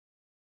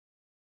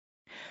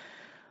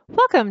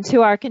Welcome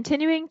to our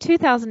continuing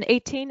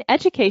 2018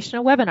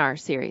 educational webinar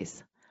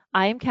series.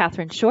 I am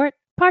Catherine Short,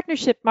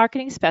 Partnership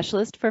Marketing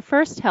Specialist for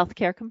First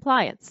Healthcare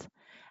Compliance.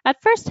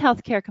 At First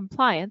Healthcare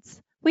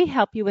Compliance, we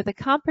help you with a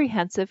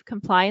comprehensive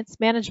compliance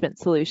management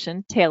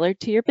solution tailored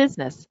to your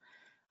business.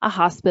 A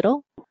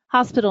hospital,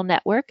 hospital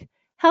network,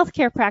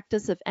 healthcare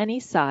practice of any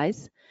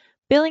size,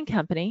 billing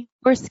company,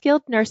 or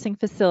skilled nursing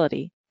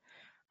facility.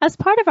 As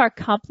part of our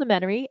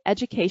complimentary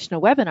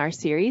educational webinar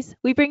series,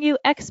 we bring you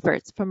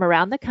experts from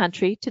around the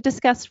country to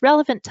discuss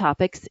relevant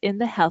topics in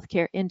the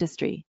healthcare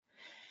industry.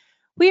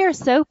 We are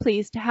so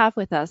pleased to have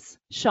with us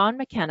Sean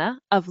McKenna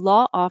of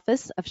Law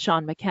Office of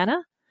Sean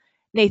McKenna,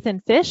 Nathan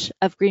Fish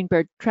of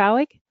Greenberg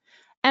Traurig,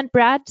 and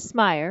Brad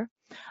Smyer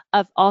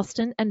of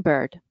Alston and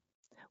Bird.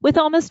 With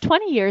almost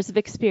 20 years of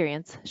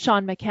experience,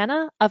 Sean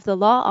McKenna of the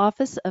Law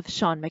Office of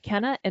Sean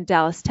McKenna in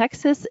Dallas,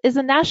 Texas, is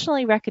a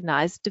nationally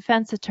recognized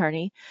defense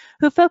attorney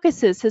who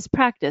focuses his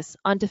practice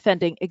on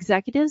defending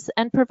executives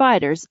and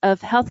providers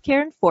of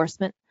healthcare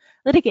enforcement,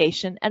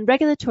 litigation, and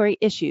regulatory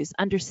issues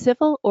under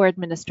civil or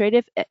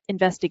administrative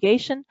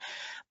investigation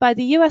by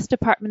the U.S.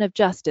 Department of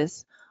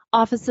Justice,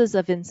 Offices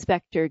of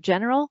Inspector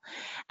General,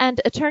 and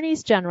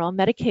Attorneys General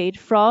Medicaid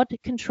fraud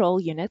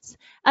control units,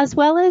 as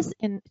well as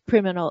in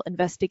criminal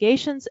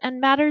investigations and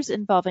matters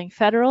involving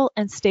federal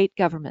and state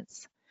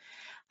governments.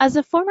 As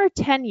a former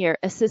 10-year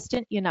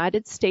Assistant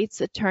United States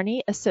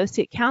Attorney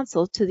Associate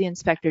Counsel to the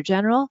Inspector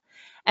General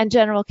and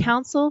General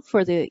Counsel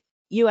for the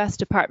U.S.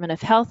 Department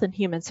of Health and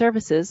Human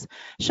Services,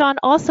 Sean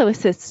also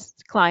assists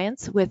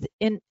clients with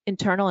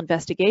internal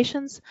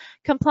investigations,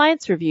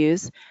 compliance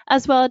reviews,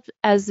 as well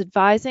as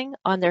advising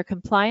on their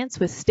compliance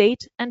with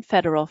state and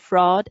federal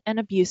fraud and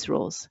abuse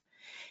rules.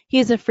 He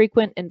is a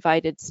frequent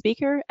invited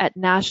speaker at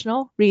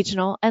national,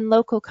 regional, and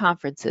local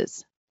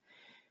conferences.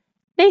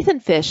 Nathan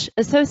Fish,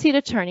 Associate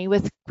Attorney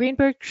with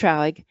Greenberg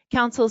Traurig,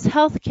 counsels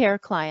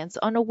healthcare clients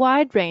on a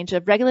wide range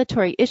of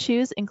regulatory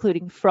issues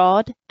including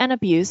fraud and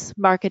abuse,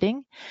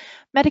 marketing,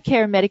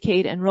 Medicare and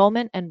Medicaid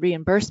enrollment and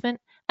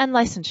reimbursement, and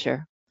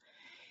licensure.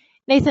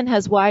 Nathan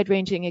has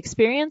wide-ranging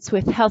experience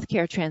with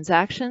healthcare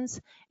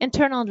transactions,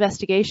 internal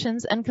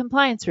investigations and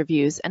compliance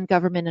reviews, and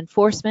government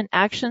enforcement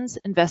actions,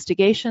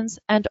 investigations,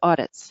 and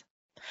audits.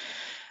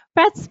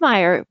 Brad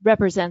Smyer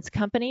represents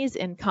companies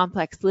in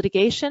complex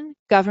litigation,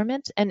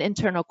 government, and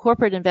internal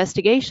corporate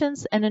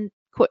investigations and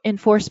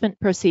enforcement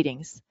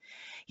proceedings.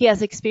 He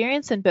has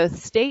experience in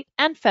both state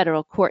and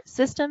federal court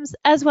systems,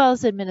 as well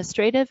as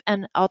administrative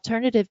and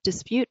alternative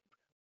dispute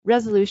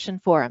resolution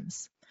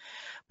forums.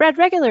 Brad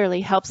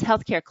regularly helps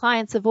healthcare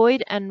clients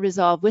avoid and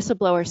resolve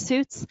whistleblower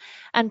suits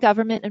and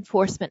government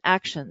enforcement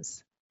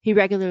actions. He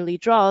regularly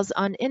draws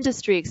on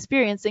industry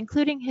experience,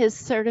 including his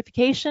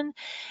certification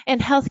in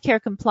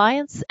healthcare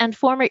compliance and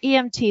former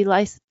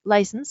EMT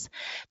license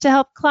to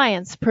help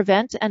clients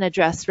prevent and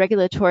address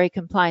regulatory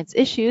compliance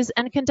issues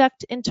and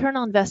conduct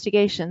internal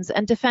investigations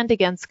and defend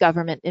against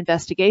government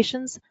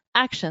investigations,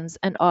 actions,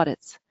 and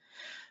audits.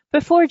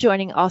 Before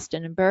joining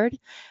Alston and Bird,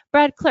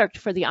 Brad clerked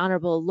for the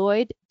Honorable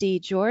Lloyd D.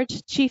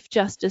 George, Chief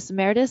Justice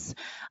Emeritus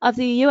of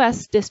the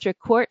U.S. District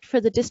Court for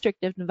the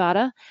District of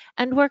Nevada,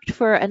 and worked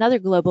for another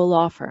global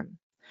law firm.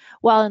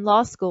 While in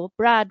law school,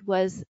 Brad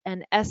was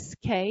an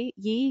S.K.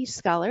 Yee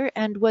Scholar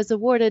and was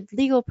awarded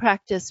Legal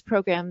Practice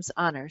Programs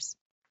honors.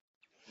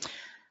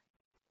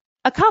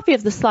 A copy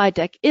of the slide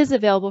deck is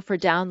available for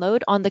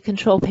download on the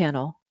control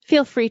panel.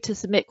 Feel free to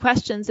submit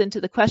questions into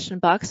the question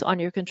box on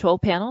your control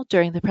panel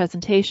during the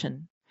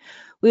presentation.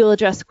 We will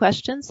address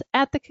questions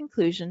at the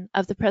conclusion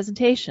of the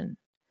presentation.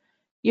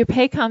 Your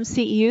Paycom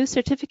CEU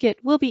certificate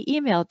will be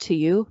emailed to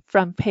you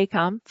from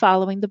Paycom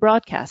following the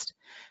broadcast.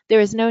 There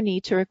is no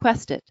need to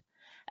request it.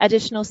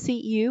 Additional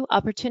CEU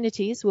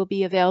opportunities will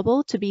be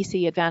available to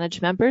BC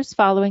Advantage members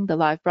following the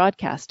live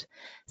broadcast.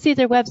 See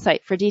their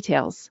website for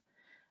details.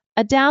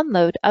 A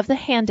download of the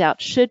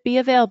handout should be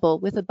available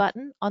with a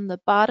button on the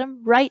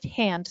bottom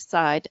right-hand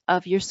side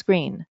of your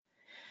screen.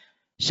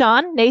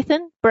 Sean,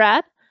 Nathan,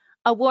 Brad,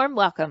 a warm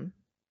welcome.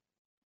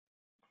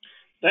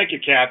 Thank you,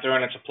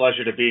 Catherine. It's a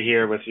pleasure to be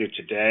here with you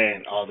today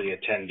and all the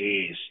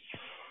attendees.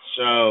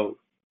 So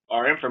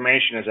our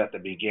information is at the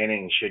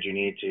beginning should you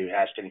need to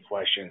ask any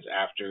questions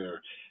after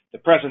the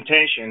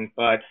presentation.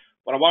 But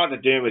what I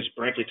wanted to do is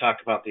briefly talk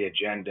about the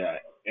agenda.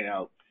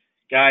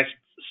 Guys,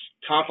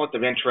 conflict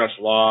of interest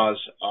laws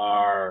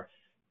are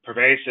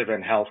pervasive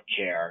in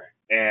healthcare,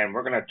 and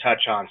we're going to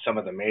touch on some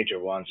of the major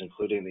ones,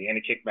 including the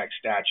anti-kickback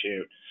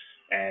statute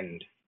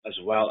and as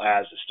well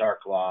as the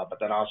Stark Law, but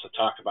then also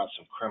talk about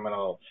some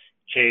criminal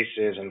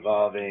cases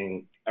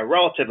involving a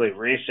relatively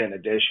recent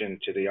addition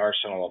to the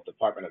arsenal of the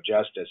Department of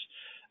Justice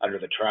under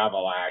the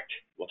Travel Act.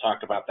 We'll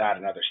talk about that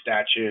and other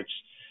statutes,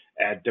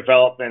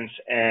 developments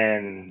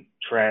and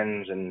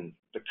trends in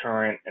the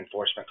current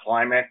enforcement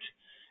climate,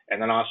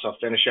 and then also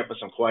finish up with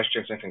some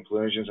questions and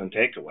conclusions and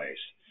takeaways.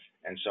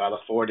 And so I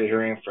look forward to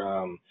hearing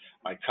from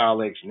my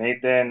colleagues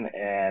Nathan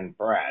and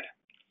Brad.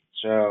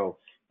 So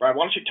Brad,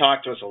 why don't you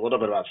talk to us a little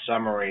bit about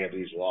summary of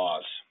these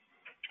laws?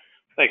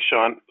 Thanks,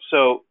 Sean.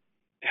 So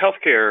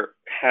healthcare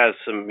has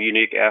some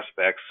unique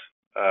aspects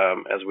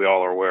as we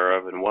all are aware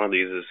of, and one of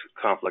these is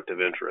conflict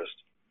of interest.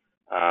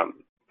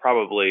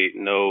 Probably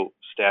no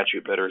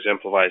statute better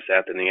exemplifies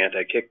that than the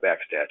anti-kickback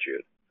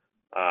statute.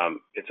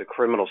 It's a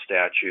criminal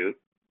statute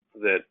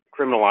that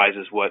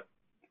criminalizes what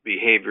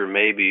behavior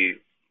may be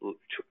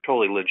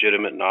totally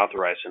legitimate and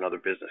authorized in other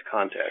business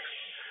contexts.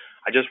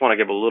 I just want to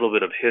give a little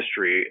bit of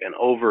history and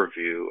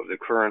overview of the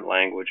current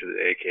language of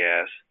the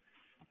AKS,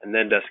 and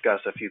then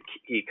discuss a few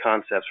key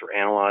concepts for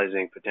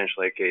analyzing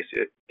potential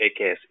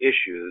AKS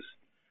issues,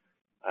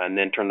 and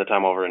then turn the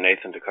time over to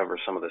Nathan to cover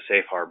some of the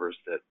safe harbors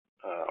that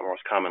are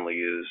most commonly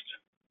used.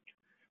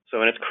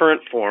 So in its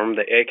current form,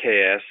 the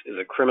AKS is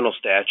a criminal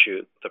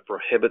statute that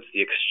prohibits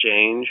the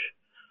exchange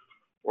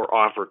or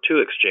offer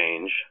to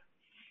exchange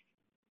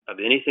of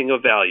anything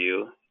of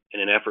value in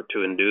an effort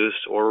to induce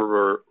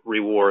or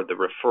reward the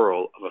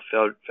referral of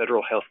a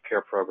federal health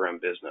care program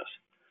business.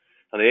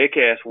 Now, the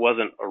AKS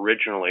wasn't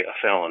originally a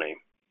felony.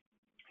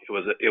 It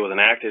was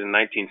enacted in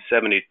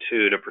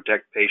 1972 to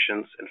protect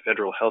patients and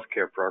federal health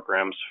care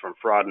programs from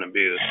fraud and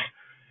abuse,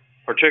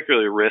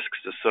 particularly risks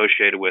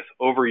associated with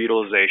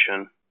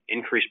overutilization,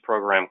 increased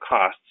program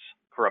costs,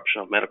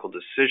 corruption of medical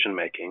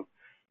decision-making,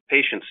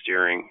 patient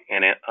steering,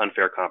 and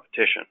unfair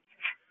competition.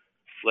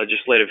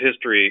 Legislative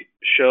history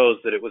shows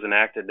that it was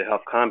enacted to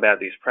help combat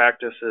these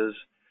practices,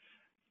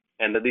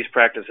 and that these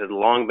practices had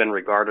long been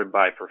regarded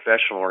by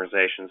professional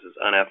organizations as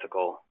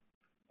unethical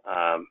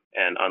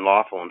and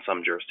unlawful in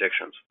some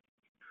jurisdictions.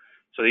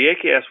 So the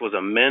AKS was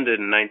amended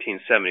in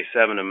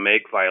 1977 to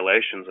make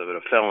violations of it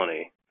a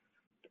felony,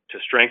 to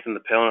strengthen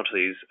the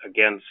penalties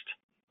against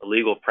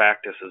illegal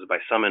practices by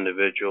some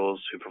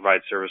individuals who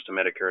provide service to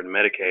Medicare and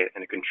Medicaid,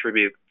 and to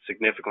contribute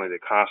significantly to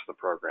the cost of the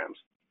programs.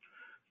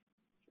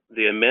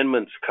 The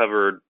amendments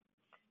covered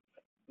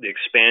the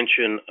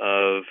expansion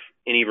of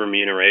any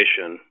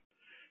remuneration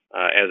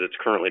as it's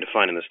currently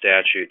defined in the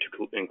statute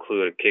to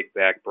include a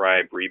kickback,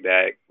 bribe,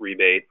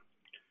 rebate,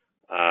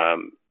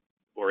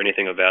 or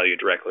anything of value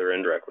directly or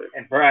indirectly.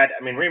 And Brad,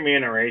 I mean,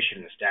 remuneration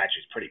in the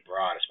statute is pretty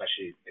broad,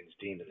 especially if it's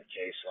deemed in the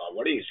case law.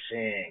 What are you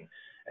seeing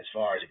as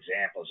far as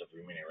examples of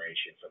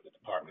remuneration from the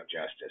Department of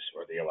Justice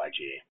or the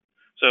OIG?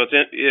 So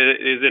it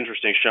is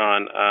interesting,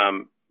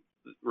 Sean.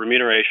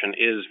 Remuneration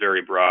is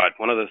very broad.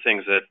 One of the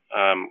things that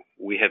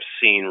we have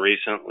seen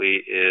recently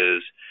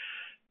is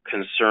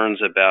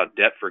concerns about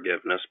debt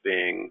forgiveness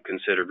being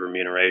considered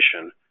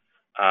remuneration,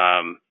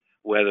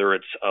 whether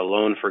it's a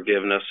loan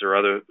forgiveness or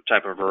other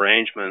type of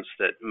arrangements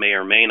that may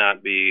or may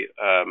not be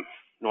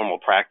normal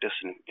practice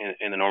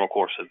in the normal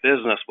course of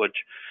business,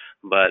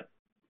 but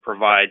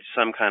provide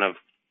some kind of,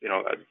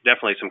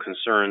 definitely some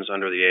concerns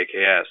under the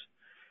AKS.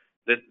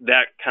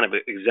 That kind of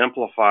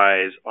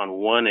exemplifies on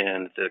one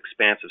end the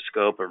expansive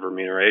scope of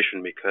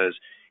remuneration, because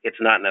it's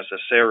not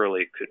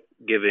necessarily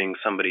giving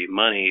somebody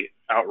money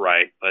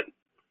outright, but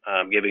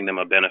giving them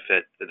a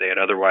benefit that they would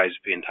otherwise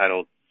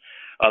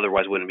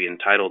wouldn't be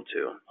entitled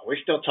to. Are we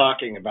still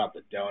talking about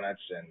the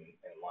donuts and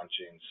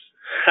luncheons?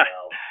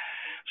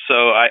 So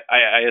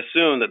I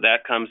assume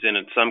that comes in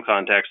some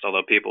context,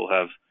 although people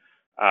have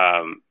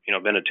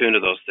been attuned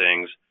to those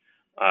things,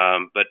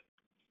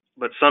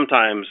 but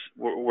sometimes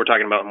we're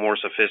talking about more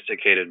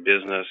sophisticated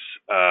business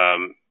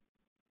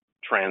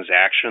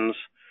transactions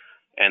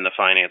and the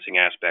financing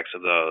aspects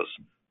of those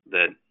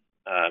that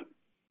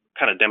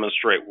kind of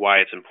demonstrate why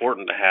it's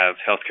important to have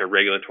healthcare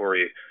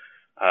regulatory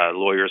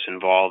lawyers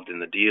involved in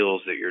the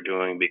deals that you're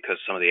doing, because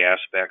some of the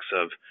aspects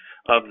of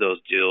those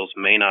deals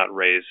may not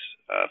raise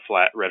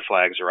red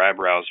flags or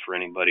eyebrows for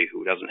anybody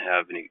who doesn't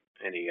have any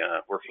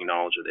working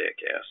knowledge of the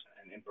AKS.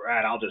 And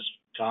Brad, I'll just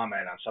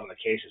comment on some of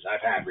the cases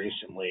I've had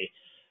recently.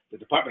 The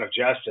Department of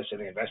Justice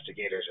and the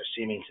investigators are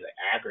seeming to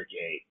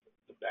aggregate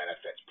the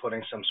benefits,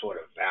 putting some sort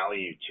of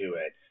value to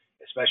it,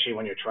 especially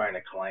when you're trying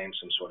to claim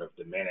some sort of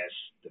de minimis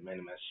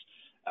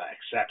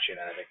exception.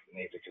 And I think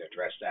Nathan can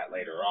address that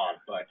later on.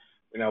 But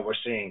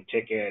we're seeing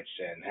tickets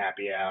and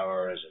happy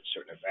hours and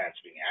certain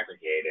events being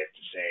aggregated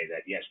to say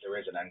that, yes, there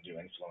is an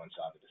undue influence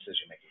on the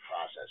decision-making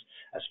process,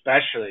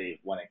 especially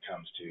when it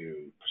comes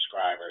to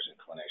prescribers and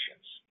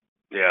clinicians.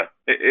 Yeah,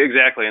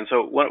 exactly. And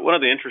so one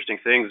of the interesting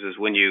things is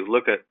when you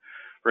look at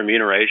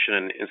remuneration,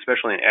 and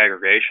especially in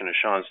aggregation, as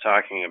Sean's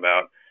talking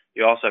about,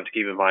 you also have to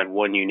keep in mind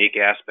one unique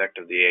aspect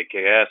of the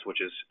AKS, which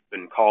has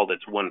been called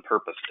its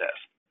one-purpose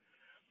test.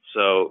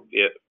 So,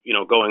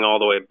 going all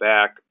the way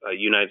back,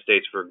 United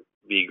States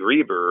v.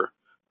 Grieber,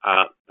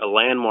 a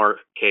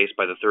landmark case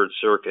by the Third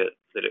Circuit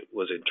that it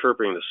was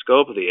interpreting the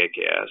scope of the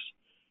AKS,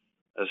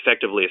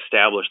 effectively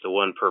established the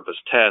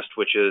one-purpose test,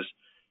 which is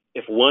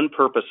if one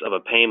purpose of a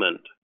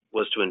payment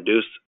was to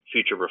induce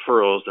future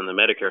referrals, then the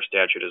Medicare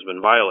statute has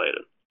been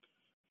violated.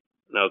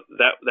 Now,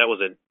 that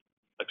was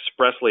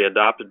expressly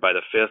adopted by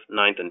the 5th,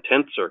 9th, and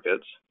 10th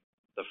Circuits.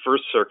 The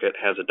First Circuit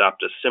has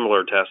adopted a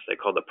similar test they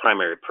call the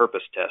primary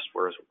purpose test,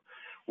 whereas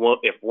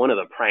if one of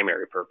the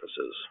primary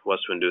purposes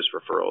was to induce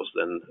referrals,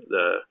 then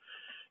the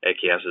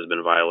AKS has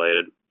been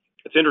violated.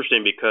 It's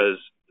interesting because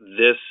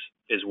this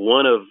is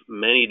one of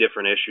many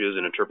different issues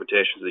and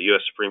interpretations the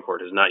U.S. Supreme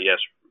Court has not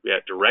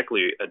yet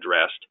directly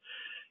addressed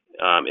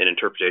in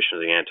interpretation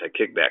of the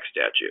anti-kickback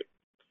statute.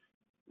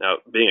 Now,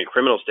 being a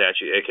criminal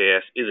statute,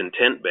 AKS is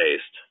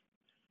intent-based.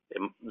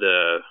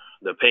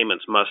 The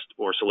payments must,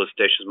 or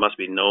solicitations must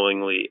be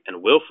knowingly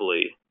and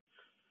willfully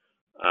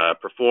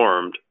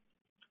performed.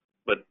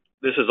 But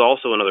this is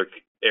also another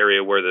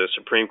area where the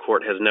Supreme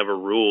Court has never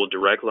ruled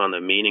directly on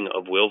the meaning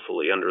of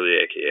willfully under the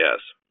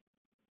AKS.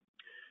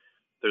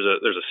 There's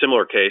a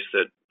similar case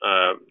that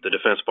the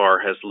defense bar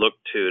has looked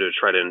to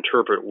try to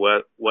interpret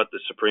what the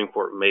Supreme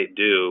Court may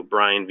do,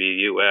 Bryan v.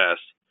 U.S.,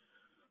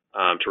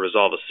 to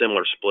resolve a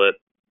similar split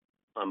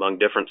among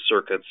different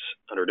circuits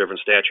under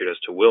different statute as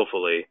to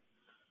willfully.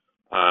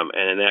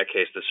 And in that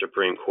case, the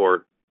Supreme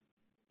Court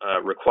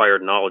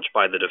required knowledge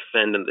by the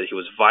defendant that he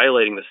was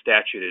violating the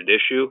statute at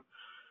issue,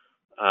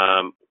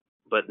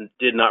 but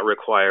did not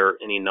require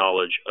any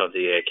knowledge of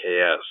the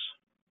AKS.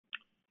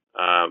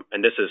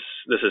 And this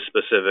is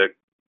specific.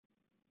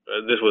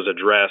 This was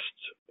addressed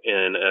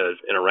in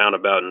a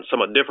roundabout and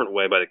somewhat different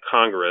way by the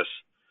Congress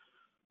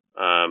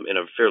in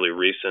a fairly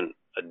recent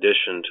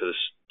addition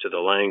to the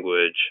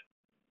language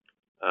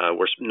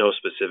where no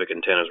specific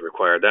intent is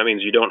required. That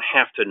means you don't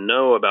have to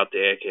know about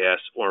the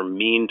AKS or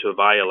mean to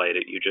violate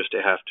it. You just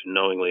have to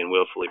knowingly and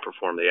willfully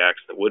perform the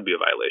acts that would be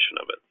a violation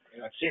of it.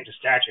 It seems the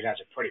statute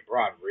has a pretty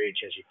broad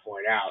reach, as you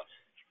point out.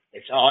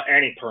 It's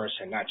any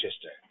person, not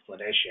just a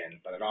clinician,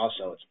 but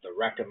it's the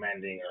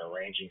recommending or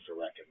arranging for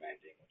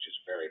recommending, which is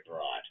very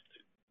broad.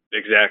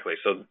 Exactly.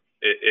 So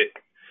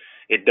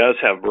it does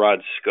have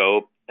broad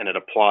scope, and it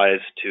applies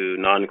to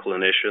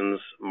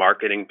non-clinicians,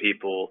 marketing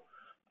people,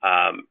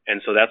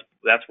 and so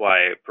that's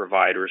why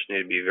providers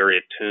need to be very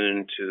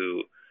attuned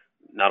to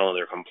not only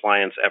their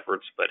compliance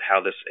efforts, but how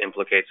this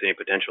implicates any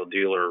potential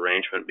deal or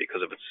arrangement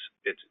because of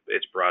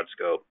its broad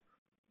scope.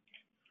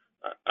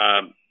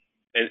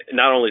 And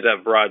not only does it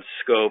have broad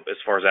scope as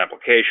far as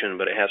application,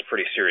 but it has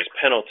pretty serious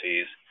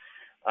penalties.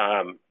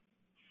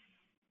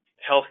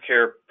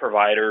 Healthcare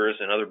providers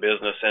and other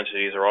business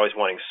entities are always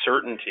wanting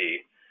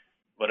certainty,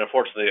 but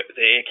unfortunately,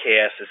 the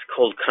AKS is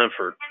cold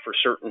comfort for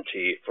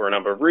certainty for a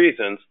number of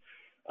reasons.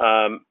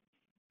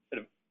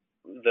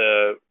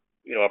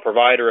 A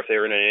provider, if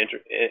they're in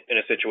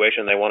a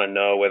situation they want to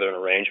know whether an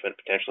arrangement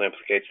potentially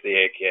implicates the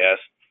AKS,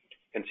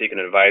 can seek an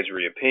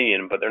advisory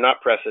opinion, but they're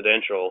not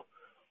precedential.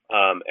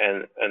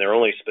 And they're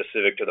only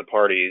specific to the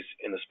parties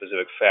in the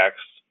specific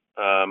facts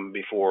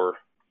before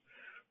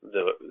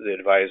the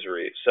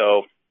advisory.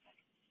 So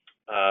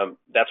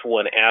that's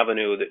one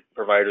avenue that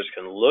providers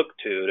can look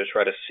to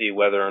try to see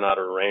whether or not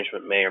an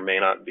arrangement may or may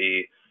not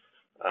be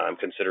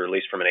considered, at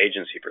least from an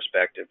agency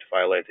perspective, to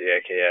violate the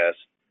AKS.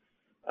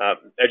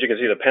 As you can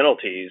see, the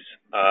penalties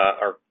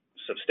are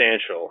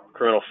substantial.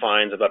 Criminal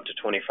fines of up to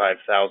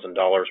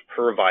 $25,000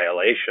 per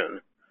violation,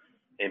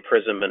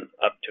 imprisonment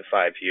up to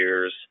 5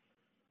 years,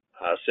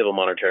 civil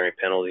monetary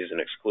penalties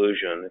and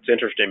exclusion. It's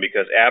interesting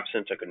because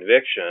absent a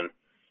conviction,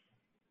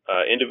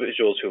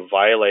 individuals who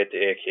violate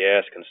the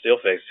AKS can still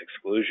face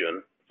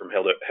exclusion from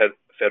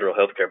federal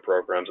health care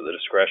programs at the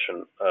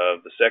discretion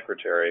of the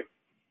Secretary.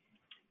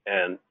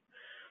 And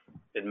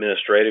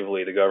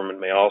administratively, the government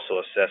may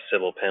also assess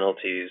civil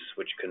penalties,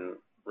 which can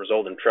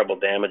result in treble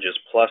damages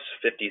plus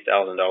 $50,000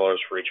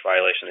 for each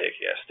violation of the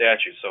AKS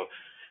statute. So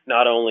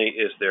not only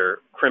is there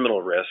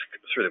criminal risk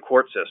through the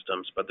court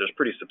systems, but there's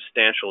pretty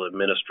substantial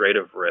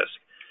administrative risk,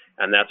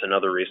 and that's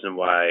another reason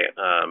why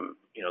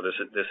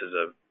this is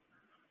a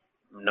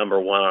number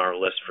one on our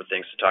list for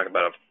things to talk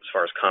about as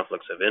far as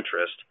conflicts of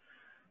interest.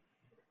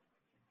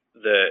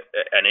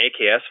 An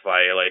AKS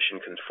violation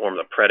can form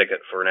the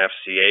predicate for an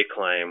FCA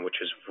claim, which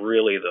is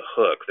really the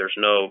hook. There's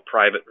no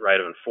private right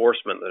of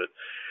enforcement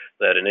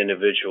that an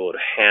individual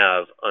would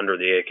have under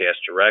the AKS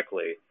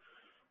directly,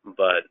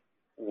 but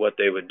what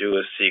they would do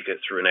is seek it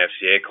through an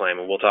FCA claim,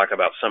 and we'll talk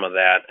about some of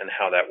that and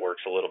how that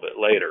works a little bit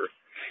later.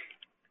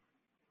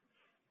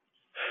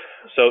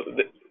 So,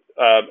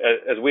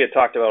 as we had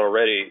talked about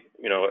already,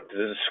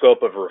 the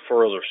scope of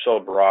referrals are so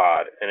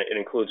broad, and it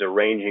includes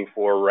arranging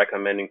for,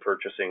 recommending,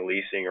 purchasing,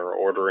 leasing, or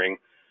ordering.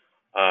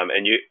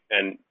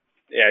 And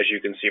as you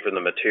can see from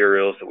the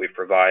materials that we've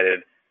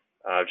provided,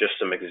 just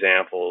some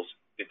examples,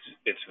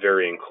 it's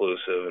very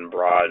inclusive and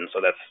broad, and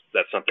so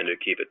that's something to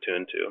keep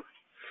attuned to.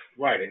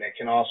 Right, and it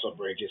can also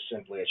bridge just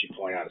simply, as you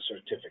point out, a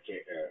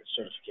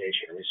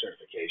certification or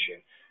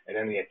recertification, and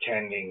then the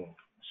attending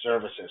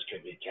services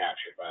could be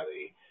captured by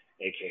the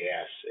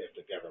AKS if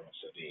the government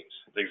so deems.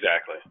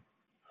 Exactly.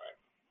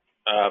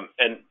 Right.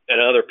 And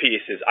another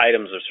piece is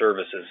items or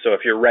services. So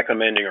if you're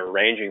recommending or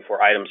arranging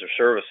for items or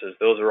services,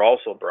 those are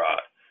also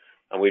broad.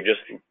 And we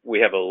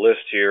have a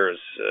list here as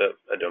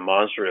a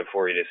demonstrative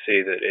for you to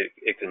see that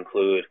it can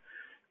include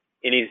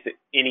any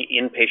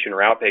inpatient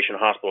or outpatient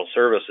hospital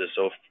services.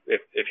 So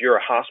if you're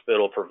a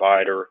hospital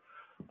provider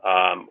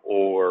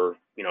or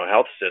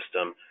health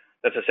system,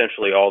 that's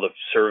essentially all the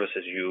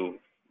services you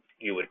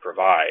would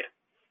provide.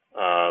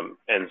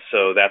 And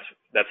so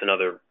that's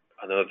another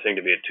thing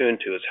to be attuned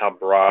to is how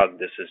broad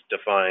this is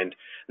defined,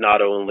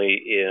 not only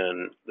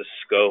in the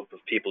scope of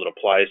people it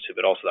applies to,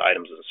 but also the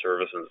items and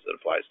services it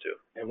applies to.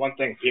 And one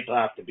thing people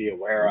have to be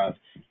aware of,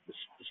 the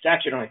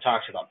statute only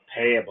talks about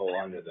payable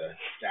under the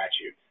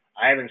statute.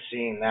 I haven't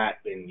seen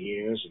that been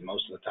used, and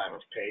most of the time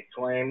it's paid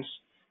claims,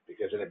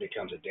 because then it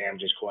becomes a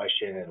damages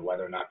question and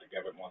whether or not the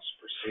government wants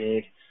to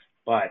proceed.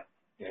 But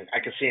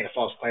I can see in the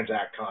False Claims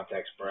Act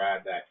context,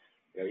 Brad, that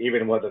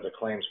even whether the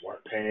claims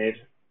weren't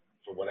paid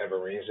for whatever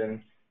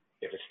reason,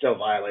 if it still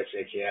violates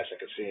AKS, I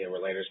could see a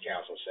Relators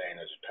Council saying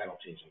there's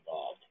penalties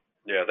involved.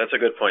 Yeah, that's a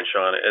good point,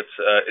 Sean.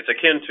 It's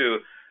akin to,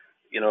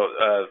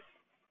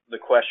 the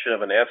question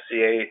of an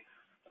FCA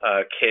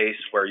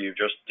case where you're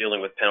just dealing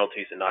with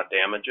penalties and not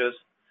damages.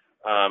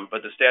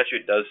 But the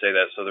statute does say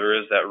that, so there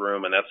is that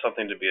room, and that's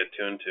something to be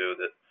attuned to,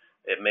 that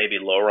it may be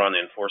lower on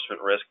the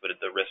enforcement risk, but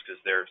the risk is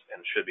there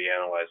and should be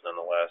analyzed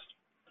nonetheless.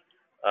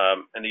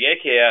 And the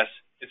AKS,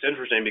 it's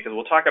interesting because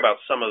we'll talk about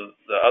some of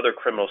the other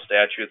criminal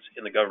statutes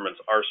in the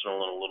government's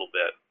arsenal in a little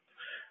bit.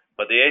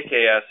 But the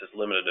AKS is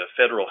limited to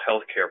federal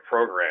health care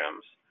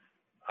programs.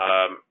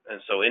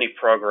 And so any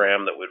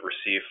program that would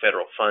receive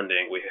federal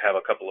funding, we have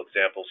a couple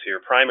examples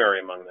here.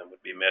 Primary among them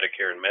would be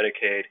Medicare and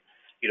Medicaid.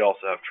 You'd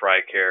also have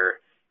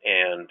TRICARE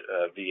and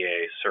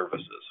VA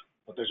services.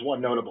 But there's one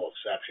notable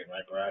exception,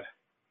 right, Brad?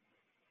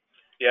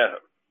 Yeah,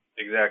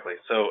 exactly.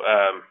 So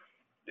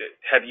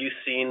have you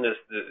seen the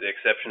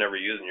exception ever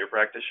used in your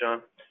practice,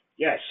 Sean?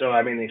 Yeah, so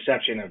the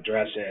exception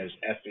addresses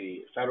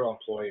FE, Federal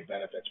Employee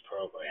Benefits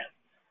Program.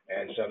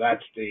 And so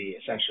that's the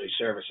essentially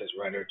services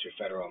rendered to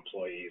federal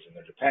employees and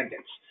their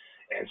dependents.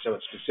 And so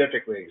it's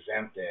specifically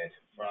exempted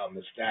from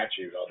the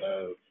statute,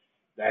 although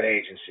that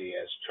agency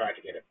has tried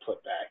to get it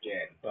put back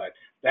in. But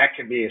that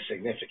could be a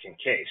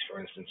significant case.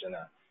 For instance, in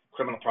a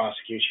criminal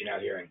prosecution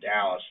out here in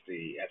Dallas,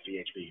 the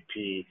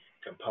FEHBP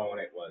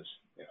component was,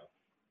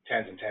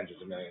 tens and tens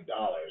of $1 million.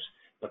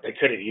 But they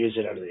couldn't use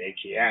it under the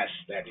AKS.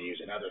 They had to use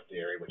another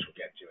theory, which we'll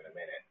get to in a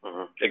minute.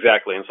 Mm-hmm.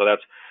 Exactly. And so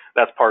that's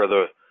part of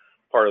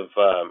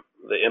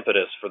the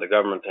impetus for the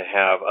government to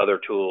have other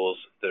tools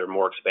that are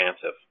more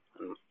expansive.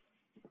 All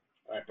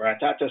right,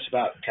 Brad, talk to us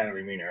about kind of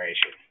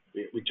remuneration.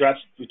 We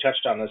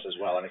touched on this as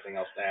well. Anything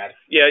else to add?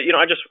 Yeah,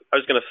 I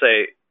was going to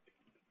say,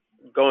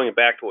 going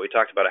back to what we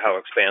talked about, how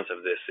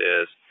expansive this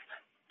is.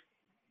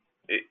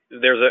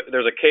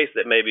 There's a case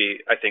that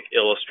maybe I think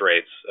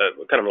illustrates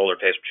kind of an older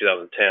case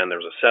from 2010. There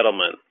was a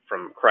settlement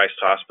from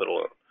Christ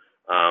Hospital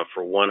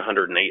for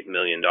 $108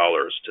 million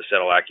to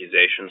settle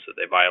accusations that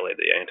they violated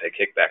the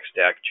Anti-Kickback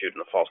Statute and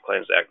the False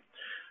Claims Act.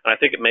 And I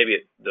think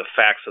the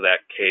facts of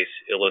that case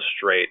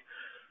illustrate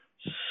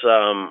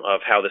some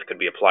of how this could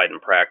be applied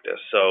in practice.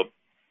 So,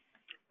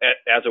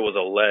 as it was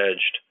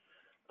alleged,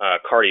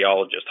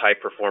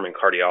 high-performing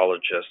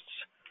cardiologists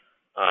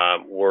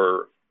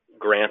were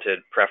granted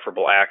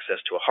preferable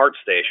access to a heart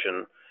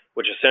station,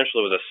 which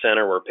essentially was a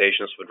center where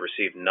patients would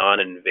receive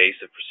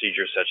non-invasive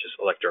procedures such as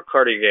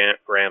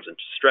electrocardiograms and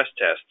stress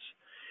tests.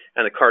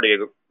 And the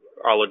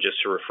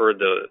cardiologists who referred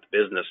the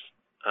business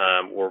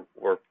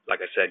were,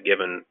 like I said,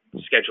 given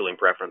scheduling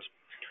preference.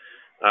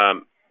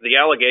 The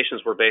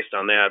allegations were based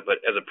on that, but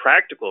as a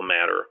practical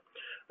matter,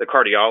 the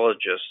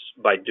cardiologists,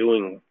 by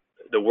doing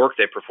the work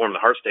they performed,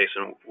 the heart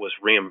station was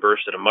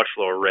reimbursed at a much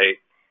lower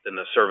rate than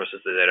the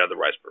services that they'd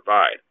otherwise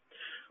provide.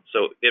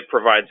 So it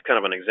provides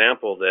kind of an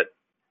example that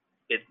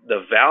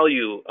the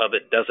value of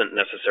it doesn't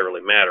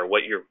necessarily matter.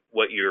 What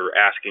you're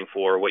asking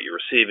for, what you're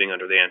receiving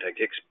under the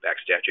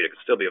Anti-Kickback Statute, it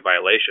could still be a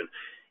violation,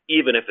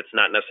 even if it's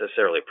not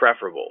necessarily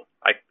preferable.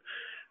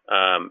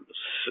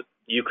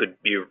 You could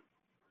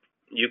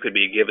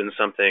be given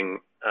something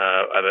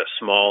of a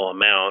small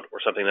amount or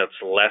something that's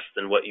less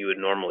than what you would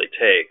normally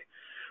take,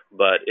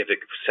 but if it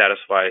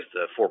satisfies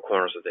the four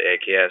corners of the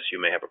AKS, you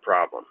may have a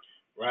problem.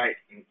 Right,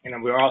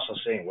 and we're also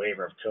seeing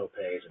waiver of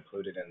copays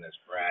included in this,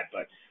 Brad,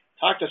 but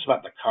talk to us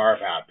about the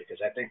carve-out, because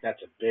I think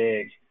that's a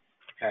big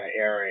kind of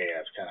area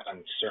of kind of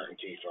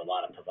uncertainty for a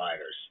lot of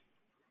providers.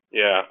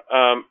 Yeah.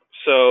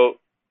 So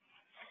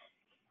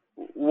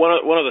one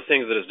of the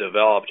things that has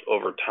developed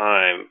over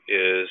time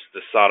is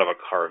the thought of a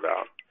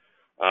carve-out.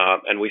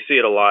 And we see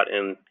it a lot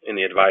in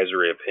the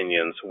advisory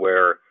opinions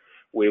where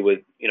we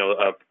would,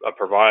 a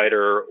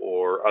provider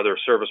or other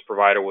service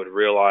provider would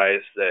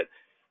realize that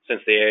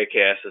since the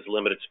AKS is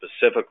limited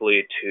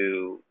specifically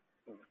to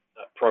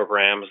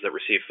programs that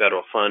receive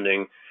federal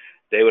funding,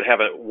 they would have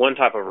one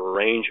type of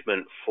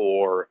arrangement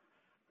for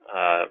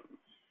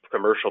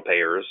commercial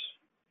payers,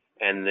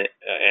 and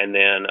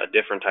then a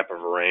different type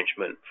of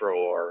arrangement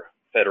for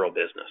federal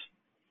business,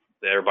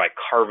 thereby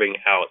carving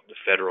out the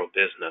federal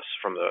business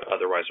from the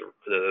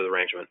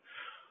arrangement.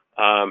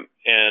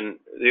 And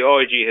the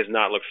OIG has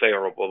not looked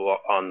favorable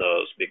on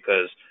those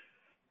because,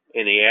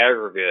 in the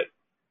aggregate,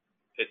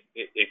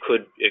 it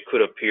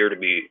could appear to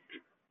be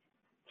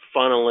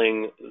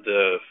funneling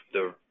the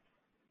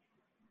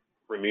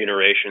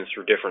remuneration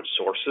through different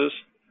sources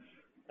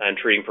and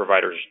treating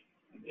providers,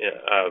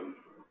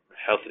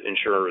 health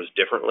insurers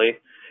differently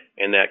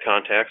in that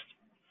context.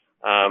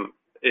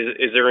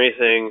 Is there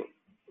anything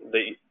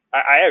that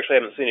I actually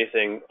haven't seen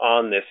anything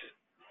on this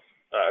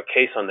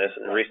case on this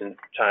in recent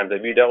times.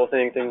 Have you dealt with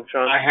anything,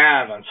 Sean? I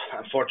have,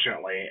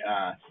 unfortunately.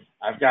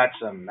 I've got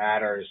some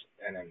matters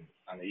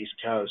on the East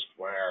Coast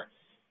where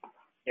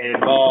it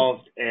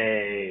involved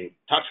a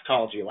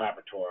toxicology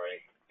laboratory,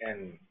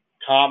 and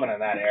common in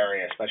that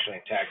area, especially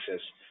in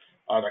Texas,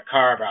 are the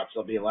carve-outs.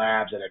 There'll be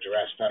labs that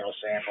address federal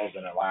samples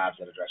and labs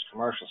that address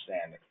commercial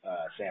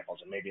samples.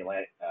 And maybe,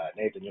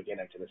 Nathan, you'll get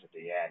into this at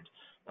the end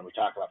when we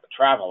talk about the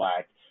Travel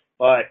Act.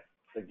 But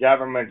the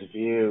government's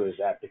view is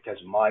that because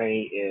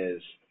money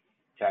is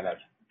kind of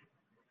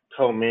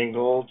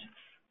commingled,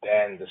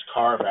 then this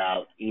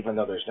carve-out, even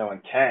though there's no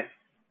intent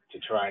to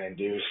try and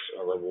induce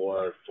a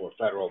reward for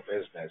federal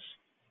business,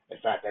 in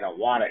fact, they don't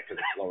want it because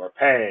it's lower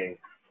paying.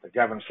 The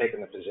government's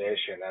taking the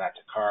position that that's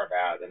a carve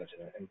out, then it's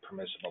an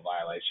impermissible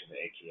violation of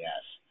the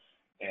AKS.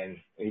 And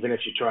even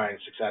if you try and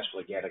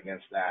successfully get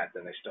against that,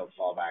 then they still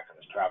fall back on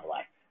this Travel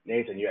Act.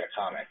 Nathan, you had a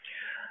comment.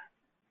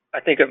 I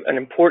think an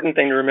important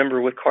thing to remember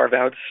with carve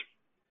outs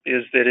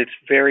is that it's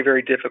very,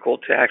 very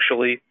difficult to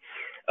actually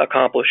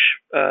accomplish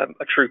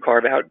a true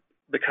carve out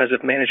because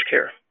of managed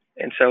care.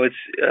 And so it's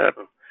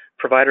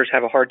providers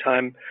have a hard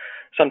time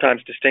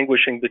sometimes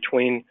distinguishing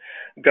between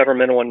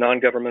governmental and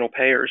non-governmental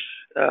payers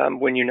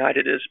when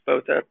United is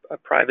both a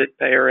private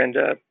payer and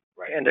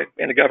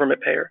a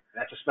government payer.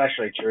 That's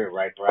especially true,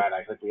 right, Brad?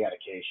 I think we had a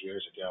case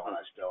years ago when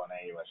I was still in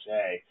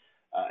AUSA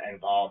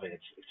involving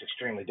it's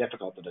extremely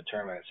difficult to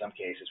determine in some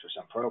cases for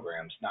some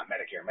programs, not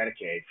Medicare,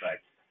 Medicaid, but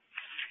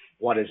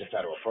what is a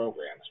federal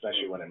program,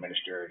 especially when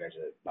administered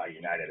by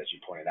United, as you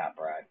pointed out,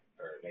 Brad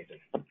or Nathan.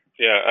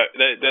 Yeah,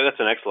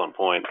 that's an excellent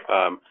point.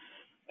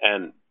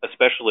 And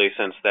especially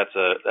since that's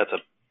a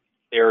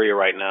area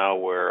right now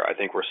where I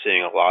think we're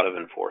seeing a lot of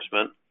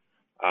enforcement,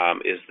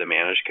 is the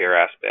managed care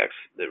aspects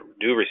that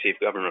do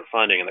receive government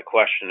funding. And the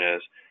question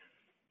is,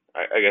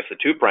 I guess the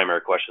two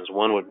primary questions.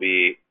 One would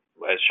be,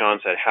 as Sean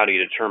said, how do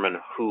you determine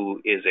who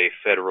is a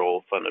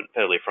federally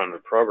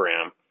funded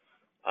program,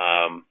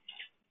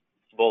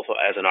 both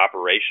as an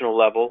operational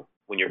level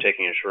when you're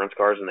taking insurance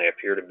cards and they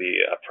appear to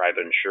be a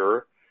private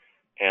insurer,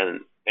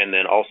 and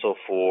then also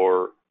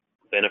for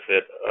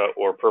benefit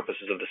or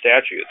purposes of the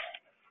statutes,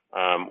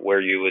 where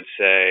you would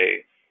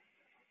say,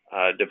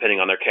 depending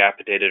on their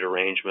capitated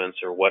arrangements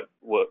or what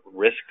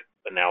risk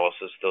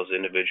analysis those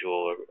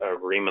individual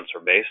agreements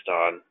are based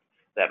on,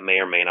 that may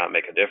or may not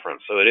make a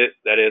difference. So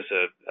that is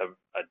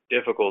a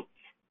difficult,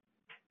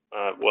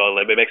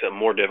 it makes it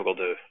more difficult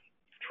to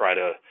try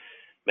to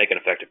make an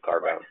effective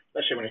carve out.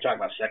 Especially when you talk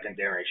about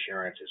secondary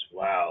insurance as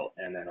well,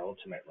 and then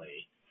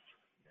ultimately,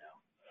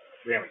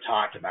 we haven't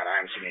talked about, I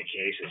haven't seen any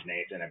cases,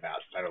 Nathan, about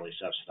federally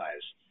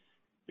subsidized,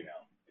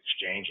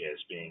 exchanges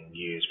being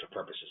used for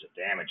purposes of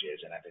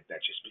damages, and I think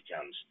that just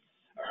becomes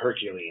a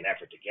Herculean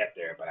effort to get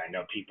there, but I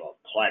know people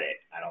have pled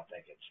it. I don't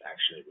think it's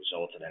actually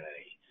resulted in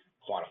any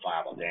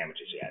quantifiable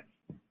damages yet.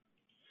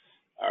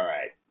 All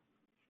right.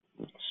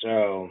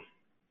 So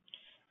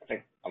I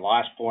think a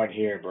last point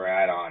here,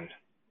 Brad, on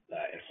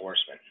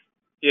enforcement.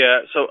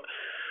 Yeah, so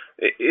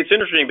it's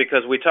interesting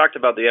because we talked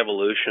about the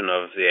evolution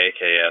of the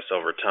AKS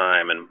over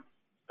time, and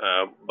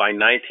by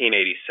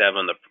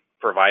 1987, the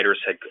providers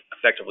had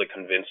effectively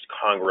convinced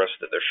Congress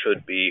that there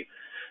should be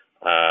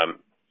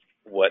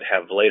what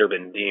have later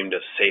been deemed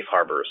as safe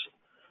harbors,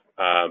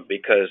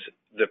 because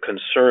the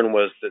concern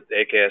was that the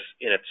AKS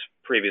in its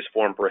previous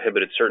form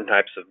prohibited certain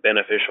types of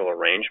beneficial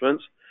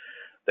arrangements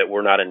that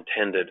were not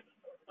intended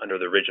under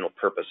the original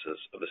purposes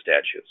of the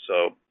statute.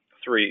 So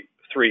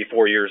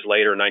 4 years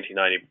later,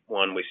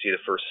 1991, we see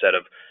the first set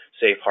of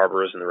safe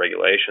harbors in the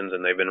regulations,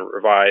 and they've been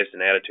revised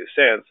and added to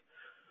since.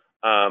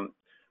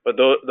 But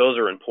those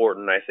are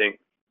important, I think,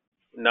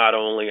 not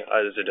only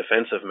as a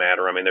defensive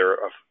matter. I mean,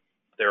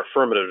 they're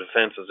affirmative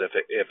defenses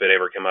if it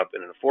ever came up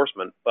in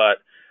enforcement.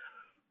 But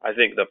I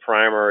think the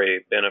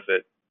primary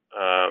benefit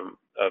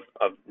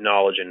of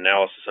knowledge and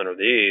analysis under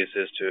these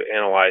is to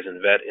analyze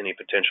and vet any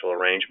potential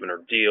arrangement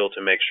or deal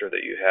to make sure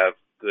that you have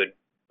good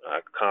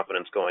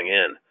confidence going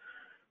in.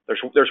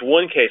 There's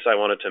one case I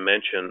wanted to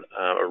mention,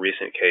 a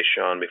recent case,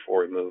 Sean,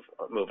 before we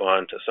move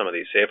on to some of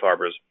these safe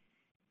harbors.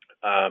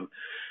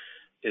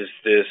 Is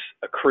this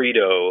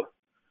Accredo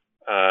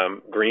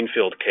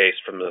Greenfield case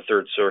from the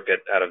Third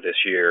Circuit out of this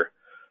year.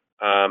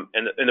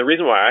 And the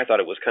reason why I thought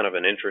it was kind of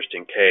an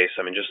interesting case,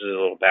 I mean, just as a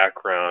little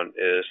background,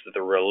 is that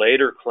the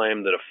relator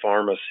claimed that a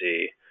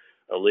pharmacy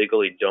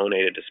illegally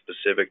donated to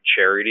specific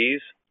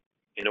charities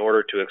in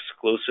order to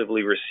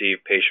exclusively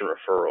receive patient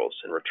referrals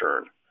in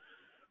return.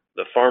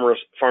 The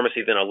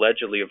pharmacy then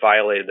allegedly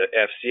violated the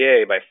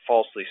FCA by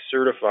falsely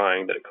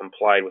certifying that it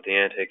complied with the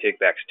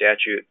anti-kickback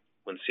statute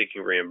when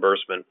seeking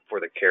reimbursement for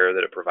the care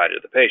that it provided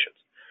to the patients.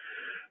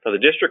 Now, the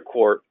district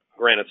court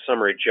granted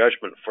summary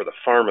judgment for the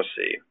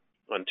pharmacy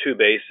on two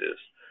bases.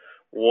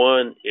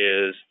 One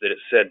is that it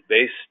said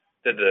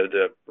that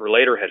the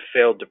relator had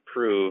failed to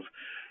prove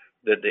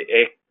that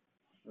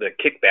the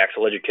kickbacks,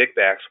 alleged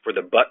kickbacks, were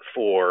the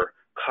but-for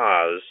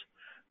cause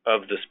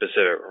of the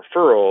specific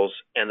referrals,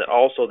 and that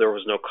also there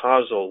was no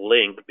causal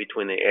link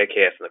between the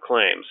AKS and the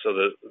claims. So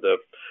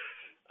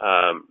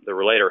the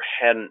relator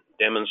hadn't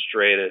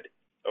demonstrated,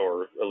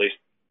 or at least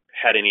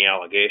had any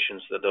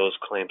allegations that those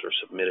claims were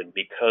submitted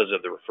because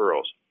of the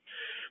referrals.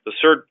 The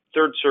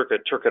Third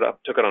Circuit took it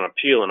on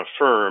appeal and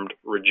affirmed,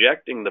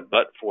 rejecting the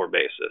but-for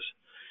basis.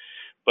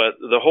 But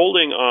the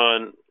holding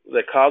on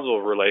the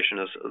causal relation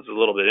is a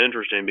little bit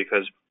interesting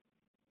because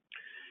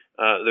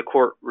the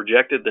court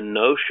rejected the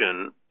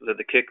notion that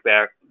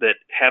that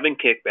having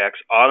kickbacks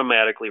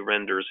automatically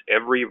renders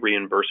every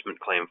reimbursement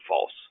claim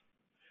false,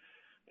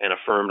 and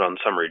affirmed on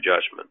summary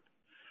judgment,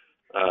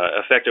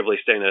 effectively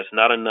stating that it's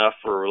not enough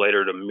for a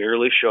relator to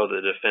merely show that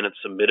the defendant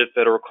submitted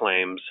federal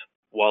claims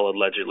while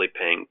allegedly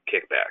paying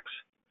kickbacks.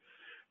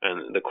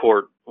 And the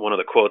court, one of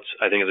the quotes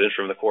I think is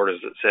interesting from the court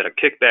is that said, a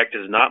kickback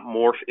does not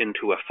morph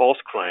into a false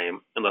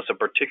claim unless a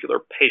particular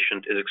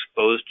patient is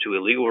exposed to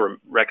illegal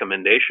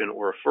recommendation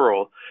or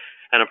referral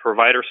and a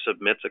provider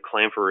submits a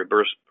claim for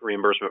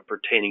reimbursement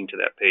pertaining to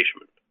that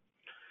patient.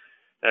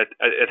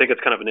 I think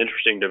it's kind of an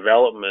interesting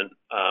development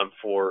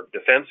for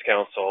defense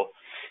counsel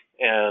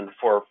and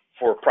for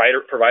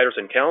providers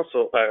and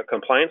counsel,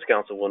 compliance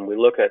counsel, when we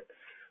look at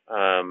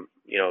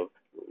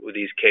with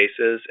these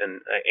cases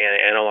and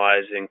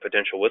analyzing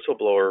potential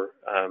whistleblower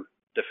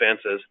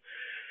defenses,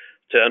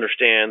 to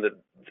understand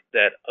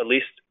that at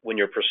least when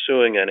you're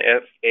pursuing an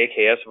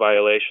AKS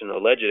violation,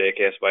 alleged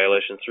AKS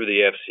violation through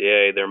the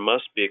FCA, there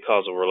must be a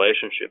causal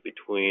relationship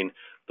between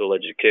the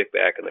alleged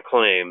kickback and the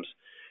claims.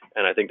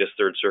 And I think this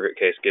Third Circuit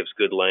case gives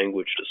good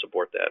language to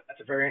support that.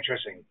 That's a very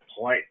interesting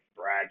point,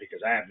 Brad,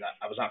 because I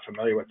was not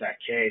familiar with that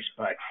case,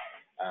 but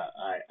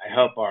I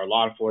hope our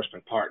law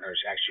enforcement partners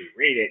actually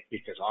read it,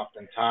 because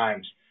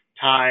oftentimes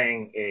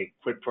tying a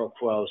quid pro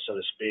quo, so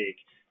to speak,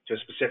 to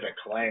a specific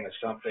claim is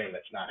something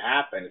that's not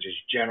happened. It's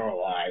just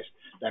generalized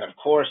that, of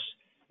course,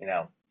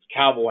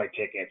 cowboy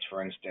tickets, for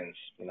instance,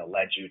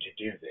 led you to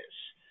do this.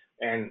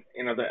 And,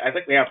 I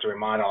think we have to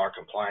remind all our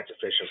compliance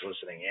officials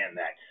listening in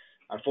that,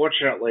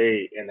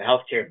 unfortunately, in the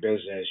healthcare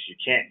business, you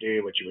can't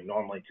do what you would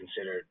normally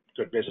consider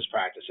good business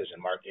practices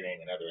in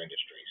marketing and other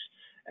industries.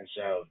 And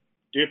so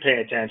do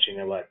pay attention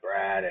to what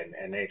Brad and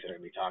Nathan are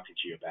going to be talking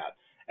to you about.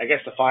 I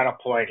guess the final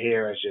point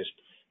here is just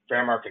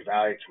fair market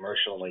value,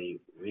 commercially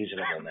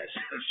reasonableness.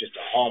 It's just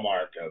a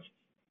hallmark of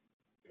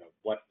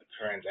what the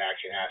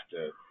transaction has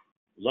to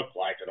look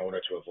like in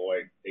order to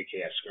avoid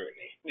AKS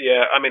scrutiny.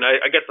 Yeah, I mean,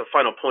 I guess the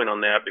final point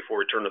on that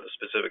before we turn to the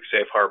specific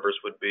safe harbors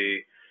would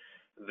be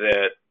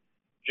that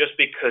just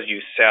because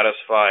you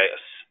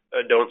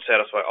don't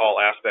satisfy all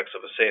aspects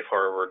of a safe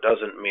harbor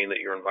doesn't mean that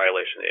you're in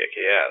violation of the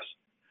AKS.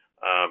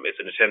 It's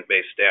an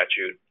intent-based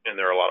statute, and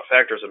there are a lot of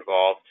factors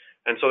involved.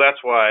 And so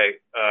that's why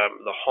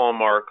the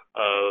hallmark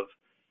of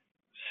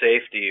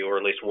safety, or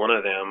at least one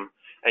of them,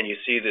 and you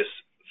see this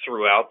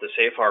throughout the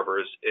safe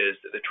harbors, is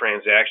that the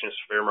transaction is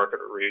fair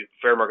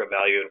market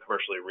value and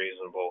commercially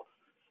reasonable.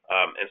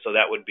 And so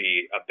that would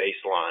be a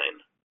baseline.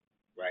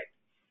 Right.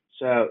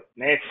 So,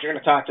 Nathan, you're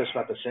going to talk to us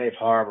about the safe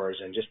harbors,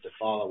 and just to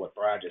follow what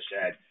Brad just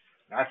said,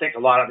 I think a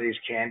lot of these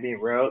can be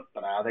wrote,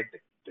 but I think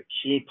the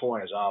key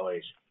point is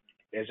always,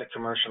 is it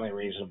commercially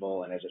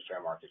reasonable and is it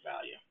fair market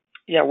value?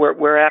 Yeah,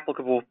 where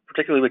applicable,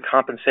 particularly with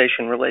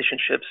compensation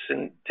relationships,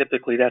 and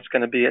typically that's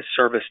going to be a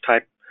service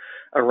type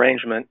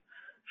arrangement,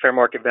 fair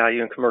market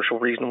value and commercial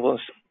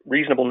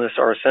reasonableness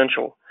are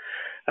essential.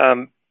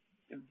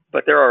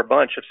 But there are a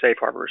bunch of safe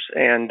harbors,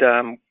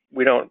 and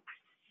we don't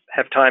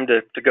have time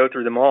to go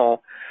through them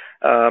all.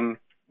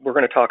 We're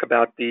going to talk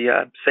about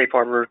the safe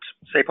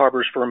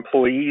harbors for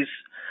employees,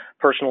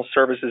 personal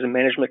services and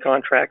management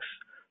contracts,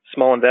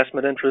 small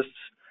investment interests,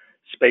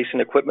 space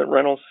and equipment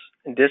rentals,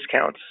 and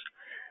discounts.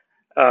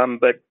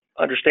 But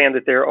understand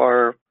that there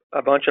are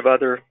a bunch of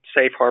other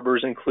safe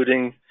harbors,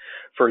 including,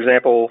 for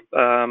example,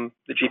 the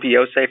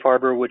GPO safe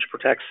harbor, which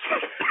protects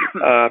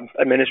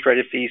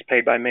administrative fees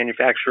paid by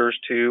manufacturers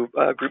to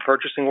group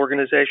purchasing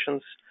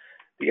organizations,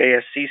 the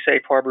ASC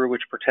safe harbor,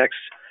 which protects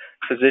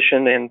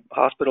physician and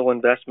hospital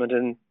investment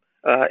in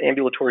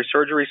ambulatory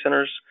surgery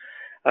centers,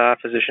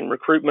 physician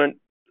recruitment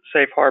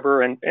safe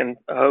harbor, and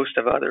a host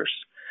of others.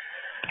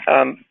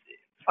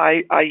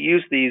 I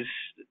use these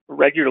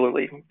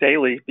regularly,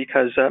 daily,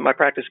 because my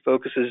practice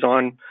focuses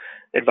on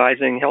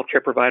advising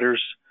healthcare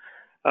providers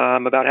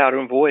about how to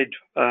avoid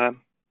an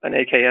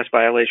AKS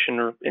violation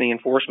or any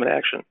enforcement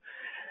action.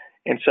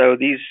 And so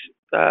these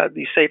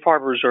safe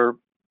harbors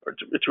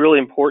it's really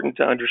important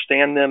to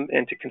understand them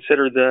and to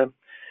consider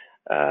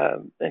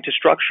and to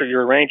structure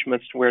your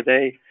arrangements to where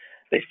they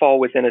fall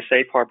within a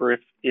safe harbor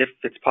if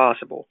it's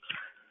possible.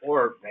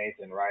 Or,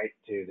 Nathan, right,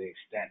 to the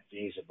extent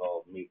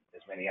feasible, meet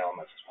as many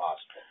elements as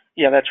possible.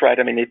 Yeah, that's right.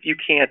 I mean, if you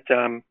can't,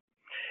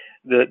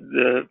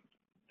 the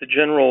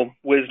general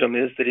wisdom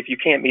is that if you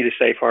can't meet a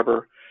safe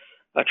harbor,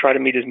 try to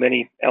meet as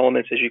many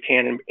elements as you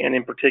can, and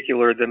in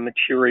particular the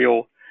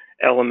material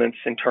elements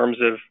in terms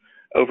of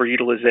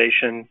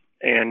overutilization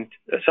and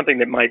something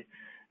that might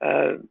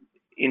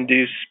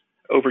induce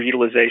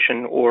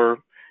overutilization or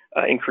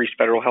increased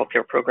federal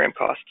healthcare program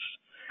costs.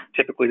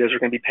 Typically, those are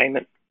going to be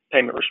payment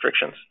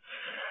restrictions.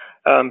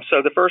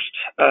 So the first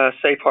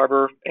safe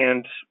harbor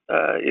is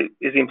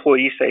the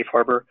employee safe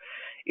harbor.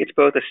 It's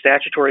both a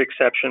statutory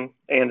exception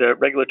and a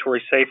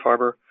regulatory safe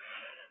harbor.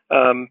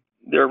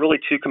 There are really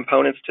two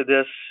components to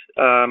this.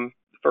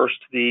 First,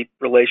 the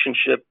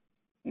relationship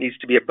needs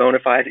to be a bona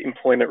fide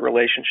employment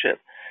relationship,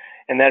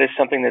 and that is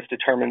something that's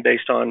determined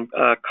based on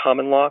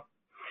common law.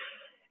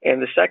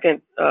 And the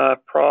second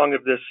prong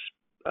of this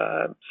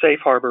safe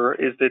harbor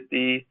is that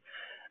the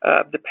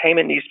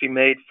payment needs to be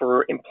made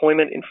for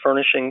employment and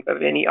furnishing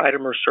of any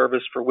item or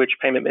service for which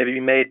payment may be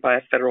made by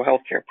a federal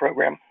health care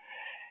program.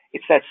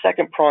 It's that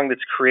second prong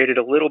that's created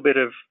a little bit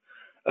of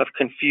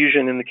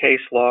confusion in the case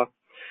law.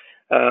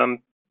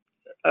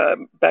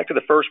 Back to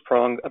the first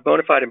prong, a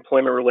bona fide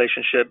employment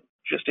relationship,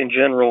 just in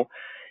general,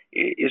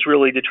 is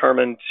really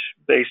determined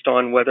based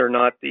on whether or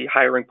not the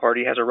hiring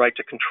party has a right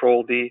to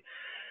control the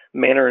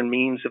manner and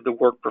means of the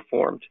work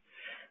performed.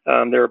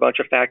 There are a bunch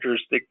of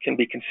factors that can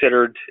be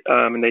considered,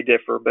 and they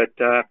differ, but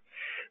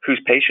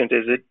whose patient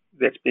is it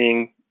that's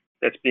being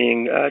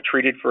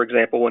treated, for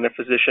example, in a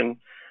physician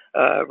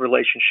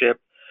relationship?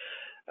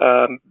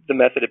 The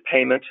method of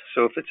payment,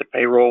 so if it's a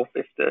payroll,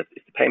 if the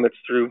payment's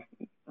through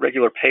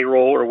regular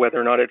payroll, or whether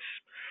or not it's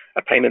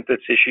a payment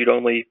that's issued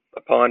only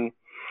upon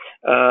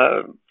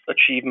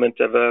achievement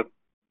of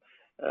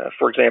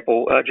for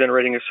example,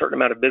 generating a certain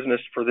amount of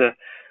business for the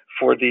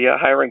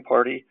hiring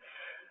party,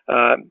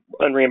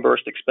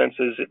 unreimbursed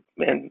expenses,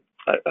 and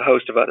a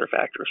host of other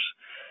factors.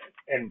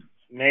 And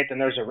Nathan,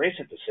 there's a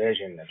recent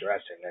decision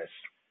addressing this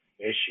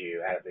issue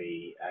out of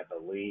I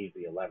believe,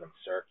 the 11th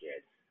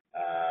Circuit,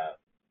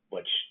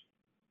 which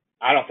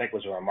I don't think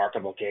was a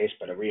remarkable case,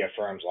 but it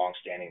reaffirms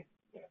longstanding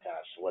kind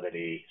of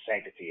solidity,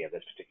 sanctity of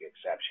this particular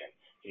exception.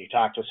 Can you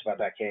talk to us about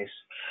that case?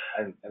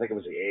 I think it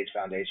was the AIDS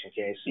Foundation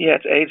case. Yeah,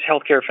 it's AIDS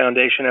Healthcare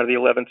Foundation out of the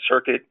 11th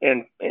Circuit,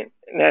 and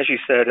as you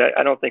said,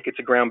 I don't think it's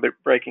a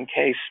groundbreaking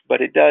case,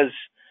 but it does.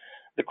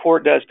 The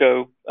court does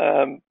go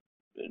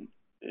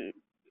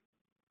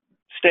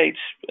states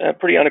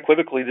pretty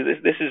unequivocally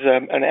that this is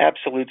an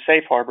absolute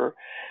safe harbor,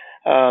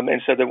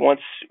 and so that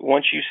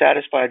once you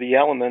satisfy the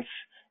elements,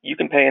 you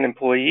can pay an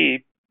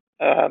employee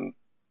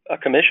a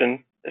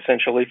commission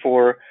essentially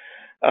for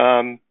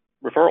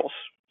referrals.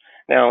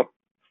 Now,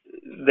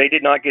 they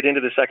did not get into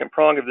the second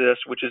prong of this,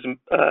 which is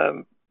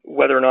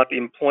whether or not the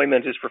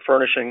employment is for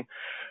furnishing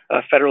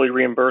federally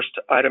reimbursed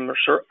items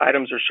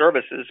or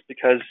services,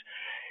 because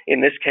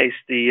in this case,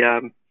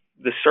 the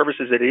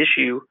services at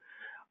issue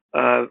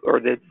or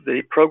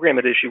the program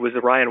at issue was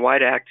the Ryan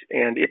White Act,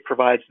 and it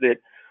provides that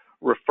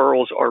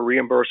referrals are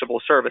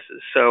reimbursable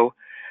services. So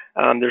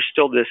there's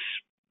still this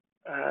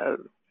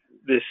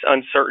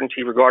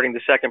uncertainty regarding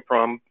the second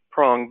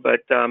prong,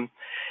 but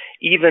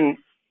even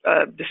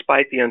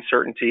despite the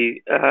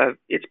uncertainty,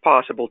 it's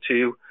possible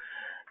to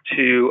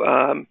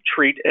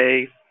treat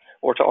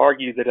or to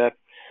argue that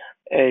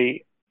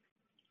a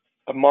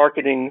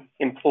marketing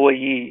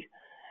employee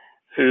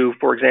who,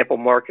 for example,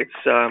 markets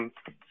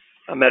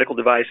medical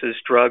devices,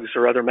 drugs,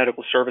 or other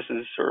medical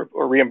services or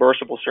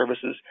reimbursable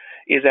services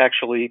is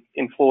actually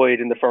employed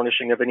in the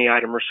furnishing of any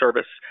item or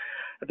service.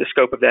 The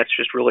scope of that's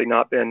just really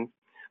not been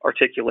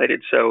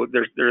articulated, so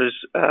there's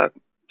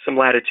some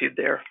latitude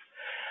there.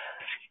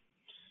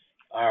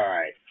 All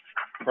right.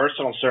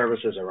 Personal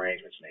services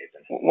arrangements,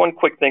 Nathan. One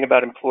quick thing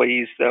about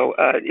employees, though,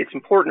 it's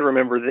important to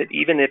remember that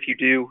even if you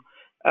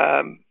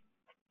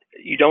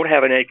don't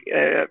have an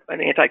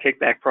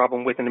anti-kickback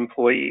problem with an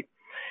employee,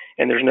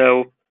 and there's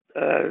no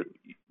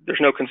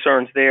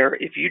concerns there.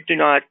 If you do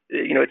not,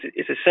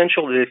 it's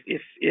essential that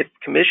if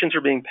commissions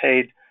are being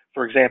paid,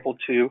 for example,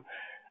 to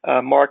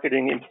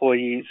marketing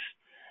employees,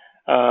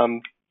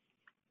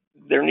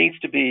 there needs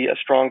to be a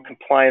strong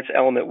compliance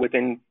element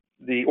within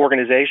the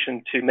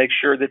organization to make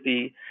sure that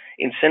the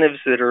incentives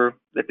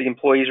that the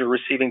employees are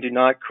receiving do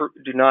not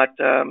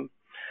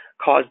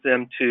cause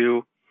them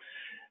to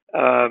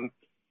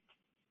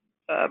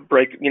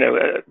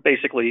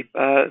basically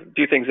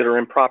do things that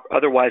are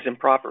otherwise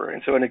improper.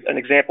 And so an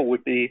example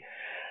would be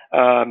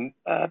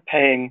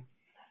paying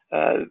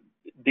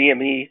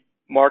DME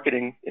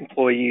marketing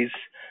employees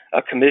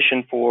a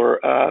commission for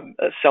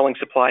selling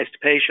supplies to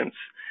patients.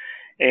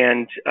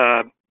 And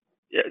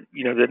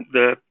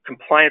the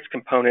compliance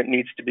component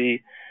needs to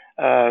be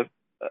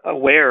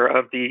aware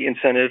of the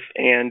incentive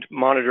and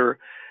monitor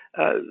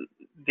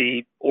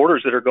the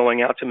orders that are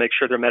going out to make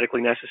sure they're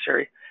medically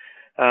necessary.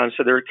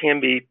 So there can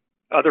be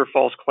other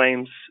false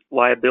claims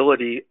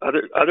liability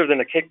other than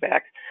a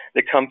kickback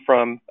that come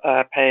from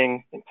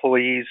paying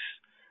employees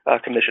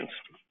commissions.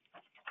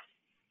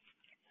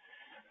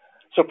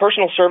 So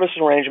personal service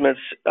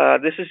arrangements,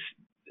 this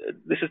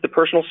is the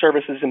personal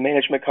services and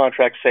management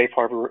contract safe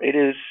harbor.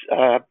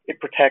 It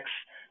protects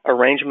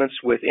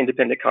arrangements with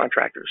independent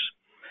contractors.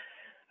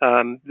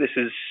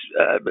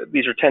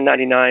 These are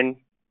 1099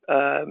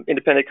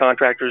 independent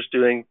contractors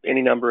doing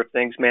any number of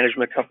things: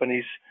 management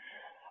companies,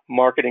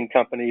 marketing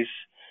companies,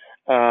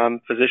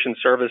 physician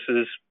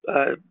services,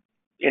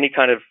 any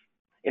kind of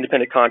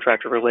independent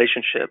contractor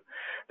relationship.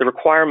 The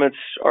requirements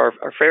are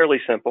fairly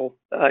simple.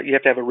 You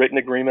have to have a written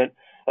agreement,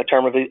 a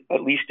term of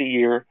at least a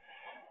year.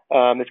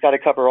 It's got to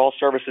cover all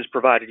services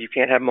provided. You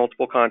can't have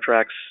multiple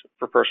contracts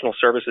for personal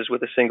services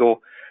with a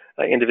single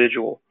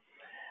individual.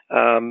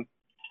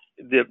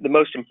 The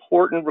most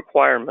important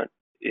requirement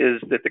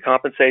is that the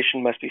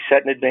compensation must be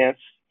set in advance,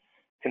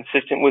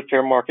 consistent with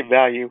fair market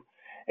value,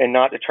 and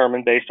not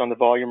determined based on the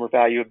volume or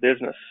value of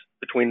business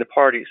between the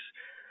parties.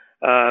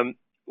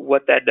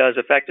 What that does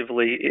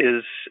effectively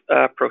is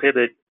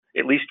prohibit,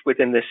 at least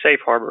within this safe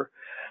harbor,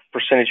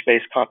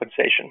 percentage-based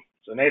compensation.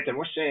 So Nathan,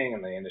 we're seeing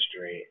in the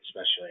industry,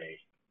 especially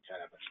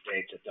kind of in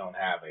states that don't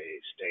have a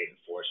state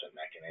enforcement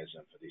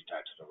mechanism for these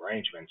types of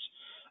arrangements,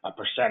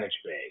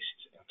 percentage-based.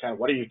 Kind of,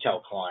 what do you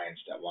tell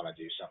clients that want to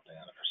do something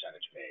on a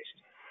percentage-based?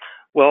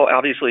 Well,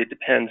 obviously, it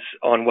depends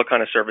on what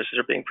kind of services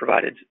are being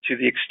provided. To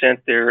the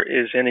extent there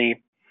is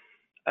any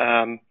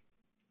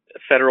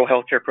federal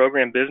healthcare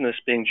program business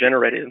being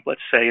generated,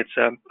 let's say it's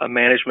a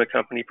management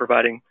company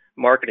providing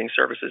marketing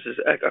services as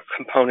a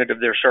component of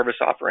their service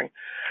offering.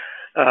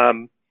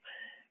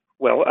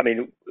 Well, I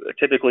mean,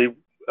 typically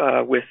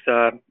with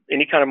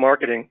any kind of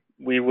marketing,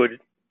 we would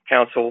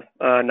counsel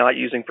not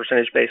using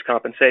percentage-based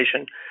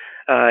compensation.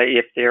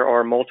 If there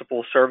are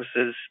multiple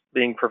services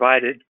being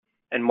provided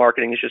and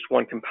marketing is just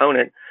one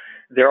component,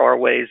 there are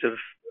ways of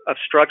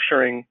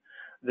structuring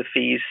the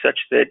fees such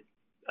that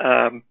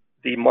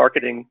the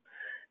marketing,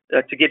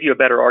 to give you a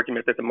better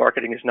argument that the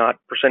marketing is not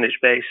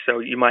percentage-based, so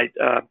you might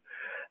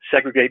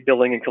segregate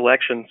billing and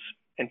collections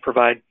and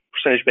provide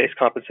percentage-based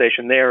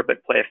compensation there, but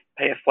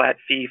pay a flat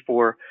fee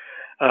for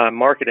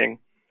marketing.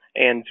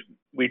 And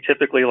we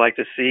typically like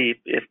to see,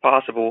 if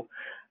possible,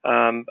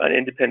 an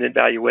independent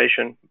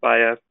valuation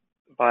by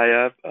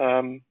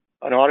an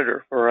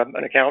auditor or an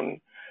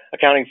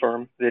accounting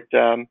firm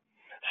that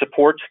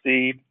supports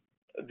the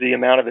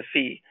amount of the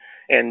fee.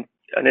 And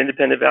an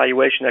independent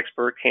valuation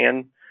expert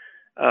can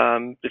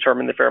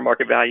determine the fair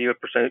market value of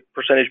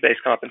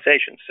percentage-based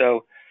compensation.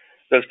 So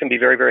those can be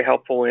very, very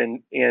helpful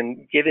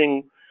in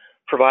giving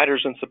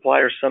providers and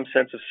suppliers some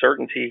sense of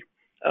certainty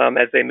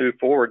as they move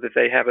forward that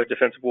they have a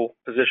defensible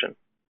position.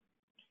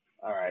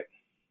 All right.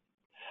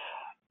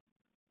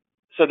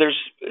 So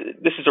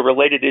this is a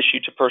related issue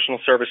to personal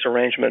service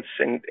arrangements,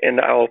 and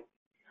I'll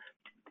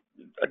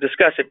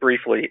discuss it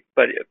briefly.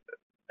 But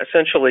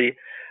essentially,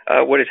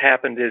 what has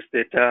happened is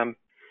that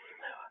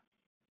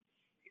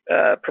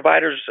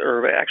providers,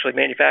 or actually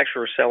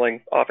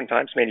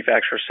oftentimes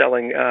manufacturers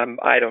selling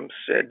items,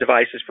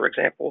 devices, for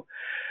example,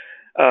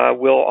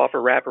 will offer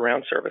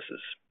wraparound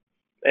services.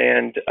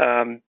 And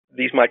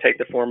these might take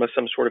the form of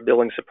some sort of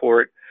billing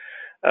support,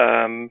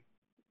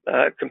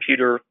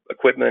 computer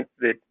equipment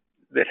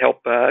that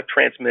help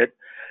transmit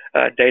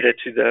data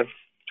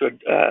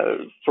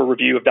for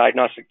review of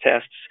diagnostic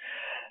tests.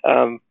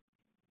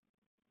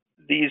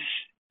 These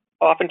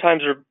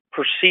oftentimes are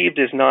perceived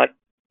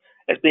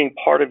as being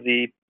part of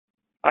the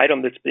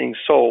item that's being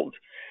sold.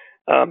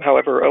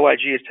 However,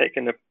 OIG has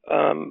taken a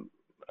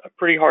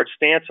pretty hard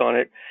stance on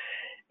it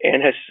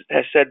and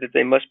has said that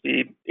they must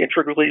be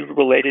integrally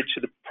related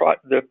to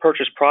the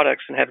purchased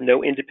products and have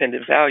no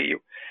independent value.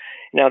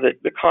 Now,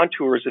 the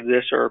contours of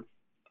this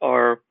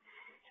are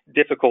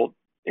difficult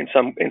in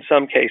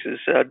some cases.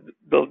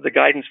 The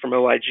guidance from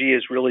OIG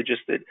is really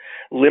just that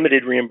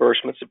limited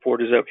reimbursement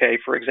support is okay,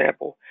 for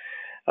example,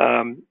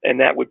 and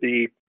that would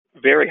be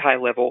very high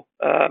level,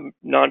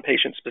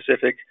 non-patient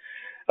specific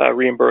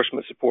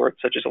reimbursement support,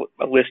 such as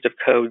a list of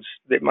codes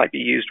that might be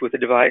used with a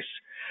device.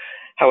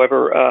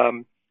 However,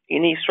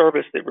 any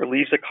service that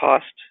relieves a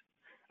cost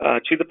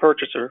to the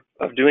purchaser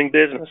of doing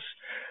business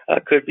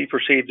could be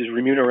perceived as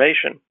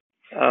remuneration,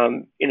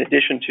 in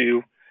addition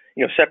to,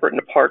 separate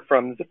and apart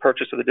from the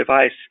purchase of the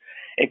device,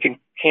 and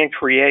can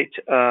create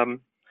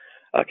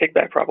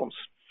kickback problems.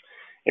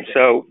 And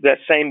so that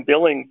same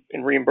billing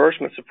and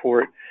reimbursement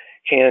support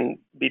can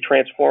be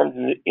transformed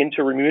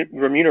into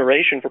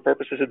remuneration for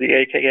purposes of the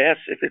AKS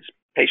if it's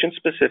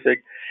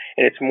patient-specific,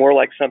 and it's more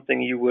like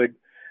something you would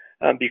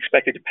be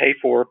expected to pay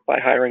for by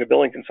hiring a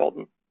billing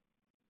consultant.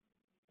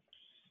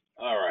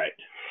 All right.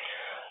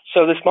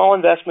 So the small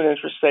investment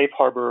interest safe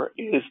harbor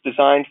is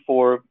designed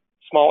for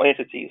small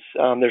entities.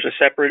 There's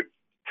a separate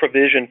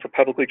provision for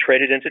publicly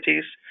traded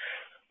entities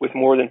with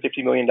more than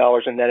 $50 million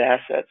in net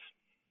assets.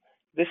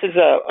 This is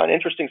an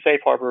interesting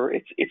safe harbor.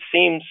 It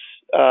seems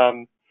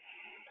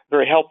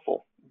very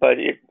helpful, but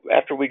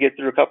after we get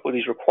through a couple of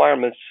these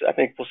requirements, I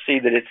think we'll see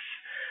that it's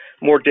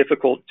more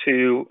difficult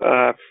to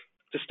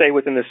stay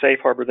within the safe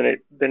harbor than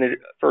it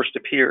first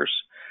appears.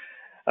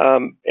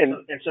 And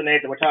so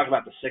Nathan, we're talking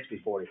about the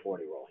 60-40-40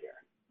 rule here.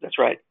 That's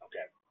right.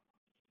 Okay.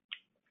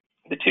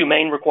 The two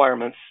main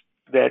requirements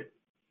that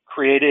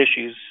create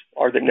issues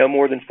are that no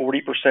more than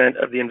 40%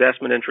 of the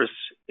investment interests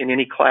in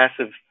any class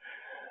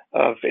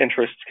of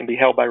interests can be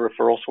held by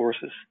referral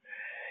sources.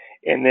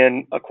 And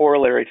then a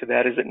corollary to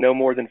that is that no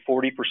more than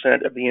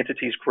 40% of the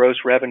entity's gross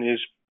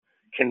revenues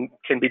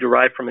can be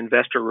derived from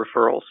investor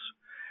referrals.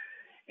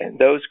 And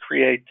those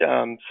create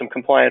some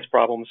compliance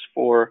problems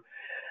for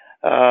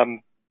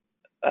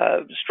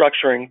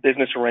structuring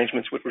business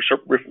arrangements with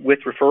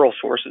referral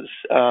sources.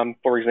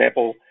 For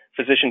example,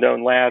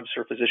 physician-owned labs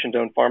or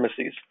physician-owned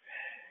pharmacies.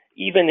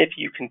 Even if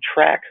you can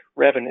track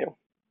revenue,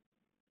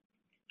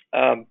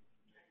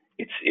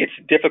 it's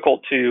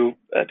difficult to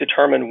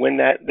determine when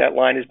that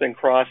line has been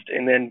crossed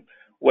and then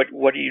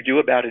what do you do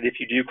about it if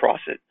you do cross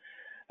it?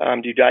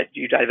 Do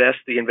you divest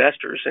the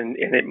investors, and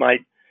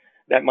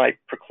that might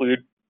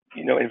preclude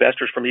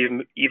investors from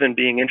even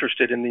being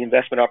interested in the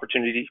investment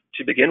opportunity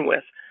to begin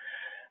with.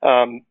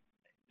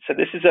 So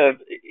this is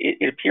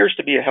it appears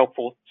to be a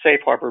helpful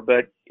safe harbor,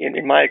 but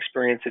in my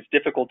experience, it's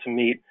difficult to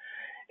meet,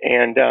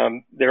 and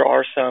there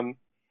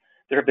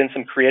have been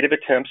some creative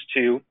attempts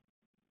to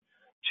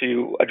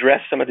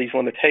address some of these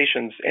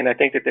limitations, and I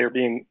think that they're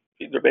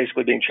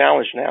basically being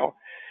challenged now,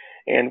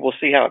 and we'll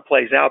see how it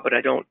plays out. But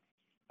I don't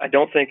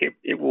think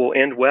it will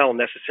end well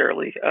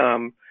necessarily,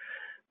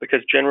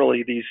 because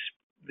generally these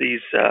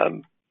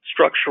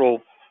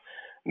structural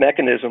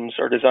mechanisms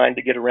are designed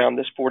to get around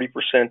this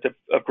 40%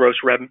 of gross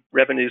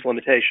revenues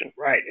limitation.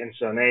 Right, and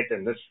so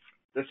Nathan, this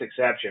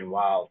exception,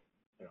 while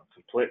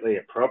completely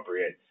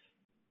appropriate,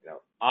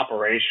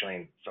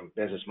 operationally, from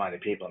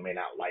business-minded people may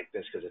not like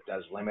this because it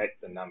does limit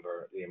the amount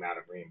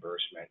of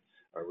reimbursement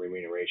or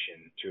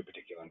remuneration to a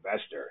particular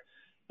investor.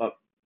 But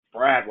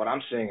Brad, what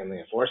I'm seeing in the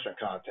enforcement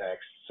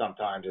context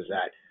sometimes is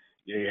that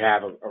you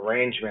have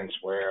arrangements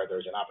where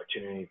there's an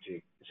opportunity to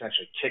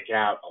essentially kick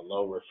out a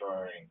low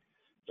referring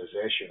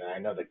physician. And I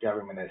know the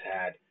government has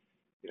had,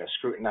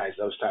 scrutinized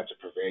those types of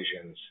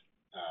provisions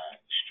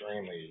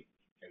extremely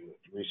in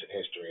recent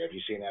history. Have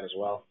you seen that as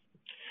well?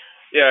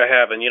 Yeah, I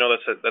have, and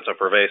that's a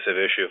pervasive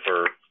issue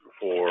for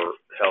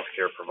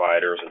healthcare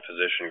providers and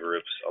physician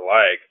groups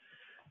alike,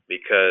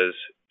 because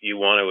you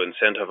want to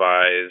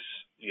incentivize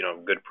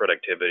good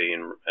productivity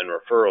and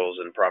referrals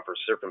in proper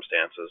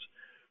circumstances,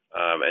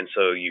 and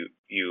so you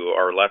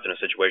are left in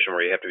a situation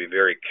where you have to be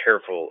very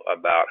careful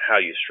about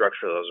how you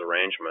structure those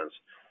arrangements.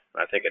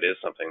 I think it is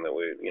something that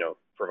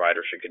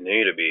providers should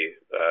continue to be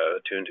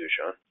attuned to,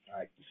 Sean. All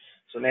right.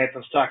 So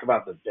Nathan, let's talk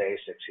about the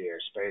basics here,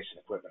 space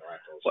and equipment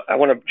rentals. Well, I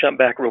want to jump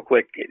back real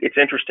quick. It's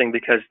interesting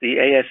because the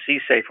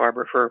ASC safe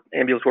harbor for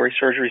ambulatory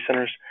surgery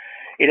centers,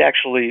 it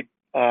actually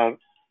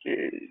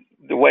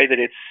the way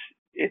that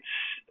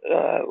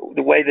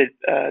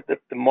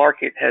the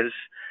market has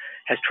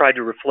tried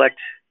to reflect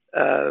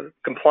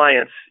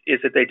compliance is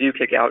that they do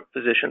kick out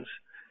physicians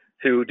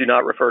who do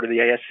not refer to the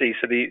ASC.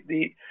 So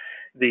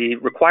the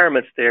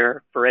requirements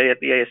there for the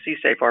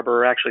ASC safe harbor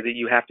are actually that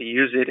you have to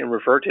use it and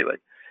refer to it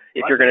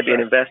if you're going to be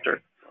an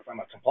investor. From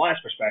a compliance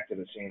perspective,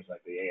 it seems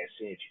like the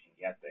ASC, if you can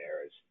get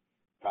there, is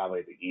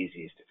probably the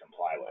easiest to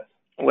comply with.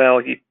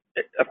 Well,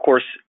 of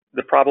course,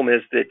 the problem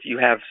is that you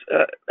have,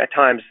 at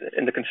times,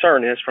 and the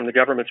concern is, from the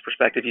government's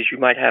perspective, is you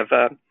might have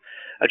a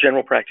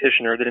general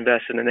practitioner that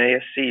invests in an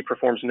ASC,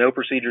 performs no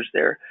procedures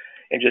there,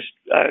 and just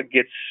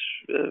gets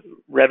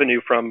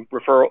revenue from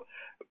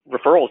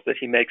referrals that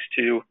he makes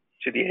to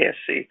the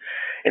ASC.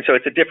 And so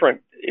it's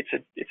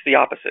the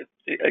opposite,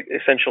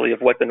 essentially,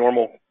 of what the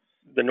normal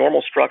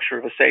structure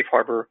of a safe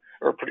harbor,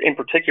 or in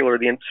particular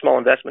the small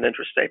investment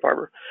interest safe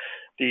harbor.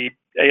 The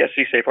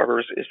ASC safe harbor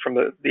is from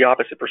the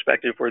opposite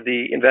perspective, where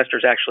the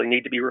investors actually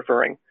need to be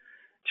referring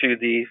to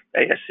the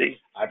ASC.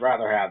 I'd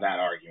rather have that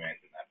argument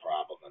and that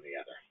problem than the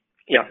other.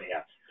 Yeah.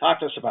 Talk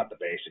to us about the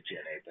basics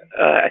here, Nathan.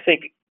 I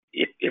think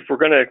if we're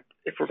gonna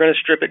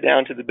strip it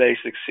down to the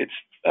basics, it's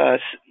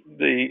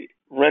the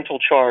rental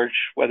charge,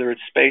 whether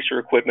it's space or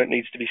equipment,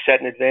 needs to be set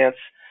in advance,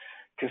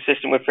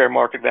 consistent with fair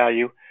market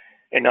value,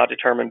 and not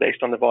determined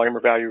based on the volume or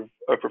value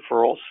of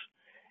referrals.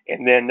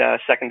 And then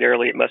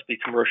secondarily, it must be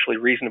commercially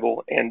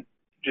reasonable. And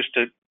just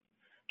to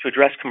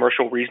address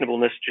commercial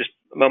reasonableness just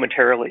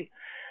momentarily,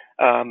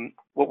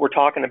 what we're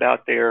talking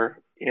about there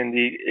in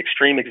the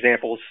extreme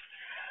examples,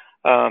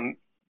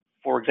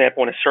 for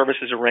example, in a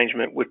services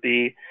arrangement would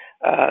be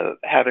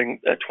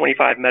having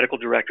 25 medical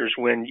directors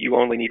when you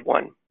only need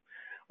one,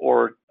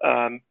 or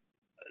a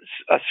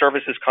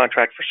services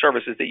contract for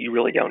services that you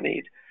really don't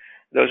need.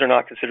 Those are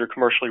not considered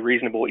commercially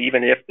reasonable,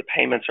 even if the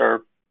payments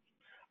are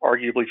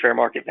arguably fair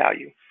market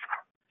value.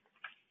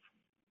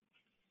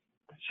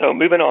 So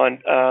moving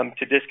on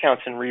to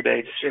discounts and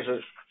rebates. This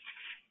is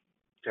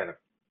kind of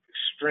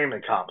extremely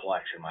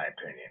complex, in my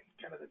opinion,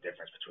 kind of the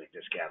difference between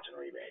discounts and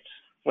rebates.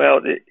 Well,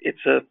 it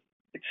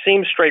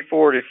seems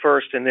straightforward at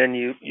first, and then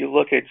you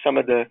look at some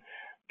of the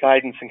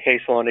guidance and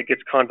case law, and it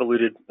gets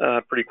convoluted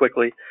pretty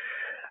quickly.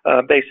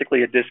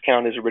 Basically, a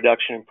discount is a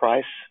reduction in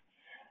price,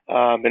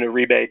 and a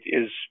rebate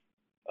is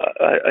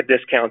a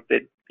discount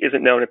that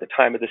isn't known at the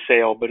time of the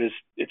sale, but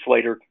it's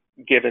later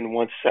given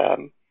once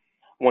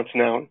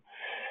known.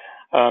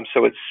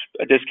 So it's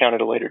a discount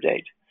at a later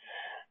date.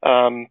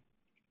 The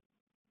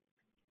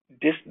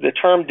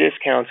term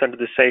discounts under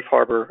the safe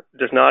harbor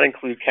does not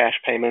include cash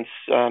payments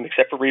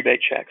except for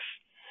rebate checks.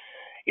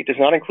 It does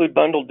not include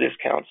bundled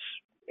discounts,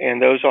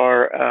 and those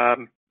are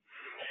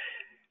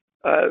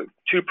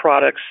two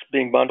products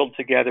being bundled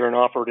together and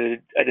offered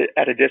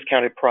at a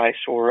discounted price,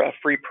 or a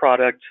free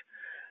product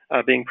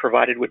being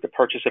provided with the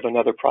purchase of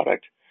another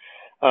product,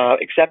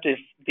 except if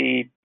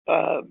the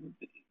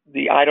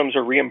items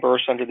are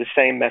reimbursed under the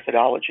same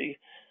methodology.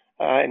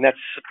 And that's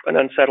an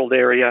unsettled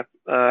area.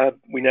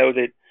 We know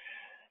that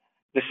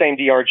the same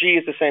DRG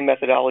is the same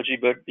methodology,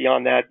 but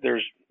beyond that,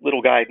 there's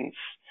little guidance.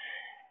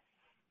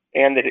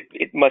 and that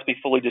it must be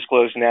fully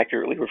disclosed and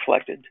accurately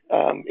reflected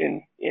on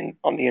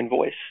the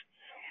invoice.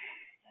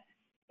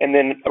 And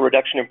then a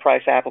reduction in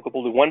price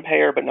applicable to one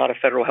payer, but not a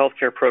federal health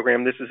care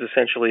program. This is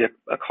essentially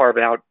a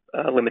carve-out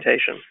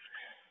limitation.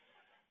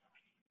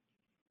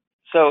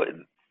 So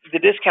the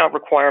discount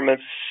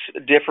requirements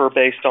differ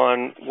based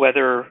on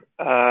whether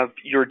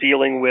you're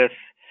dealing with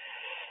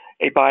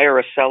a buyer,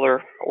 a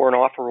seller, or an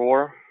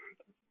offeror.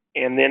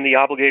 And then the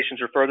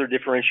obligations are further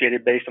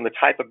differentiated based on the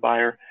type of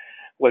buyer,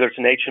 whether it's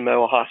an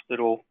HMO, a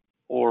hospital,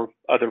 or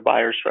other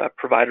buyers,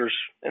 providers,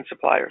 and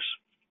suppliers.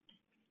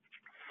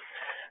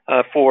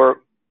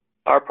 For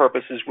our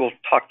purposes, we'll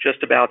talk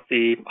just about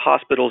the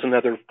hospitals and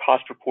other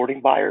cost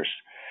reporting buyers.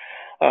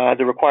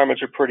 The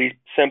requirements are pretty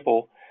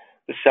simple.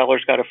 The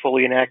seller's got to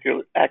fully and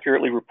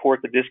accurately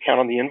report the discount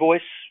on the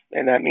invoice,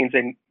 and that means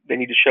they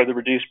need to show the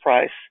reduced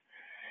price,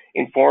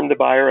 inform the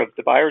buyer of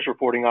the buyer's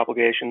reporting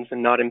obligations,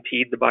 and not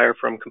impede the buyer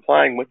from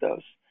complying with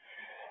those.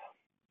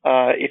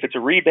 If it's a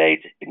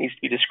rebate, it needs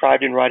to be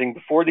described in writing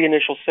before the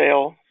initial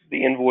sale.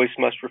 The invoice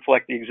must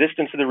reflect the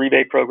existence of the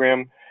rebate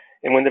program,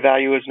 and when the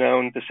value is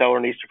known, the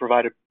seller needs to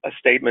provide a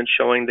statement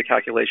showing the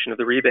calculation of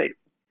the rebate.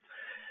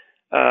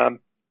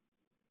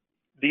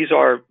 These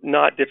are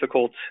not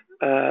difficult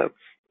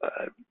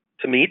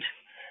to meet.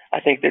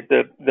 I think that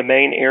the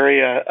main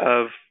area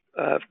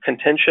of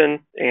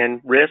contention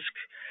and risk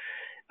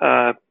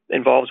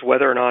involves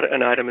whether or not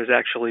an item is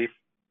actually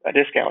a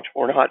discount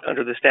or not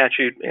under the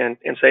statute and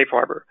safe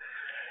harbor.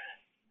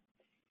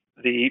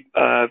 The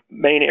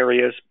main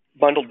area is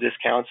bundled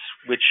discounts,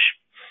 which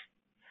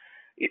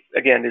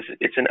again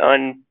it's an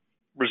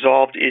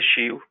unresolved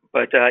issue,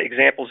 but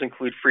examples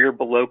include free or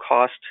below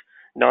cost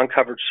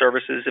non-covered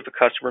services if a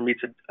customer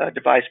meets a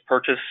device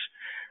purchase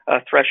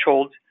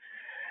threshold,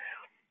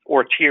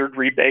 or a tiered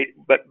rebate,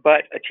 but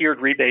a tiered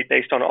rebate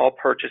based on all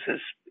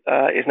purchases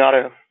is not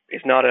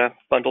a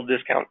bundled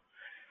discount.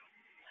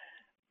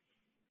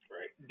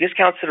 Right.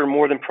 Discounts that are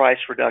more than price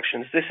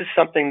reductions. This is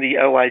something the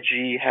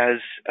OIG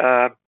has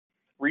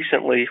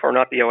recently, or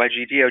not the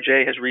OIG,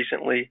 DOJ has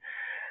recently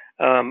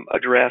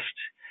addressed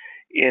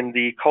in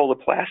the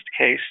Coloplast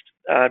case.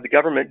 The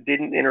government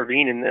didn't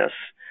intervene in this,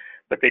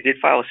 but they did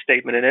file a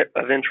statement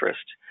of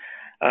interest.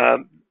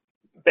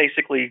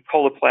 Basically,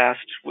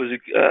 Coloplast was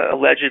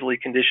allegedly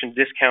conditioned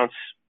discounts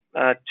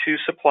to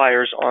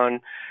suppliers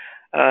on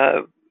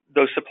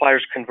those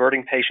suppliers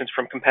converting patients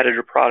from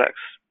competitor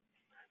products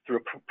through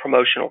a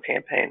promotional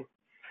campaign.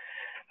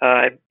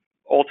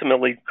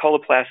 Ultimately,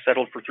 Coloplast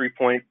settled for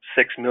 $3.6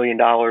 million,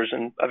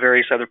 and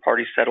various other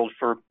parties settled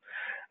for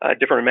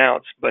different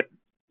amounts. But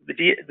the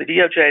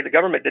DOJ, the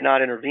government did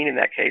not intervene in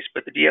that case,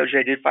 but the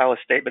DOJ did file a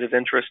statement of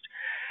interest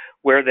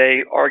where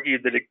they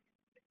argued that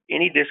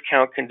any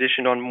discount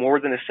conditioned on more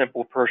than a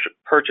simple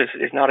purchase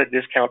is not a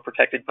discount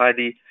protected by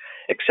the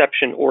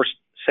exception or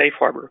safe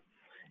harbor.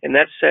 And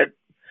that said,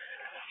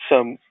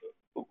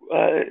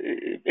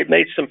 it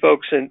made some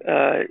folks in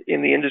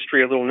the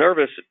industry a little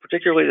nervous,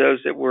 particularly those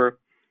that were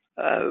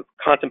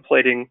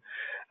contemplating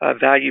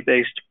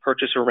value-based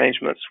purchase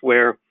arrangements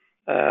where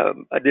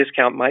a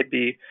discount might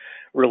be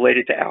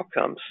related to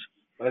outcomes.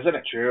 But isn't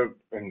it true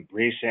in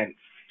recent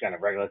kind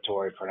of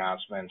regulatory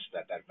pronouncements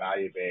that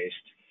value-based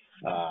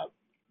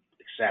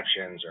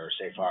exceptions or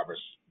safe harbors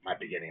might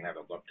be getting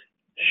another look?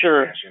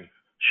 Sure.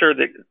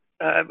 The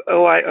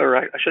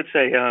I should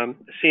say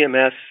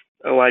CMS,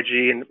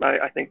 OIG, and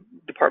I think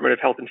Department of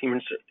Health and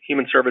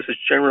Human Services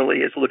generally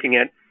is looking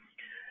at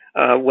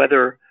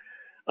whether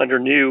under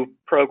new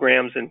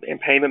programs and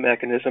payment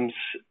mechanisms,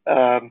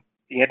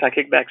 the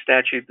anti-kickback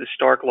statute, the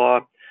Stark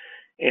Law,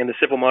 and the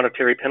Civil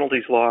Monetary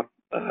Penalties Law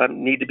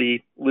need to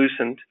be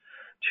loosened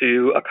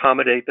to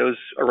accommodate those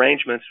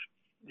arrangements,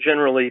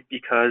 generally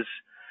because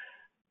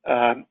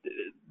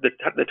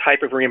the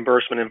type of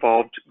reimbursement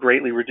involved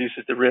greatly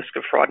reduces the risk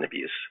of fraud and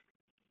abuse.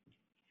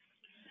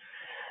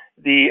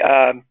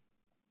 The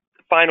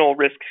final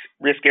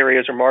risk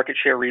areas are market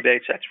share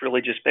rebates. That's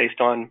really just based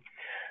on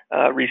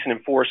recent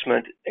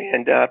enforcement,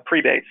 and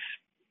prebates,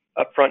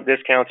 upfront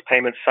discounts,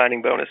 payments,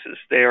 signing bonuses.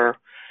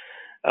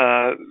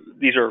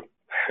 These are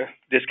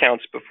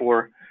discounts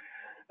before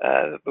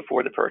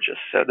the purchase.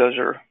 So those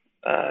are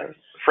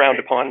frowned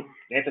upon.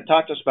 Nathan,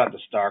 talk to us about the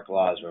Stark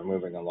Law as we're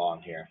moving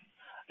along here.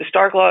 The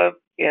Stark Law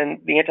and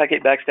the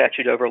anti-kickback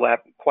statute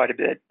overlap quite a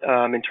bit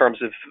in terms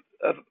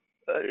of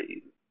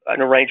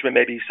an arrangement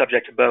may be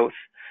subject to both,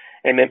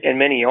 and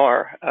many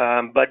are.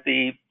 But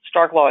the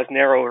Stark Law is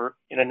narrower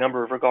in a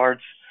number of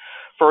regards.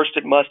 First,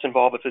 it must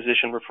involve a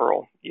physician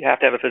referral. You have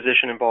to have a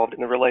physician involved in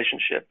the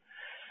relationship.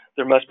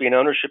 There must be an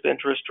ownership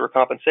interest or a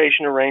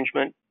compensation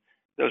arrangement.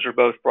 Those are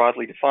both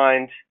broadly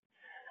defined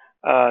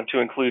to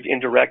include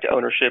indirect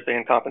ownership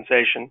and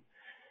compensation.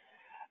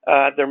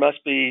 There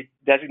must be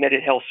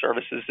designated health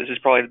services. This is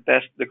probably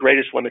the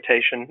greatest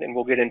limitation, and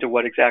we'll get into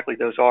what exactly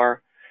those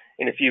are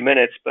in a few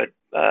minutes, but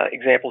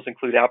examples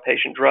include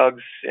outpatient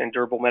drugs and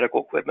durable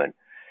medical equipment.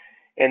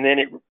 And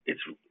then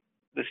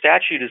the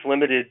statute is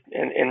limited,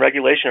 and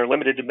regulation are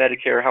limited to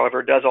Medicare. However,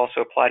 it does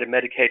also apply to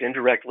Medicaid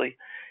indirectly.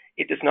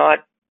 It does not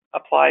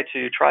apply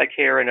to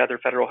TRICARE and other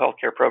federal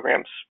healthcare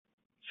programs.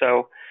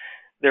 So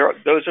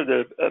those are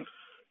the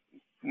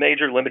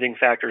major limiting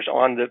factors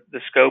on the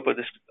scope of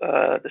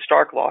the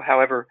Stark Law.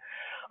 However,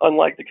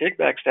 unlike the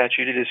kickback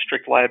statute, it is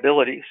strict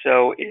liability.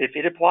 So if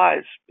it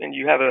applies and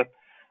you have a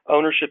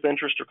ownership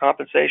interest or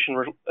compensation,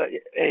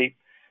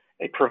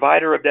 a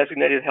provider of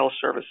designated health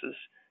services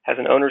has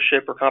an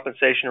ownership or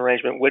compensation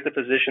arrangement with the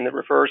physician that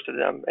refers to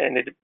them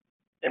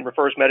and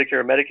refers Medicare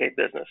or Medicaid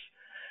business,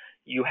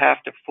 you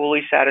have to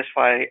fully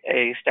satisfy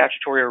a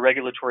statutory or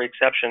regulatory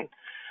exception,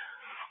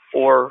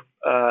 or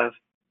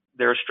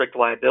there's strict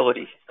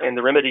liability. And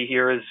the remedy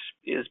here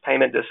is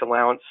payment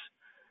disallowance,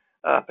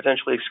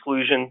 potentially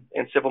exclusion,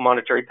 and civil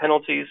monetary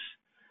penalties.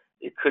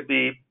 It could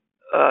be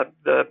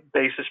the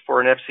basis for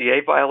an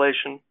FCA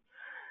violation.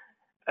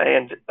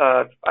 And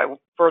I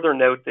will further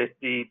note that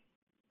the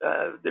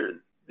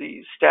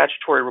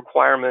statutory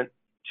requirement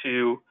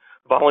to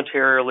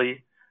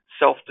voluntarily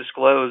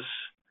self-disclose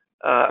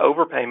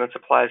overpayments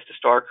applies to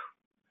Stark.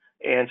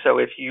 And so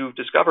if you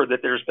discover that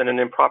there's been an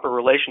improper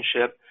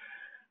relationship,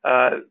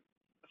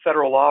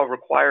 federal law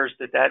requires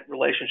that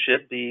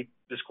relationship be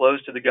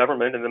disclosed to the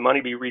government and the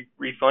money be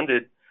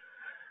refunded.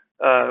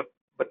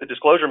 But the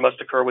disclosure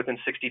must occur within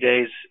 60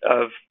 days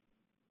of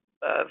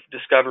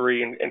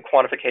discovery and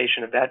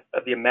quantification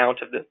of the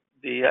amount of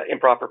the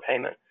improper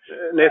payment.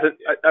 Nathan,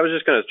 I was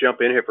just going to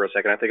jump in here for a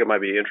second. I think it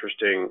might be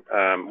interesting.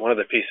 One of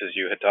the pieces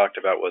you had talked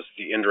about was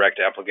the indirect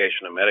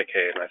application of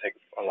Medicaid, and I think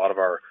a lot of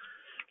our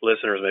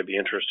listeners may be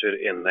interested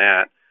in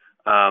that.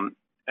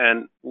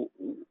 And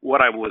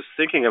what I was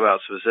thinking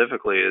about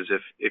specifically is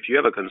if you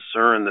have a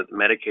concern that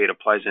Medicaid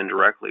applies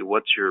indirectly,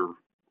 what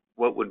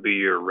would be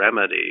your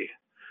remedy?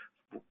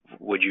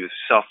 Would you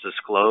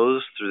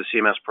self-disclose through the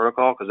CMS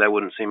protocol? Because that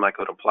wouldn't seem like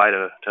it would apply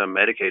to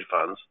Medicaid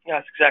funds. Yeah,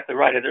 that's exactly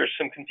right. There's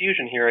some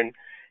confusion here, and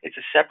it's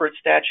a separate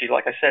statute.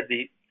 Like I said,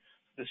 the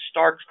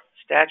Stark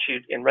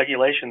statute and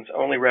regulations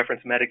only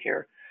reference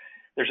Medicare.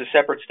 There's a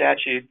separate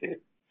statute that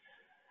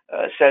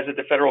says that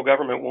the federal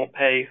government won't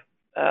pay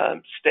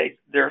state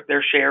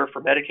their share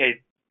for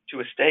Medicaid to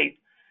a state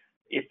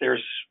if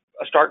there's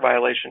a Stark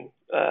violation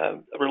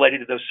related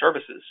to those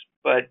services.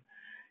 But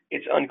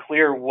it's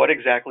unclear what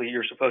exactly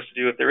you're supposed to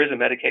do if there is a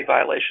Medicaid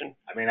violation.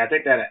 I mean, I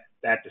think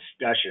that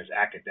discussion is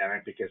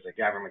academic because the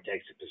government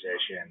takes a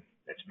position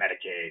that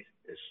Medicaid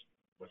is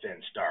within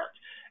Stark.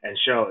 And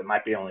so it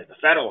might be only the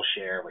federal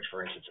share, which,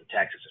 for instance, in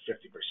Texas is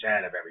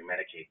 50% of every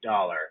Medicaid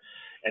dollar.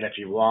 And if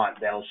you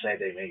want, they'll say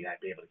they may not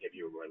be able to give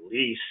you a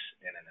release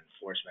in an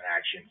enforcement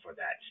action for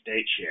that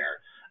state share.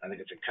 I think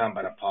it's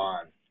incumbent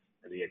upon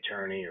the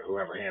attorney or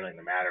whoever handling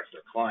the matter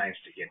for their clients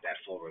to get that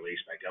full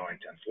release by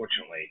going to,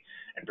 unfortunately,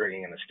 and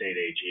bringing in the state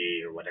AG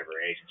or whatever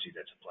agency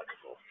that's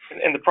applicable.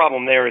 And the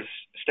problem there is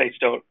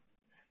states don't.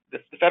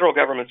 The federal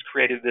government's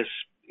created this,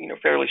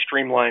 fairly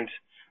streamlined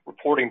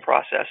reporting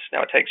process.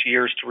 Now it takes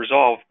years to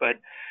resolve, but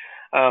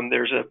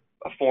there's a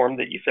form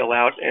that you fill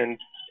out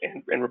and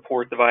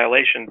report the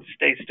violation.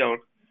 States don't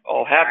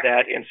all have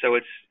that, and so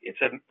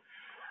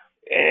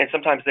and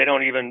sometimes they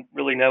don't even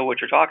really know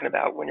what you're talking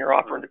about when you're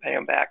offering to pay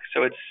them back.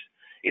 So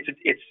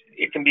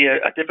it can be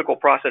a difficult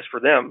process for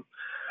them.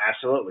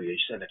 Absolutely. You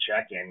send a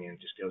check in and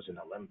it just goes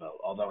into limbo.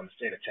 Although in the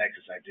state of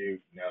Texas, I do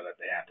know that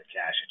they have to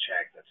cash a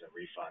check that's a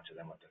refund to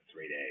them within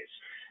 3 days.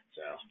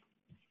 So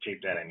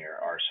keep that in your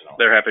arsenal.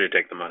 They're happy to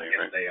take the money,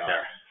 yes, right? They are.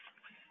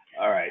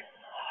 Yeah. All right.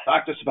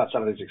 Talk to us about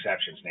some of these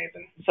exceptions,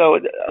 Nathan. So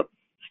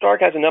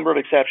Stark has a number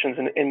of exceptions,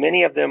 and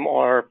many of them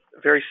are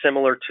very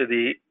similar to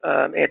the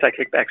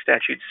anti-kickback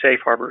statute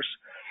safe harbors.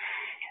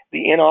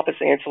 The in-office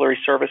ancillary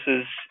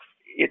services,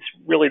 it's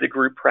really the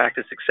group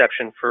practice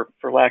exception,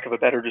 for lack of a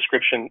better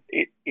description.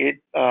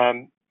 It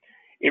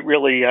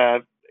really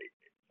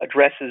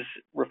addresses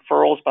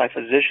referrals by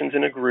physicians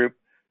in a group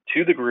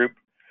to the group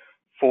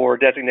for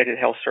designated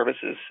health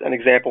services. An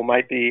example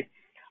might be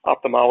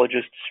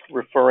ophthalmologists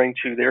referring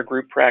to their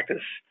group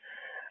practice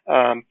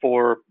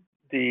for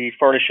the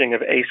furnishing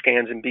of A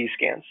scans and B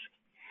scans.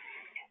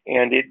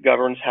 And it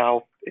governs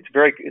how it's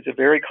a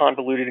very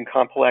convoluted and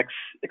complex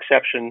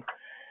exception,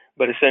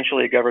 but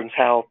essentially it governs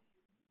how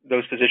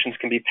those physicians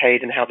can be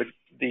paid and how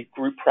the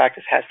group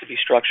practice has to be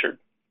structured.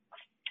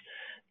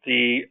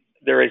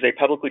 There is a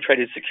publicly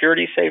traded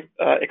security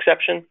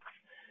exception,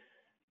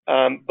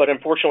 but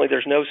unfortunately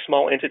there's no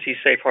small entity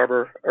safe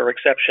harbor or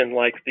exception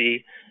like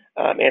the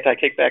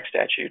anti-kickback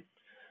statute.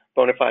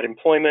 Bona fide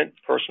employment,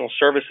 personal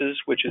services,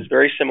 which is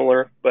very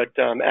similar, but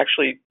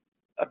actually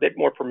a bit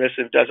more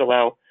permissive, does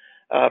allow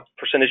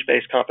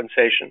percentage-based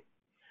compensation.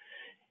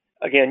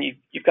 Again,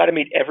 you've got to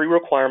meet every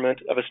requirement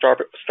of a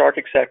Stark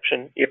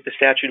exception if the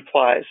statute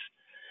applies.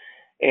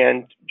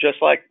 And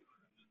just like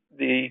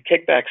the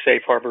kickback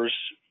safe harbors,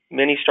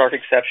 many Stark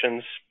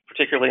exceptions,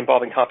 particularly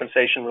involving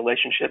compensation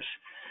relationships,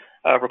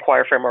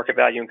 require fair market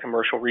value and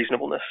commercial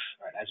reasonableness.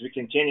 Right. As we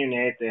continue,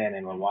 Nathan,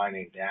 and we're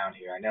winding down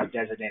here, I know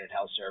designated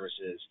health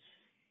services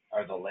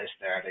are the list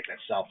there. I think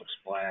that's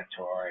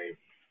self-explanatory.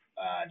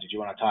 Did you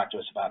want to talk to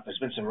us about, there's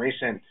been some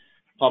recent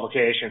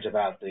publications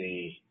about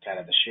the kind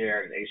of the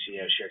shared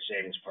ACO shared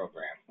savings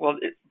program. Well,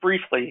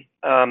 briefly,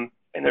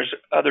 and there's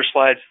other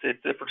slides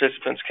that the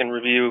participants can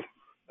review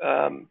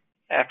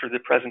after the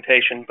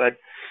presentation, but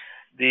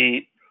the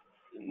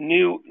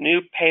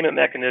new payment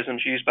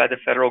mechanisms used by the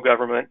federal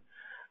government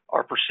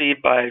are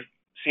perceived by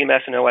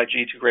CMS and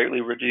OIG to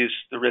greatly reduce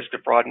the risk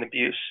of fraud and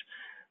abuse.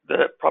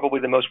 Probably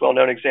the most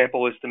well-known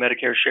example is the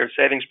Medicare Shared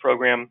Savings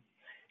Program,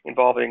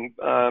 involving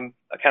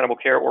accountable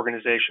care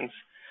organizations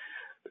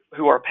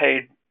who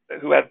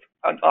have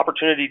an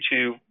opportunity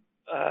to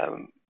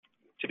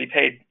be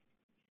paid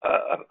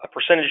a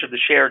percentage of the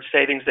shared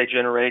savings they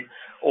generate,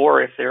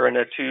 or if they're in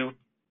a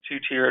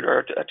two-tiered or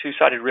a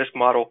two-sided risk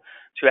model,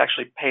 to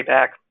actually pay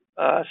back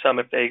some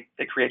if they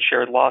create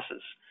shared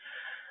losses.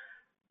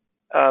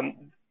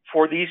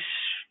 For these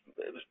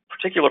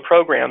particular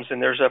programs,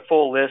 and there's a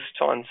full list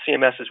on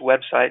CMS's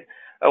website,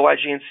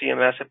 OIG and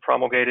CMS have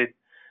promulgated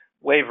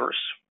waivers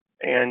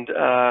and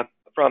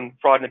from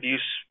fraud and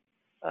abuse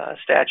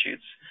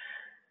statutes.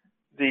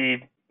 The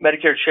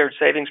Medicare Shared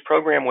Savings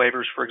Program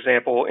waivers, for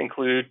example,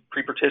 include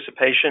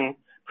pre-participation,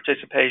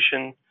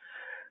 participation,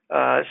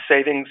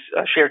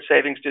 shared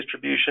savings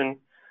distribution,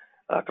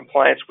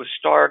 compliance with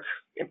Stark,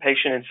 and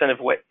patient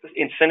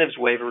incentives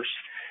waivers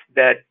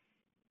that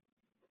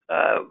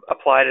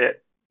apply to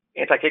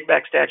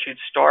anti-kickback statutes,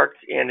 Stark,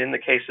 and in the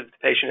case of the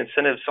patient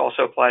incentives,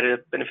 also apply to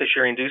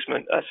beneficiary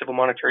inducement, civil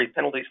monetary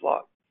penalties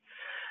law.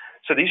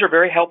 So these are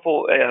very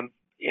helpful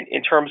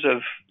in terms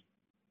of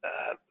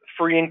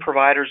freeing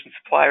providers and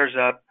suppliers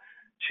up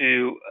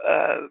to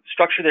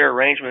structure their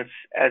arrangements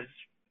as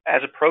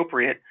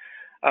appropriate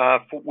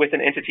with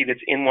an entity that's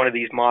in one of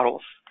these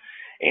models.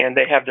 And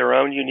they have their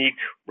own unique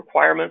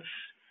requirements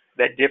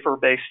that differ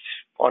based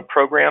on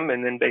program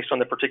and then based on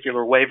the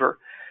particular waiver.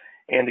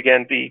 And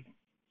again,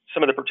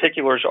 some of the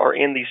particulars are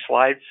in these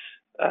slides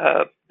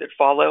that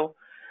follow,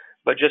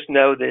 but just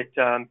know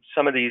that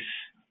some of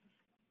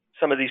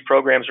these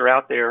programs are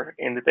out there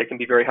and that they can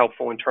be very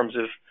helpful in terms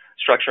of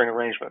structuring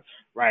arrangements.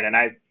 Right, and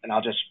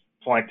I'll just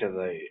point to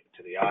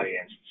the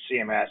audience.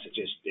 CMS has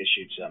just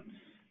issued some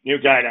new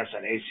guidance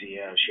on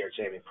ACO shared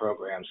saving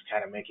programs,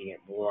 kind of making it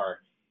more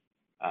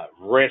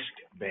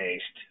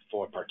risk-based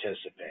for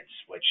participants,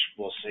 which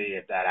we'll see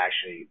if that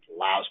actually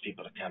allows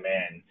people to come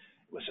in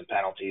with some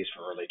penalties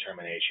for early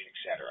termination, et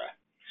cetera.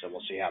 So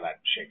we'll see how that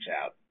shakes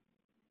out.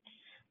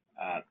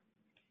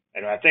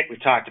 And I think we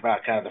talked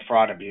about kind of the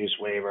fraud and abuse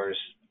waivers,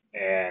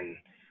 and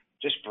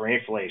just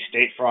briefly,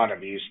 state fraud and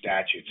abuse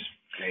statutes,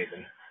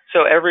 Nathan.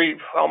 So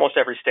almost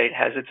every state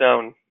has its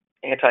own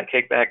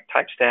anti-kickback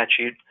type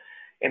statute,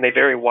 and they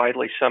vary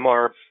widely. Some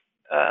are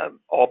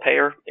all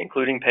payer,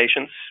 including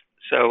patients.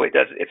 So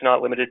it's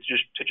not limited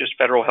to just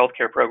federal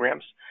healthcare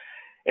programs.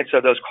 And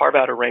so those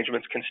carve-out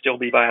arrangements can still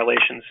be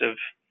violations of,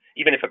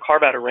 even if a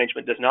carve-out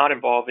arrangement does not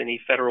involve any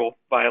federal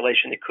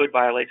violation, it could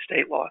violate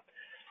state law.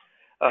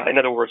 In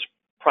other words,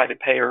 private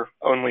payer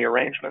only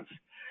arrangements.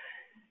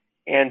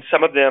 And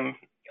some of them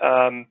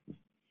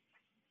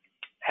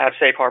have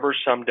safe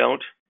harbors, some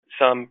don't.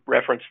 Some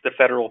reference the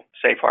federal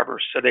safe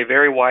harbors. So they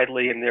vary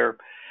widely, and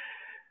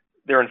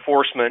their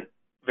enforcement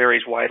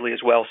varies widely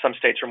as well. Some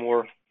states are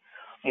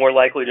more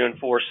likely to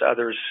enforce,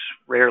 others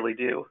rarely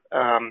do.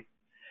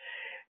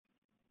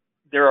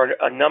 There are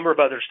a number of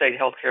other state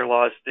healthcare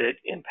laws that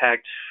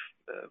impact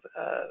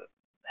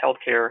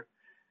healthcare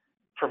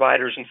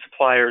providers and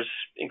suppliers,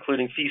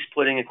 including fee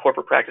splitting and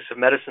corporate practice of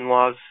medicine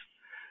laws.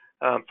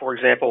 For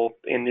example,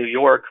 in New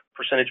York,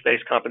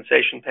 percentage-based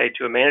compensation paid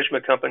to a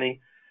management company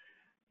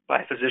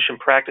by physician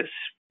practice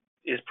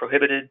is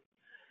prohibited.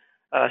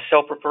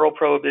 Self-referral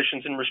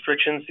prohibitions and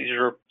restrictions, these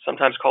are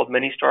sometimes called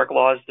mini-Stark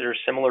laws. They're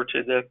similar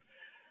to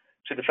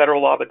the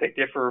federal law, but they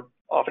differ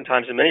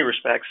oftentimes in many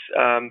respects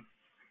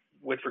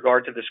with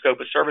regard to the scope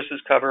of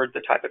services covered,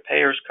 the type of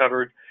payers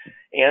covered,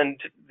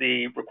 and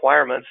the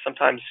requirements.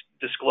 Sometimes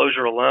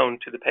disclosure alone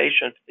to the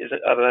patient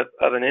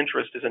of an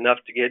interest is enough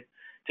to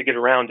get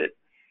around it.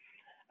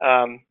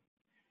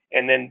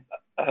 And then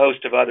a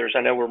host of others.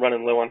 I know we're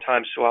running low on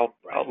time, so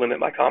I'll limit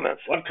my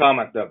comments. One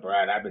comment though,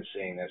 Brad, I've been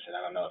seeing this, and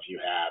I don't know if you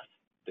have,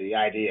 the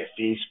idea of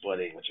fee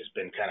splitting, which has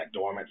been kind of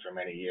dormant for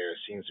many years,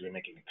 seems to be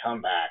making a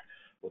comeback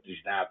with these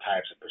now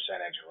types of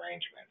percentage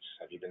arrangements.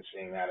 Have you been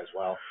seeing that as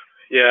well?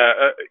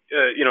 Yeah,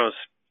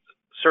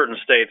 certain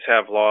states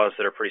have laws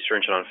that are pretty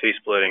stringent on fee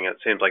splitting. It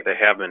seems like they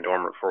have been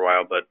dormant for a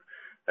while, but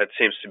that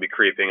seems to be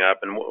creeping up.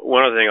 And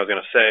one other thing I was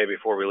going to say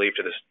before we leave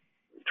to this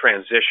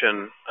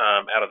transition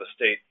out of the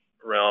state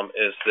realm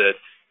is that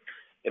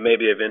it may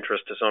be of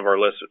interest to some of our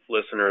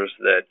listeners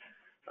that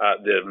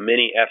the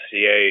mini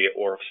FCA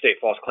or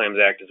State False Claims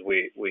Act, as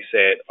we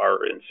say it,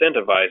 are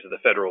incentivized at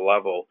the federal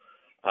level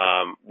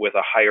with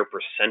a higher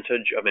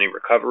percentage of any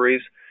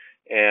recoveries.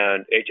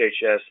 And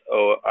HHS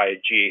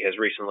OIG has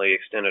recently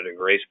extended a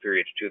grace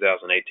period to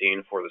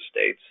 2018 for the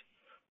states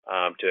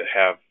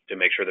to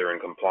make sure they're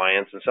in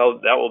compliance. And so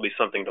that will be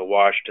something to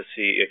watch to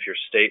see if your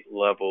state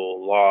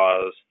level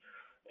laws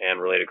and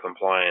related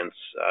compliance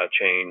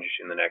change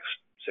in the next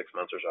 6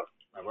 months or so.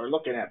 We're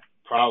looking at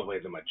probably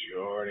the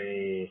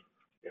majority,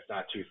 if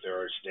not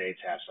 2/3, states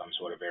have some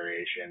sort of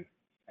variation.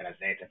 And as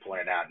Nathan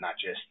pointed out, not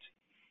just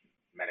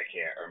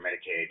Medicare or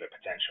Medicaid, but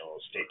potential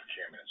state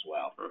procurement as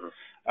well. Mm-hmm.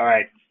 All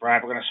right,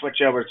 Brian, we're going to switch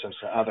over to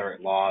some other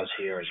laws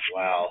here as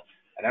well.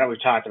 I know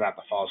we've talked about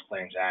the False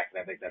Claims Act,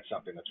 and I think that's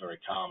something that's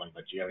very common,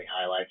 but do you have any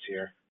highlights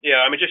here?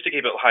 Yeah, I mean, just to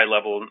keep it high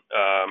level,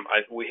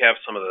 we have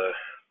some of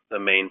the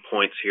main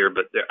points here,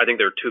 but I think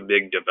there are two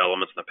big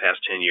developments in the past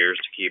 10 years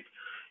to keep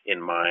in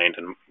mind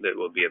and that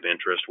will be of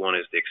interest. One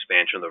is the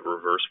expansion of the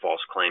Reverse False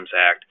Claims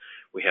Act.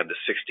 We have the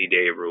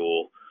 60-day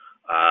rule,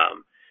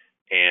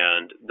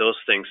 and those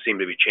things seem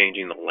to be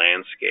changing the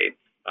landscape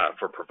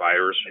for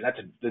providers. And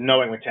that's the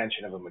knowing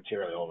retention of a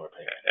material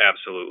overpayment.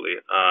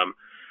 Absolutely.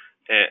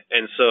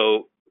 And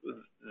so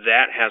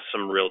that has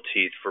some real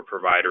teeth for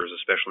providers,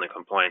 especially in the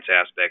compliance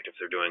aspect if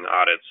they're doing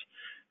audits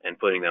and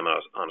putting them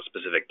on a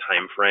specific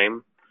time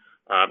frame.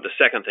 The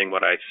second thing,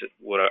 what I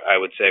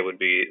would say would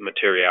be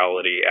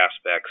materiality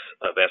aspects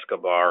of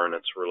Escobar and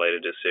its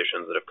related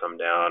decisions that have come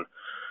down,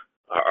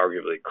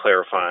 arguably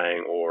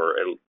clarifying or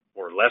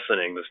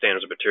lessening the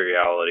standards of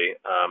materiality,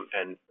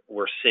 and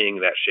we're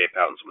seeing that shape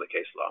out in some of the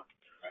case law.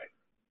 Right.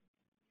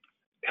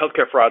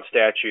 Healthcare fraud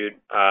statute.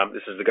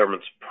 This is the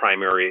government's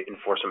primary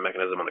enforcement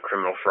mechanism on the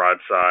criminal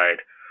fraud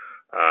side.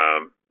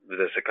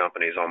 This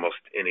accompanies almost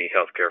any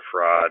healthcare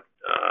fraud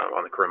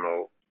on the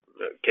criminal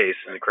case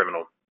in the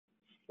criminal.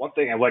 One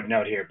thing I would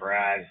note here,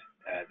 Brad,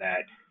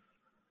 that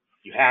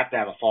you have to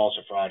have a false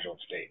or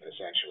fraudulent statement,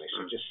 essentially.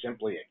 So just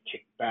simply a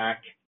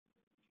kickback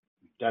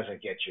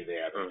doesn't get you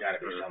there. There's got to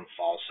be some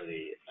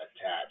falsity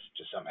attached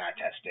to some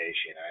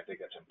attestation, and I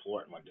think that's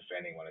important when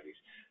defending one of these,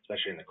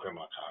 especially in the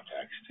criminal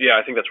context. Yeah,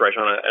 I think that's right,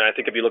 Sean. And I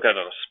think if you look at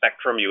it on a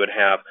spectrum, you would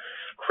have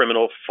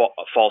criminal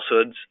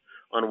falsehoods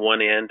on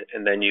one end,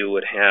 and then you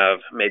would have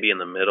maybe in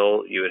the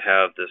middle, you would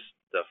have the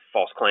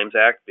False Claims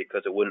Act,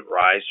 because it wouldn't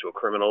rise to a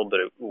criminal, but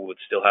it would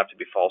still have to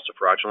be false or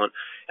fraudulent.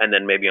 And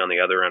then maybe on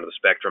the other end of the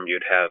spectrum,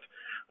 you'd have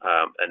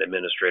an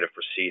administrative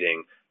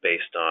proceeding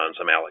based on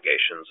some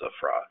allegations of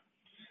fraud.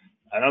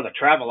 I know the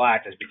Travel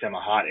Act has become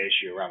a hot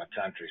issue around the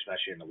country,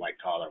 especially in the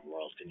white-collar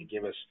world. Can you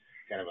give us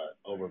kind of an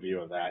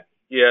overview of that?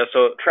 Yeah,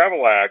 so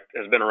Travel Act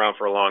has been around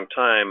for a long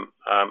time,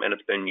 and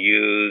it's been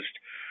used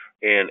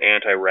in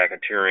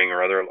anti-racketeering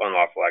or other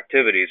unlawful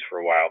activities for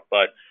a while.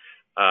 But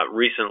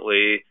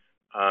recently,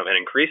 and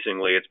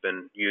increasingly, it's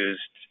been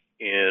used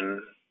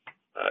in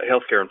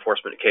healthcare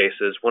enforcement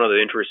cases. One of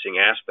the interesting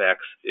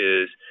aspects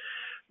is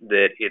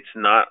that it's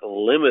not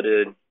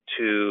limited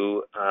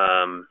to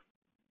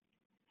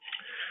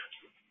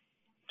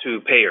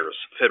payers,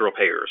 federal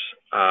payers.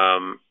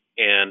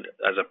 And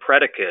as a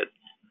predicate,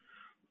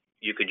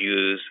 you could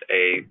use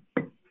a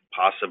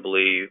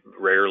possibly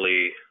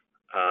rarely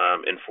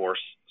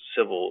enforced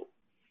civil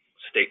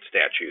state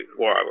statute,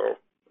 or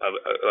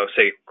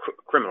say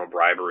criminal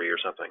bribery or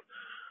something.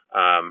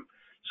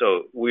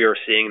 So we are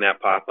seeing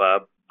that pop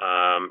up.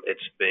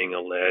 It's being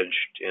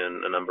alleged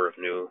in a number of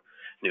new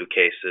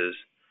cases,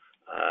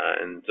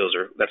 and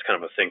that's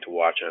kind of a thing to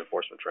watch, an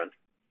enforcement trend.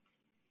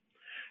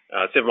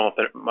 Civil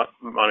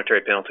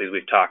monetary penalties,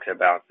 we've talked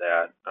about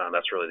that.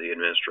 That's really the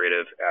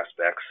administrative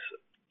aspects.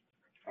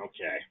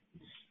 Okay.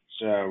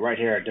 So right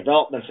here,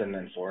 developments and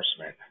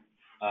enforcement.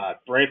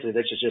 Briefly,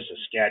 this is just a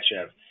sketch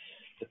of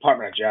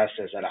Department of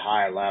Justice at a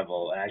high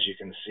level. As you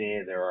can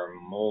see, there are a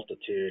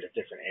multitude of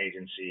different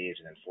agencies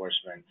and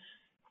enforcement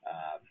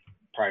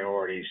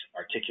priorities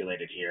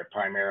articulated here.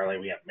 Primarily,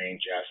 we have Main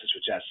Justice,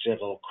 which has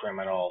civil,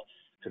 criminal,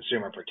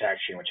 consumer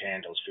protection, which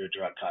handles Food,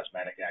 Drug,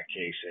 Cosmetic Act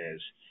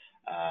cases,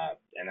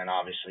 and then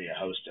obviously a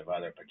host of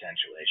other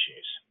potential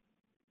issues.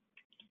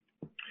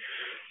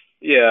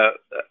 Yeah,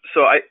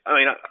 so I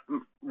mean,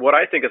 what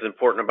I think is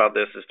important about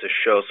this is to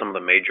show some of the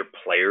major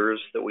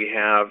players that we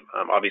have.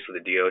 Obviously,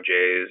 the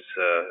DOJ is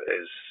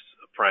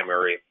a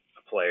primary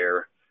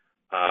player,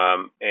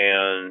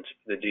 and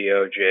the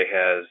DOJ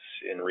has,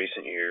 in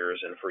recent years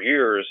and for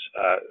years,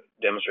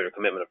 demonstrated a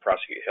commitment to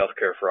prosecute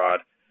healthcare fraud.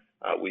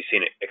 We've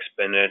seen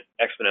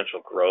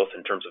exponential growth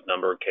in terms of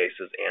number of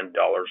cases and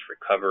dollars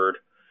recovered.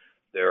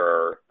 There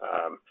are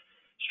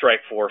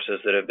strike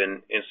forces that have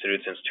been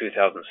instituted since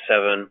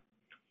 2007.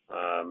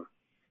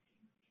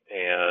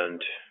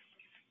 And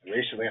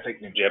recently, I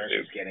think New Jersey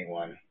is getting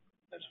one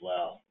as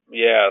well.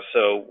 Yeah,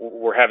 so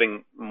we're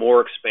having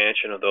more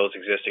expansion of those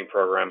existing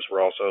programs.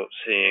 We're also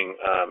seeing,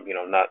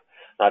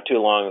 not too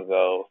long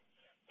ago,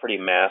 pretty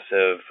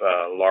massive,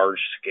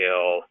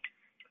 large-scale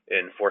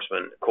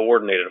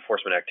coordinated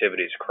enforcement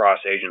activities across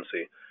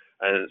agency,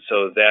 and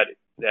so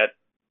that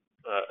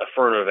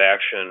affirmative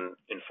action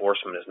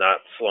enforcement is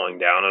not slowing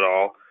down at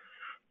all.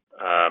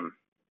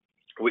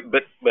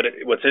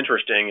 What's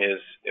interesting is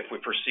if we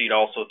proceed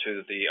also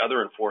to the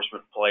other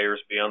enforcement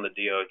players beyond the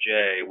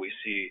DOJ, we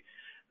see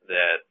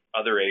that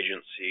other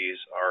agencies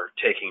are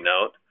taking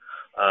note,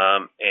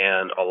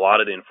 and a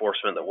lot of the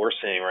enforcement that we're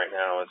seeing right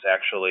now is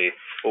actually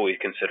what we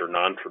consider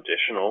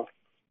non-traditional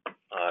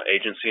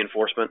agency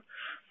enforcement.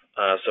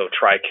 So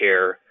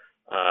TRICARE,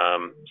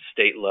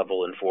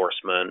 state-level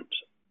enforcement,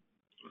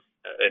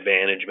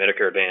 Advantage,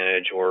 Medicare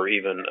Advantage, or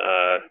even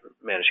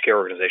managed care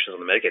organizations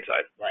on the Medicaid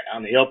side. Right.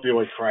 On the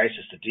opioid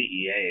crisis, the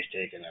DEA has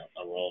taken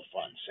a role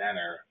front and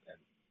center, and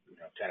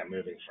kind of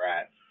moving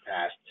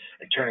past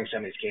and turning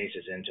some of these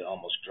cases into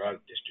almost drug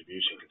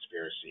distribution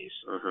conspiracies,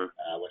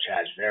 which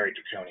has very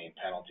draconian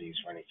penalties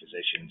for any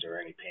physicians or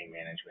any pain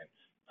management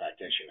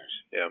practitioners.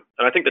 Yeah,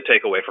 and I think the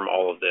takeaway from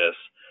all of this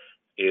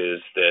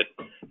is that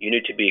you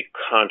need to be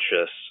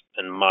conscious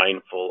and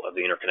mindful of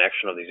the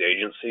interconnection of these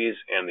agencies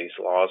and these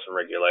laws and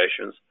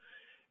regulations.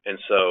 And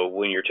so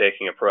when you're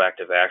taking a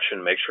proactive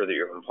action, make sure that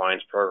your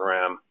compliance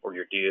program or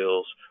your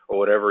deals or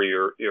whatever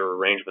your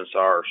arrangements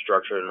are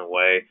structured in a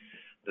way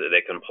that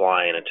they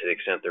comply. And to the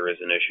extent there is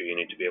an issue, you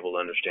need to be able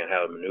to understand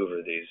how to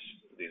maneuver these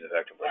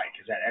effectively. Right,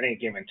 because at any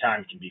given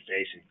time you can be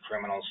facing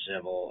criminal,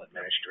 civil,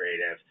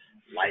 administrative,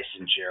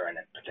 licensure, and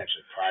then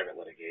potentially private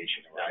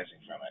litigation arising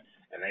from it.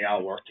 And they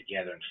all work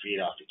together and feed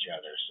off each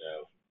other.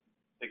 So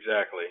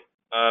exactly.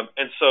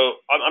 And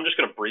so I'm just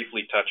going to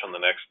briefly touch on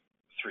the next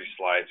 3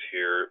 slides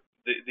here.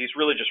 These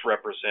really just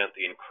represent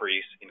the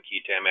increase in qui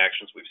tam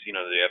actions we've seen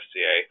under the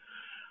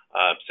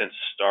FCA since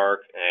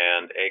Stark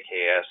and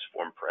AKS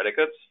formed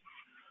predicates.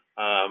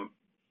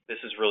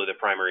 This is really the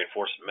primary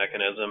enforcement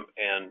mechanism,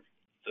 and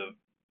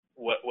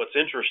what's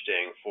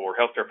interesting for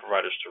healthcare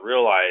providers to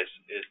realize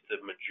is the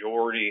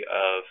majority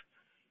of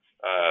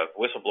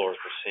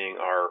whistleblowers we're seeing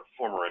are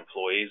former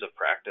employees of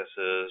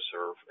practices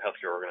or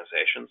healthcare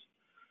organizations,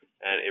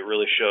 and it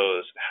really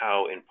shows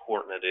how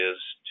important it is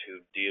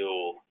to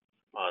deal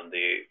on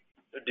the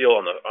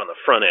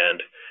front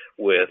end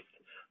with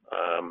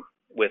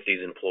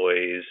these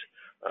employees'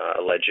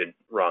 alleged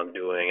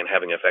wrongdoing and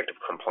having effective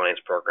compliance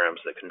programs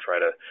that can try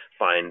to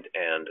find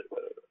and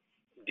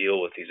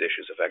deal with these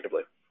issues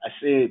effectively. I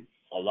see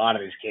a lot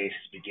of these cases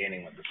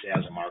beginning with the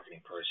sales and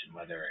marketing person,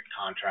 whether a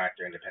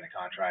contractor, independent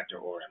contractor,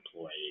 or an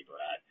employee,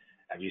 Brad.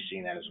 Have you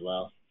seen that as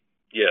well?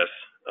 Yes.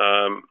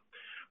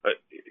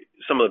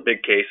 Some of the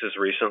big cases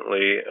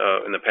recently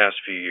in the past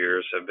few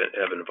years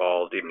have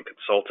involved even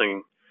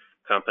consulting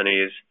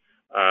companies.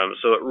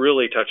 So it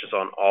really touches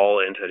on all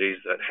entities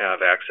that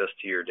have access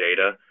to your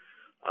data.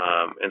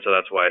 And so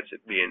that's why it's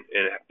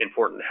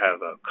important to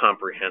have a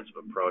comprehensive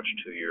approach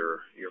to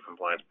your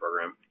compliance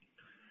program.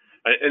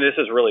 And this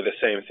is really the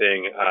same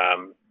thing.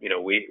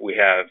 We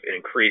have an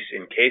increase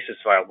in cases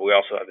filed, but we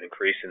also have an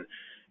increase in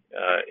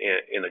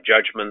the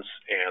judgments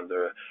and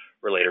the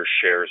relator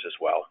shares as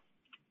well.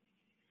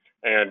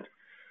 And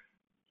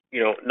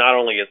not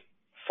only is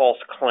False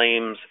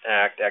Claims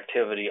Act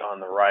activity on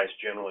the rise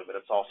generally, but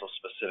it's also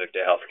specific to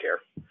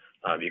healthcare.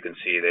 You can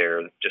see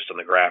there, just on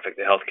the graphic,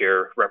 the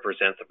healthcare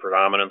represents the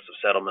predominance of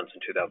settlements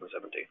in 2017.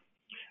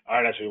 All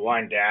right, as we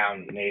wind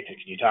down, Nathan,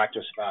 can you talk to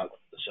us about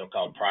the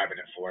so-called private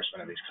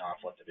enforcement of these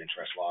conflict of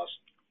interest laws?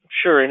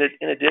 Sure. In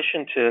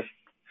addition to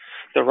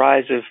the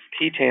rise of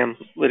qui tam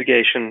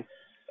litigation,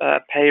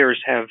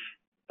 payers have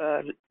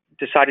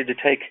decided to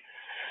take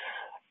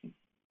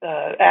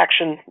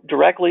action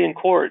directly in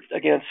court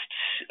against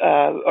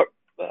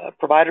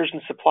providers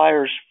and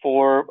suppliers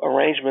for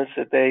arrangements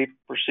that they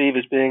perceive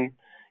as being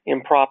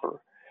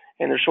improper.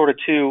 And there's sort of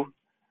two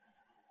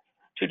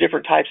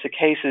different types of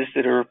cases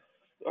that are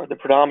the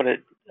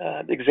predominant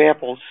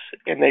examples,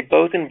 and they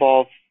both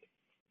involve,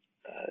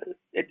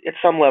 at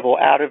some level,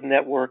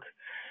 out-of-network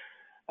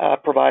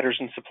providers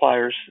and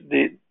suppliers.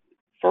 The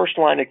first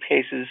line of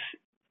cases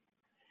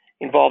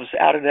involves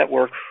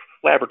out-of-network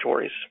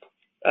laboratories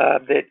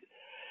that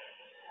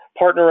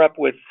partner up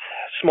with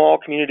small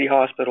community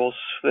hospitals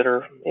that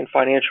are in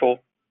financial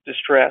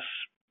distress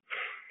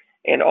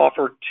and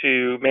offer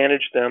to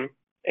manage them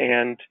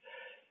and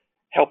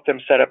help them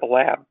set up a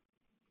lab.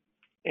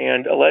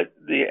 And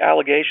the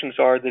allegations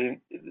are that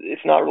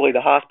it's not really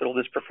the hospital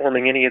that's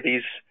performing any of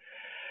these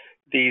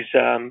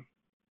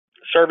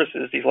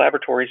services, these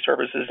laboratory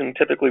services, and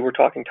typically we're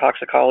talking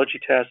toxicology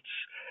tests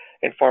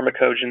and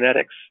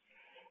pharmacogenetics,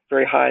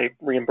 very high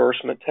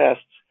reimbursement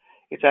tests.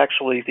 It's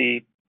actually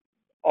the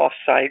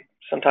off-site,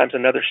 sometimes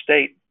another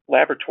state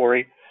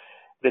laboratory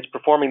that's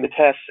performing the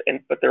tests,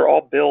 but they're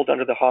all billed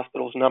under the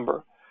hospital's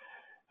number,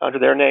 under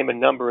their name and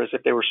number, as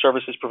if they were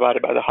services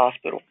provided by the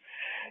hospital.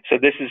 So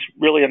this is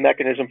really a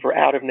mechanism for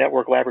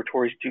out-of-network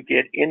laboratories to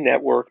get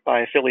in-network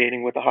by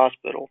affiliating with the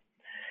hospital.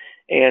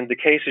 And the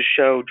cases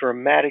show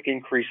dramatic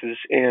increases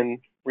in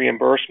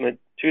reimbursement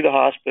to the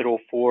hospital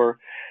for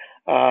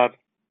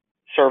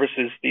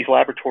services, these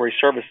laboratory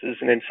services.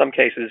 And in some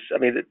cases, I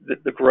mean,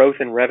 the growth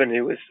in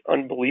revenue is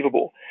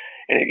unbelievable,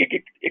 and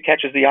it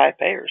catches the eye of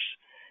payers.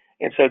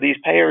 And so these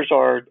payers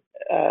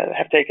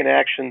have taken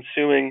action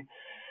suing,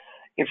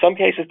 in some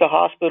cases, the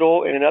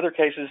hospital, and in other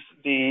cases,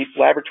 the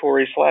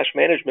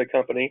laboratory/management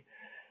company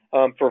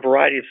for a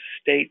variety of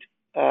state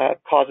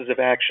causes of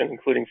action,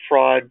 including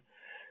fraud,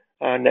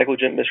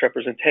 negligent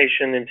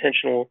misrepresentation,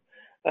 intentional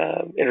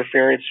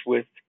interference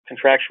with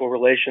contractual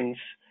relations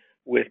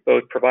with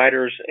both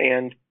providers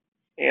and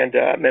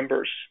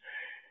members,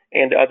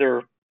 and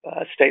other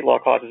state law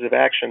causes of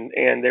action.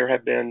 And there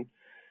have been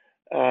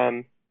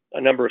a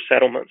number of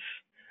settlements.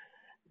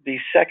 The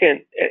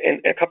second,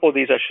 and a couple of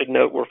these I should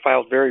note, were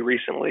filed very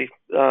recently.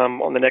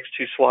 On the next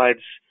 2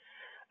 slides,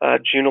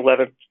 June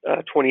 11th,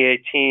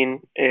 2018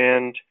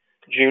 and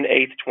June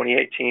 8th,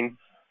 2018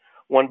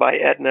 one by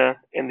Aetna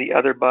and the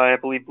other by, I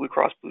believe, Blue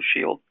Cross Blue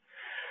Shield.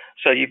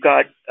 So you've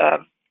got a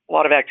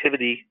lot of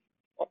activity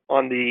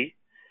on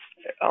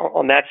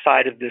that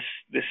side of this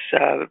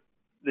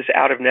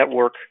out of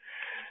network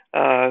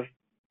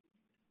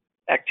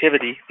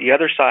activity. The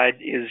other side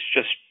is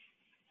just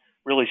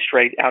really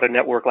straight out of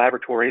network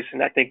laboratories,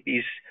 and I think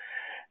these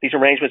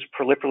arrangements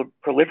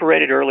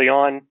proliferated early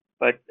on,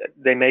 but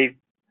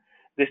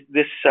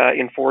this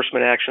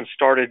enforcement action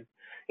started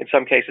in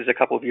some cases a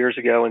couple of years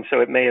ago, and so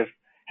it may have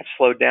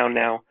slowed down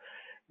now.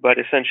 But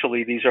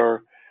essentially, these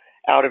are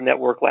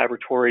out-of-network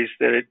laboratories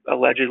that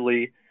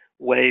allegedly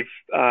waive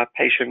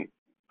patient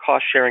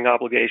cost-sharing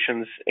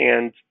obligations,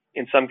 and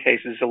in some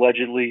cases,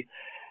 allegedly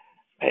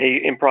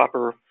pay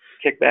improper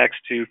kickbacks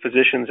to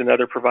physicians and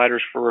other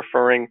providers for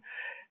referring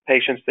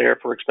patients there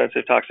for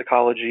expensive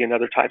toxicology and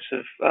other types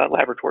of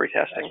laboratory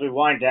testing. As we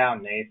wind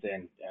down,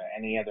 Nathan,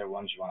 any other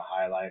ones you want to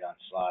highlight on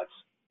slides?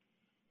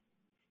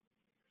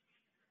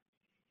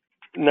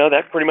 No,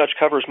 that pretty much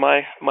covers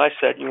my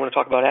set. You want to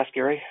talk about Ask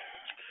Gary?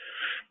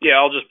 Yeah,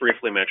 I'll just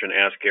briefly mention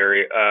Ask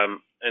Gary.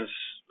 And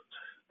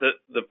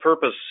the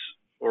purpose,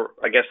 or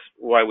I guess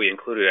why we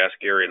included Ask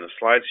Gary in the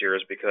slides here,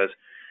 is because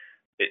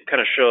it kind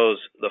of shows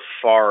the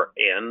far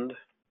end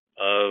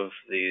of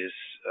these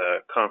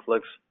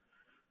conflicts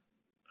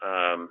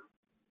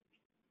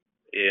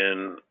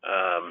in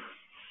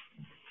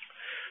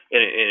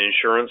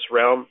insurance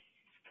realm.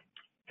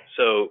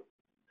 So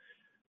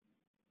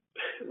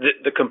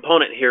the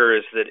component here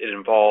is that it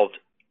involved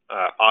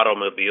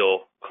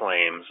automobile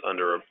claims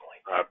under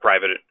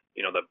private,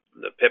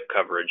 the PIP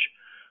coverage.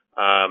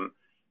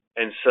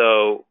 And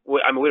so,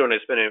 we don't need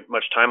to spend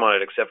much time on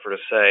it except for to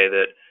say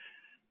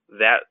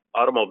that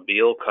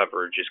automobile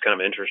coverage is kind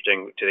of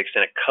interesting to the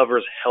extent it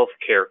covers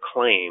healthcare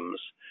claims.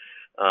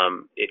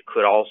 It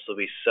could also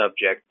be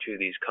subject to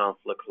these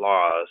conflict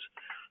laws,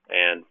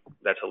 and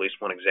that's at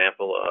least one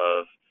example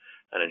of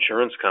an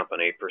insurance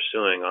company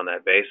pursuing on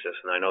that basis.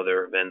 And I know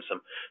there have been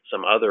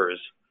some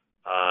others.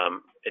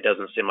 It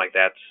doesn't seem like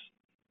that's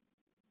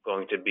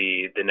going to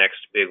be the next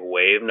big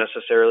wave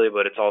necessarily,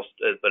 but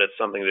it's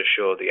something to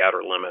show the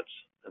outer limits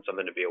and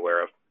something to be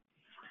aware of.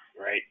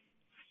 Right.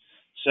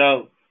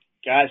 So,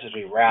 guys, as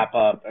we wrap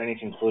up, any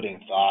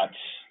concluding thoughts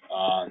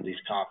on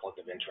these conflict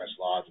of interest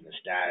laws and the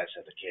status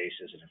of the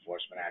cases and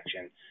enforcement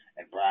action?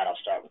 And Brad, I'll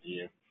start with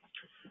you.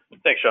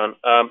 Thanks, Sean.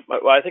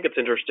 Well, I think it's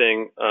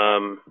interesting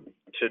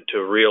to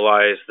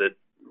realize that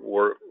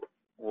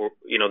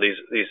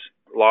these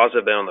laws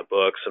have been on the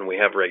books and we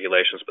have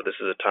regulations, but this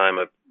is a time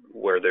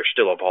where they're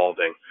still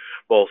evolving,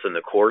 both in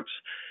the courts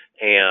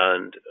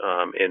and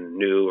in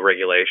new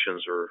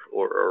regulations or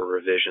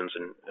revisions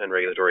and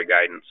regulatory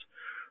guidance.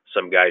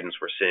 Some guidance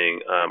we're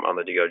seeing on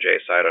the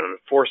DOJ side on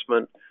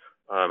enforcement,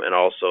 and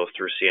also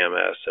through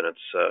CMS and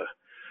its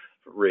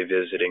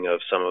revisiting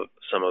of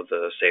some of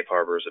the safe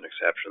harbors and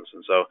exceptions.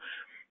 And so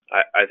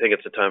I think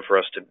it's a time for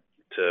us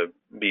to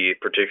be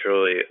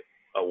particularly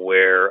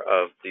aware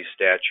of these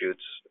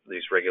statutes,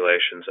 these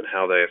regulations, and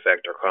how they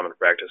affect our common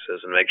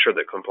practices, and make sure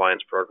that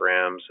compliance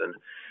programs and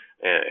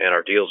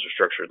our deals are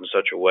structured in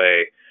such a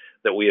way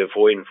that we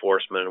avoid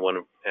enforcement,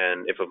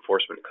 and if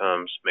enforcement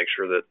comes, make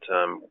sure that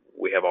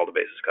we have all the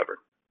bases covered.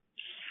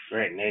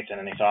 Great. Nathan,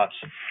 any thoughts?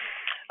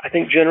 I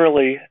think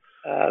generally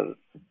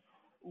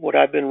what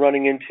I've been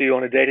running into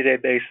on a day-to-day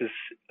basis,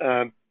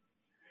 I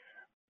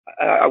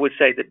would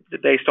say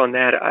that based on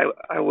that,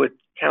 I would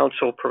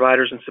counsel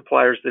providers and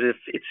suppliers that if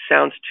it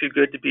sounds too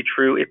good to be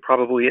true, it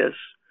probably is,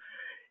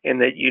 and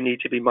that you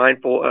need to be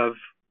mindful of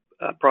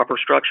proper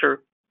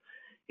structure,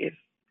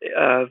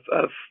 of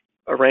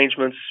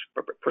arrangements,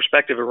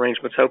 prospective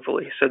arrangements,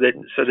 hopefully, so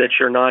that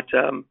you're not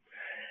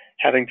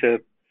having to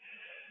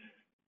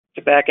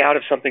back out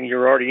of something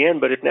you're already in,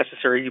 but if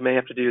necessary, you may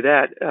have to do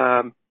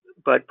that.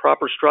 But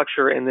proper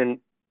structure, and then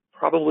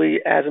probably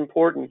as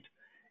important,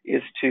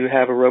 is to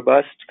have a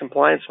robust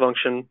compliance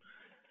function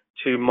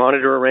to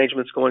monitor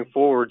arrangements going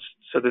forwards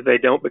so that they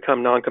don't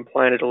become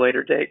non-compliant at a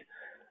later date.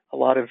 A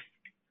lot of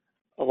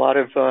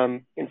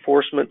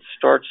enforcement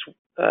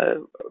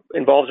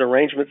involves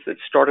arrangements that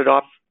started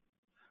off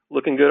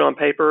looking good on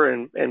paper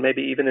and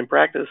maybe even in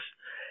practice,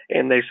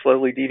 and they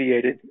slowly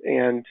deviated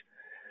and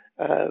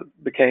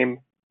became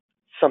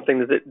something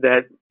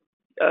that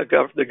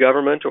the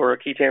government or a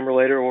key TAM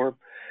relator or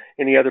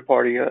any other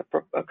party, a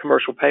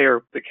commercial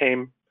payer,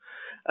 became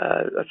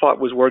thought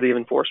was worthy of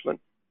enforcement.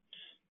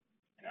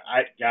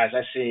 Guys,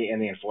 I see in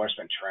the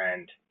enforcement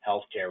trend,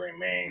 healthcare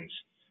remains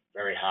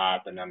very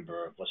hot. The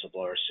number of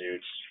whistleblower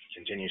suits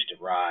continues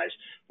to rise,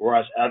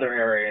 whereas other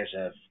areas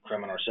of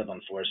criminal or civil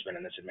enforcement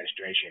in this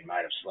administration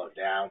might have slowed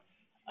down.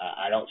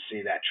 I don't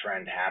see that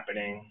trend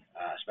happening,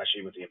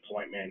 especially with the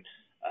appointment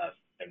of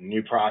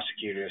new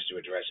prosecutors to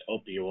address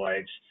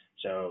opioids.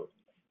 So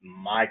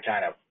my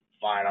kind of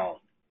final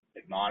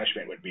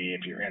admonishment would be,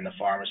 if you're in the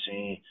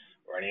pharmacy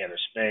or any other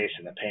space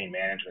in the pain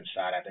management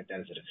side, I think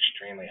that is an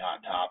extremely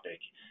hot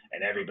topic,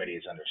 and everybody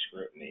is under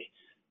scrutiny.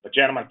 But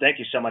gentlemen, thank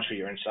you so much for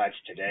your insights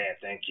today,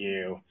 and thank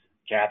you,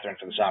 Catherine,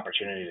 for this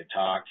opportunity to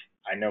talk.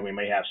 I know we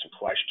may have some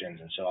questions,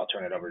 and so I'll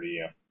turn it over to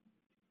you.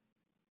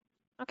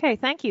 Okay,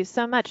 thank you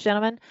so much,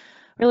 gentlemen.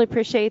 Really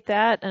appreciate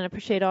that and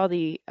appreciate all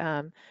the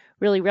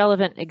really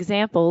relevant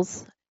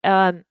examples.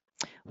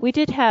 We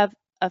did have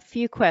a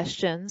few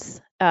questions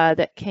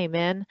that came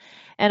in,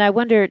 and I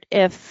wondered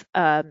if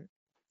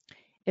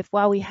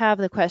while we have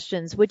the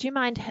questions, would you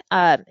mind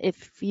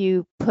if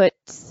you put,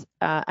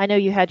 I know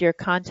you had your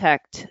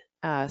contact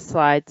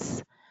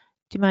slides.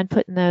 Do you mind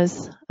putting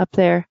those up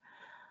there?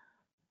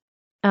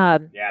 Yeah,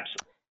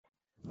 absolutely.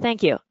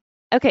 Thank you.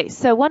 Okay,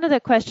 so one of the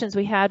questions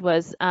we had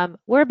was,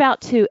 we're about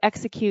to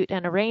execute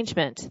an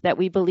arrangement that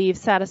we believe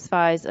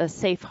satisfies a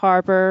safe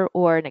harbor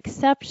or an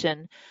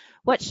exception.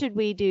 What should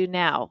we do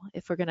now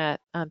if we're going to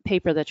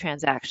paper the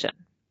transaction?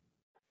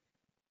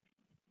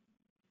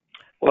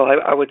 Well,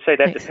 I would say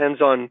that Thanks.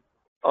 depends on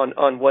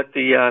what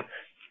the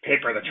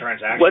Paper the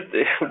transaction.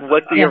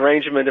 what the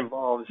arrangement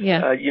involves.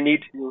 Yeah. You need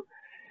to,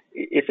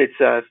 if it's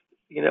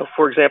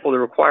for example, the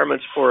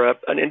requirements for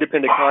an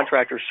independent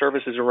contractor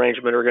services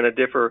arrangement are going to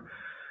differ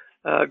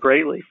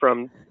greatly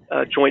from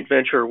a joint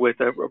venture with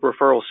a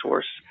referral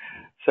source.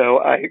 So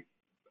I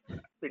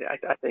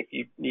think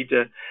you need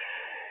to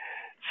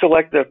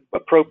select the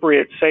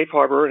appropriate safe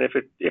harbor, and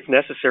if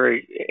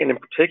necessary, and in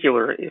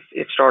particular,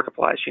 if Stark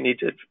applies, you need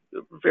to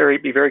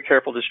be very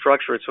careful to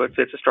structure it so it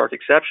fits a Stark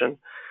exception,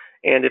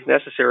 and if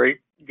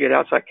necessary, get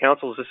outside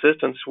counsel's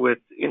assistance with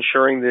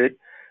ensuring that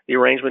the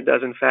arrangement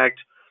does in fact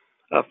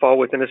fall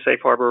within a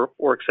safe harbor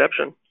or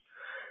exception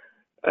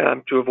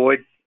to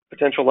avoid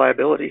potential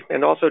liability,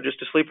 and also just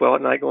to sleep well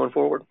at night going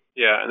forward.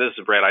 Yeah, and this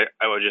is Brad.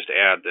 I would just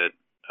add that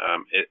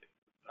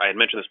I had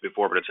mentioned this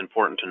before, but it's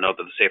important to note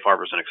that the safe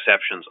harbors and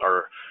exceptions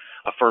are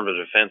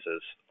affirmative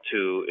defenses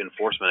to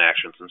enforcement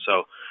actions, and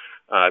so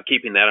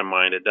keeping that in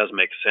mind, it does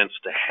make sense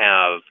to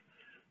have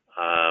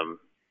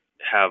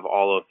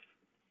all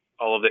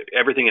of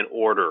everything in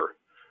order,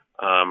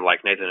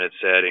 like Nathan had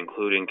said,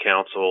 including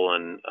counsel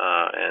and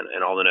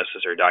all the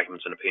necessary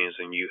documents and opinions,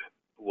 and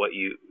what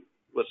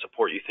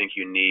support you think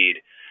you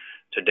need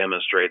to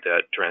demonstrate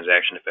that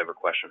transaction if ever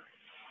questioned.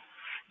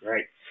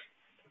 Right.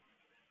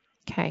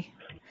 Okay.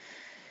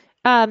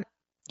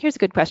 Here's a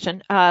good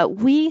question.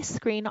 We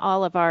screen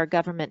all of our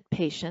government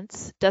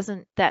patients.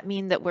 Doesn't that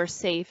mean that we're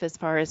safe as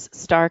far as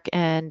Stark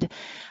and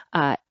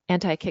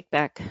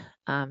anti-kickback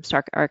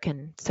Stark are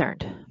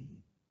concerned?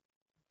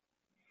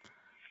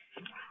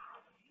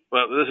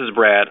 Well, this is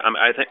Brad.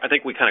 I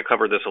think we kind of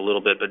covered this a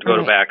little bit, but to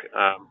go back,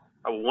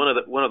 one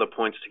of the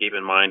points to keep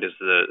in mind is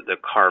the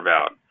carve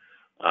out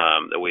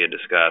that we had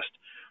discussed,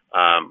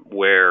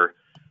 where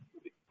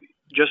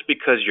just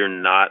because you're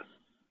not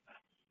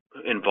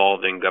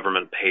involving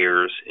government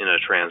payers in a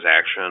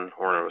transaction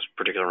or in a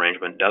particular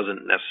arrangement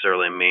doesn't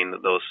necessarily mean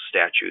that those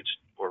statutes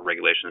or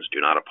regulations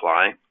do not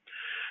apply.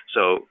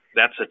 So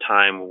that's a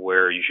time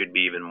where you should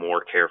be even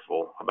more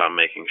careful about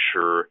making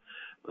sure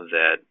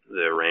that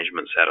the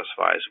arrangement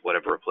satisfies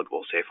whatever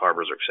applicable safe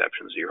harbors or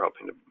exceptions you're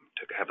hoping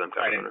to have them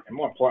covered under. And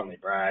more importantly,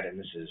 Brad, and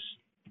this is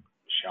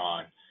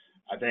Sean,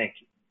 I think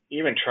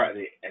even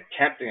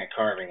attempting a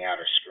carving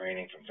out or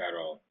screening from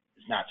federal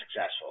is not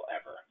successful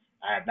ever.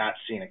 I have not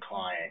seen a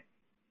client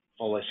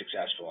fully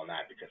successful in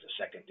that because of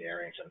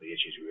secondary and some of the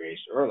issues we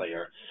raised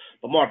earlier.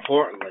 But more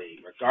importantly,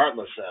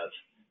 regardless of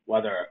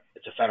whether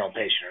it's a federal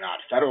patient or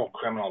not, federal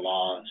criminal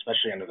law,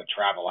 especially under the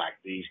Travel Act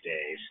these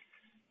days,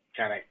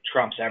 kind of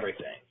trumps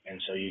everything.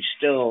 And so you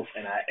still,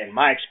 in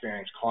my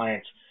experience,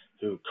 clients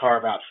who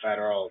carve out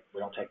federal,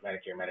 we don't take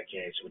Medicare,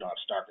 Medicaid, so we don't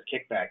have Stark or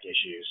kickback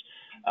issues,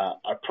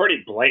 are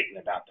pretty blatant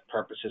about the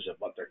purposes of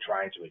what they're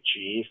trying to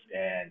achieve,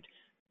 and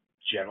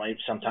generally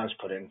sometimes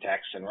put it in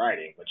text and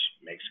writing, which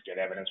makes good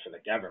evidence for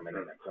the government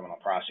in a criminal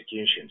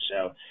prosecution.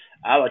 So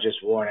I would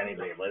just warn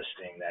anybody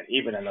listening that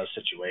even in those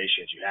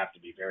situations, you have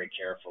to be very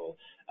careful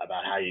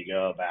about how you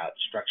go about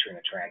structuring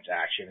a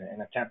transaction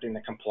and attempting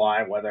to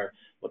comply, whether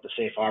with the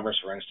safe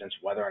harbors, for instance,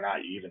 whether or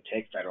not you even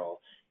take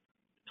federal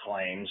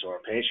claims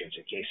or patients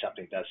in case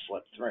something does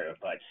slip through.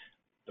 But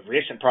the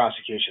recent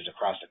prosecutions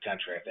across the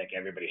country, I think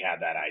everybody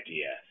had that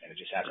idea, and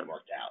it just hasn't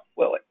worked out.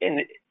 Well,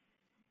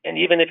 and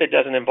even if it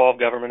doesn't involve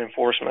government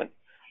enforcement,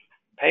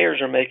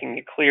 payers are making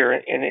it clear,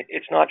 and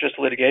it's not just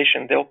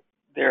litigation.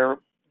 They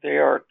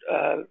are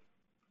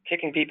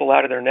kicking people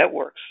out of their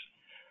networks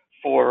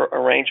for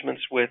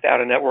arrangements with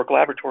out-of-network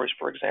laboratories,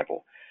 for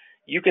example.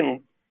 You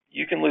can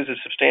lose a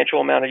substantial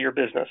amount of your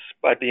business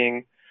by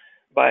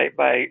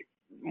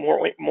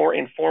more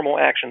informal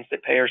actions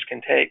that payers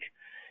can take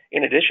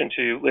in addition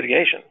to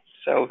litigation.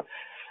 So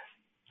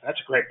that's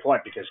a great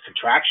point, because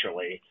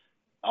contractually,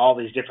 all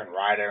these different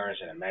riders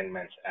and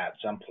amendments at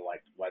some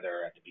point,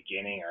 whether at the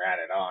beginning or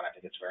added on, I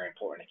think it's very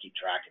important to keep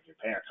track of your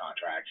payer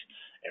contracts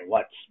and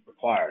what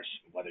requires,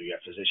 whether you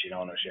have physician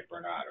ownership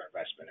or not, or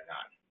investment or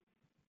not.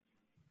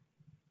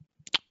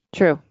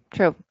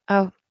 True.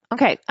 Oh,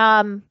 okay.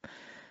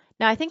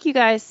 Now I think you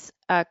guys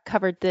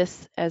covered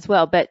this as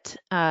well, but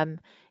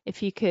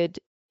if you could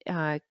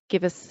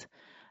give us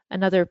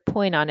another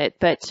point on it,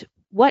 but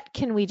what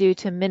can we do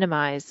to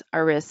minimize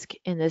our risk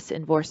in this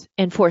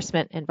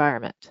enforcement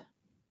environment?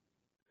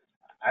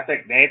 I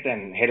think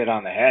Nathan hit it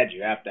on the head.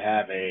 You have to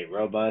have a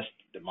robust,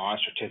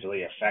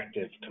 demonstratively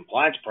effective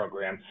compliance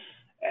program.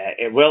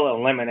 It will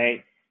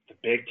eliminate the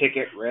big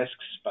ticket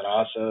risks, but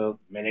also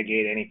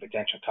mitigate any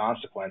potential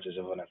consequences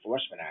of an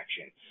enforcement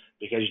action.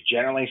 Because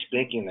generally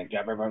speaking, the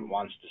government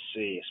wants to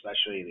see,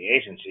 especially the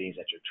agencies,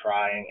 that you're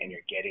trying and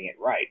you're getting it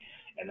right.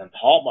 And the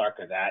hallmark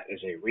of that is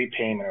a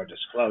repayment or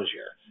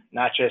disclosure,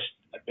 not just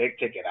a big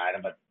ticket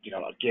item, but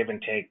a give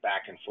and take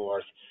back and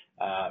forth,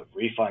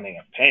 refunding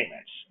of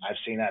payments.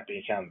 I've seen that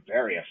become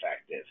very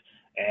effective.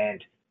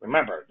 And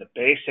remember, the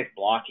basic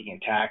blocking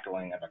and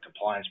tackling of a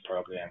compliance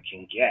program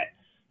can get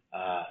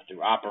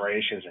through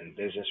operations and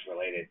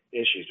business-related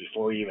issues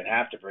before you even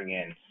have to bring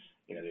in,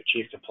 the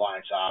chief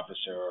compliance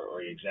officer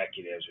or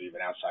executives or even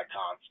outside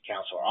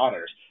counsel or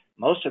auditors.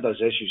 Most of those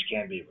issues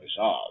can be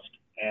resolved.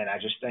 And I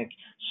just think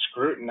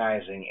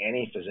scrutinizing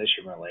any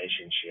physician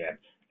relationship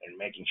and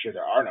making sure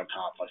there are no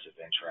conflicts of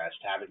interest,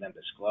 having them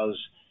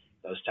disclose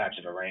those types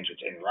of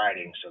arrangements in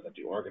writing so that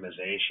the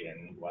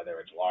organization,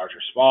 whether it's large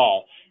or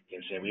small,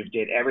 can say we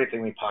did everything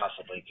we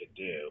possibly could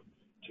do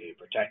to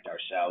protect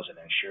ourselves and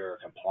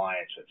ensure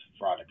compliance with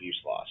fraud and abuse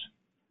laws.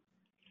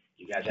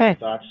 You guys have any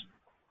thoughts?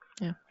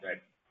 Yeah.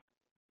 Great.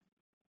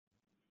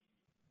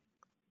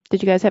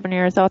 Did you guys have any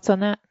other thoughts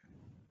on that?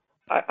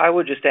 I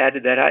would just add to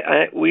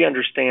that. We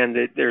understand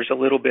that there's a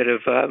little bit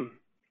of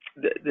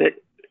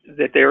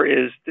that there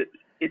is.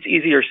 It's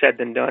easier said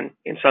than done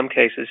in some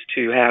cases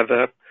to have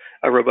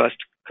a robust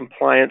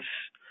compliance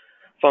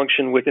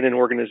function within an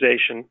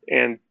organization.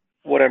 And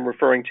what I'm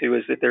referring to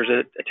is that there's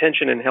a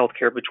tension in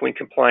healthcare between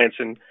compliance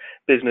and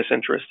business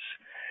interests.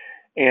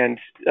 And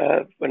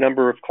a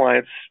number of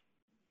clients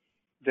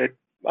that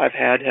I've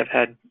have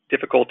had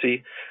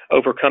difficulty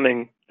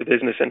overcoming the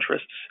business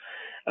interests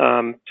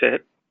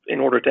in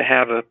order to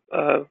have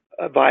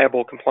a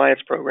viable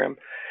compliance program.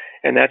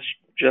 And that's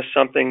just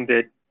something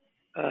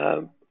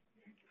that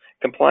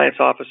compliance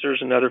officers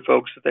and other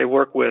folks that they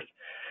work with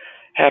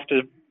have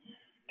to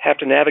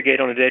navigate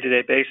on a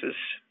day-to-day basis.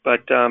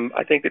 But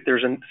I think that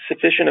there's a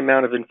sufficient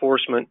amount of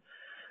enforcement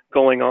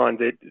going on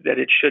that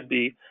it should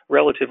be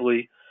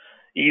relatively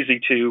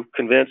easy to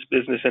convince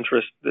business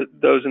interests,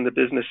 those in the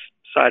business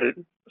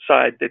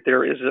side that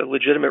there is a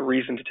legitimate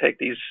reason to take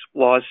these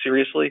laws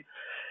seriously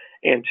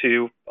and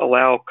to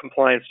allow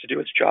compliance to do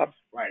its job.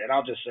 Right, and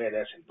I'll just say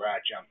this, and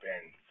Brad, jump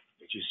in,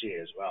 that you see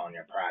it as well in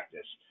your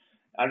practice.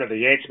 Under the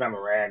Yates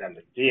Memorandum,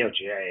 the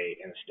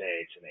DOJ in the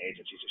states and the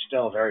agencies are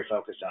still very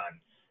focused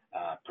on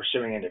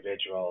pursuing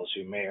individuals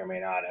who may or may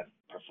not have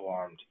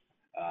performed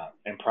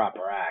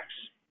improper acts.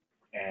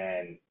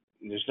 And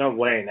there's no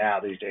way now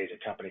these days a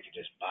company can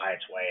just buy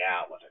its way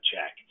out with a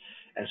check.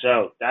 And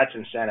so that's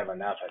incentive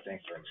enough, I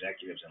think, for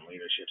executives and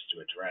leaderships to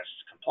address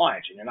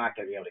compliance. And you're not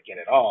going to be able to get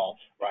it all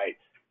right.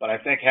 But I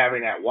think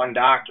having that one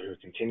doctor who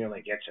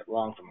continually gets it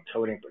wrong from a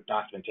coding or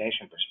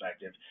documentation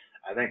perspective,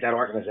 I think that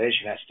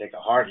organization has to take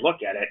a hard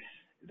look at it.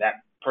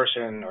 That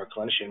person or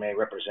clinician may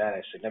represent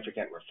a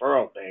significant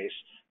referral base,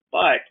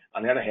 but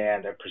on the other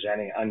hand, they're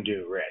presenting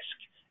undue risk.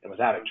 And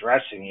without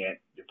addressing it,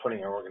 you're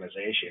putting your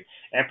organization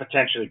and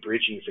potentially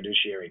breaching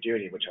fiduciary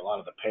duty, which a lot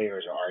of the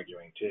payers are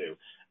arguing too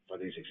for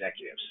these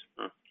executives.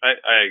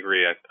 I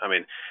agree. I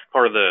mean,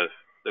 part of the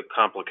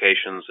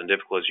complications and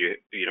difficulties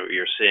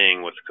you're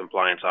seeing with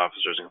compliance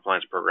officers and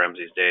compliance programs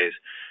these days,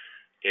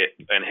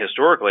 and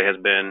historically has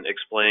been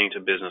explaining to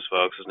business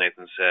folks, as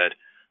Nathan said,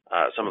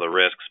 some of the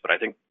risks. But I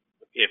think,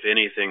 if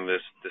anything,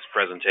 this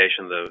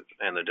presentation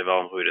and the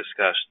development we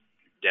discussed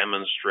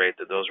demonstrate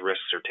that those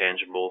risks are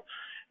tangible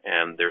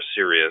and they're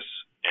serious,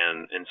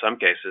 and in some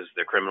cases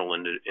they're criminal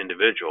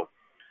individual.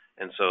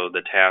 And so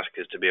the task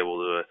is to be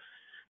able to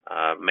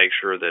make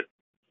sure that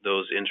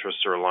those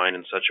interests are aligned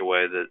in such a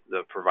way that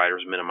the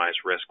providers minimize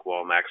risk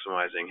while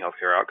maximizing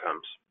healthcare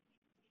outcomes.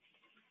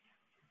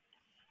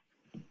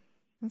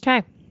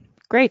 Okay,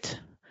 great.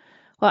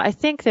 Well, I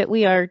think that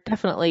we are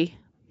definitely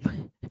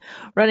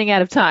running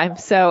out of time.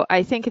 So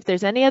I think if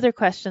there's any other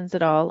questions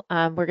at all,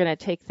 we're going to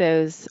take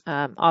those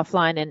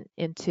offline and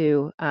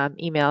into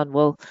email, and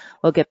we'll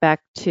get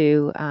back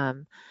to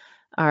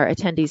our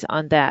attendees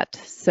on that.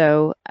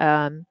 So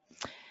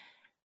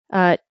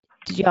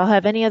did y'all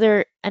have any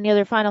other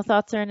final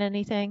thoughts or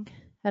anything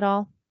at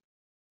all?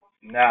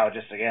 No,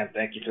 just again,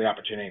 thank you for the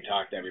opportunity to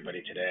talk to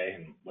everybody today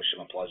and wish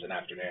them a pleasant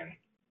afternoon.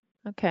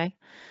 Okay.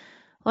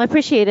 Well, I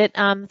appreciate it.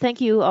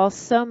 Thank you all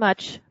so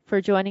much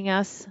for joining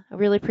us. I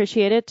really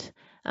appreciate it.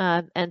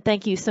 And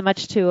thank you so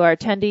much to our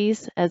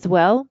attendees as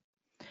well.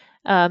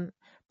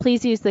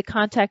 Please use the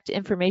contact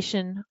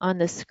information on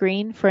the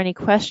screen for any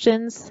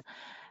questions.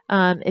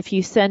 If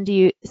you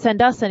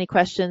send us any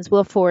questions,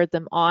 we'll forward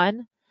them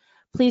on.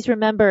 Please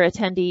remember,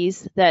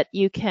 attendees, that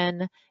you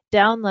can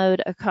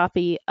download a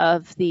copy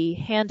of the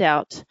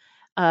handout.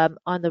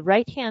 On the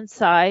right-hand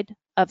side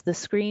of the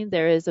screen,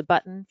 there is a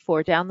button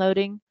for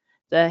downloading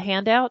the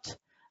handout,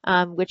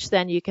 which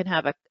then you can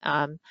have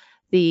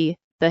the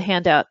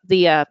handout,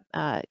 the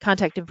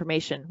contact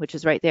information, which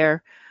is right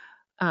there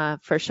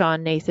for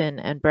Sean, Nathan,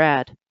 and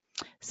Brad.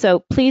 So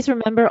please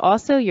remember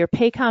also your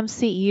Paycom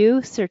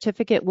CEU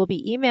certificate will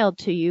be emailed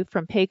to you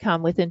from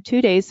Paycom within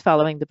 2 days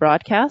following the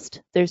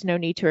broadcast. There's no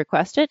need to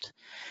request it.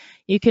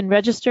 You can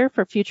register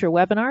for future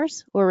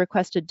webinars or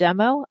request a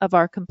demo of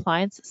our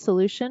compliance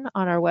solution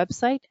on our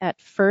website at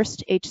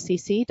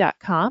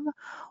firsthcc.com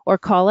or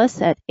call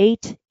us at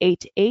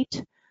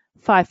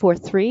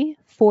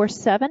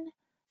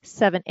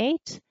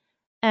 888-543-4778.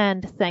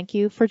 And thank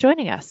you for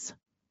joining us.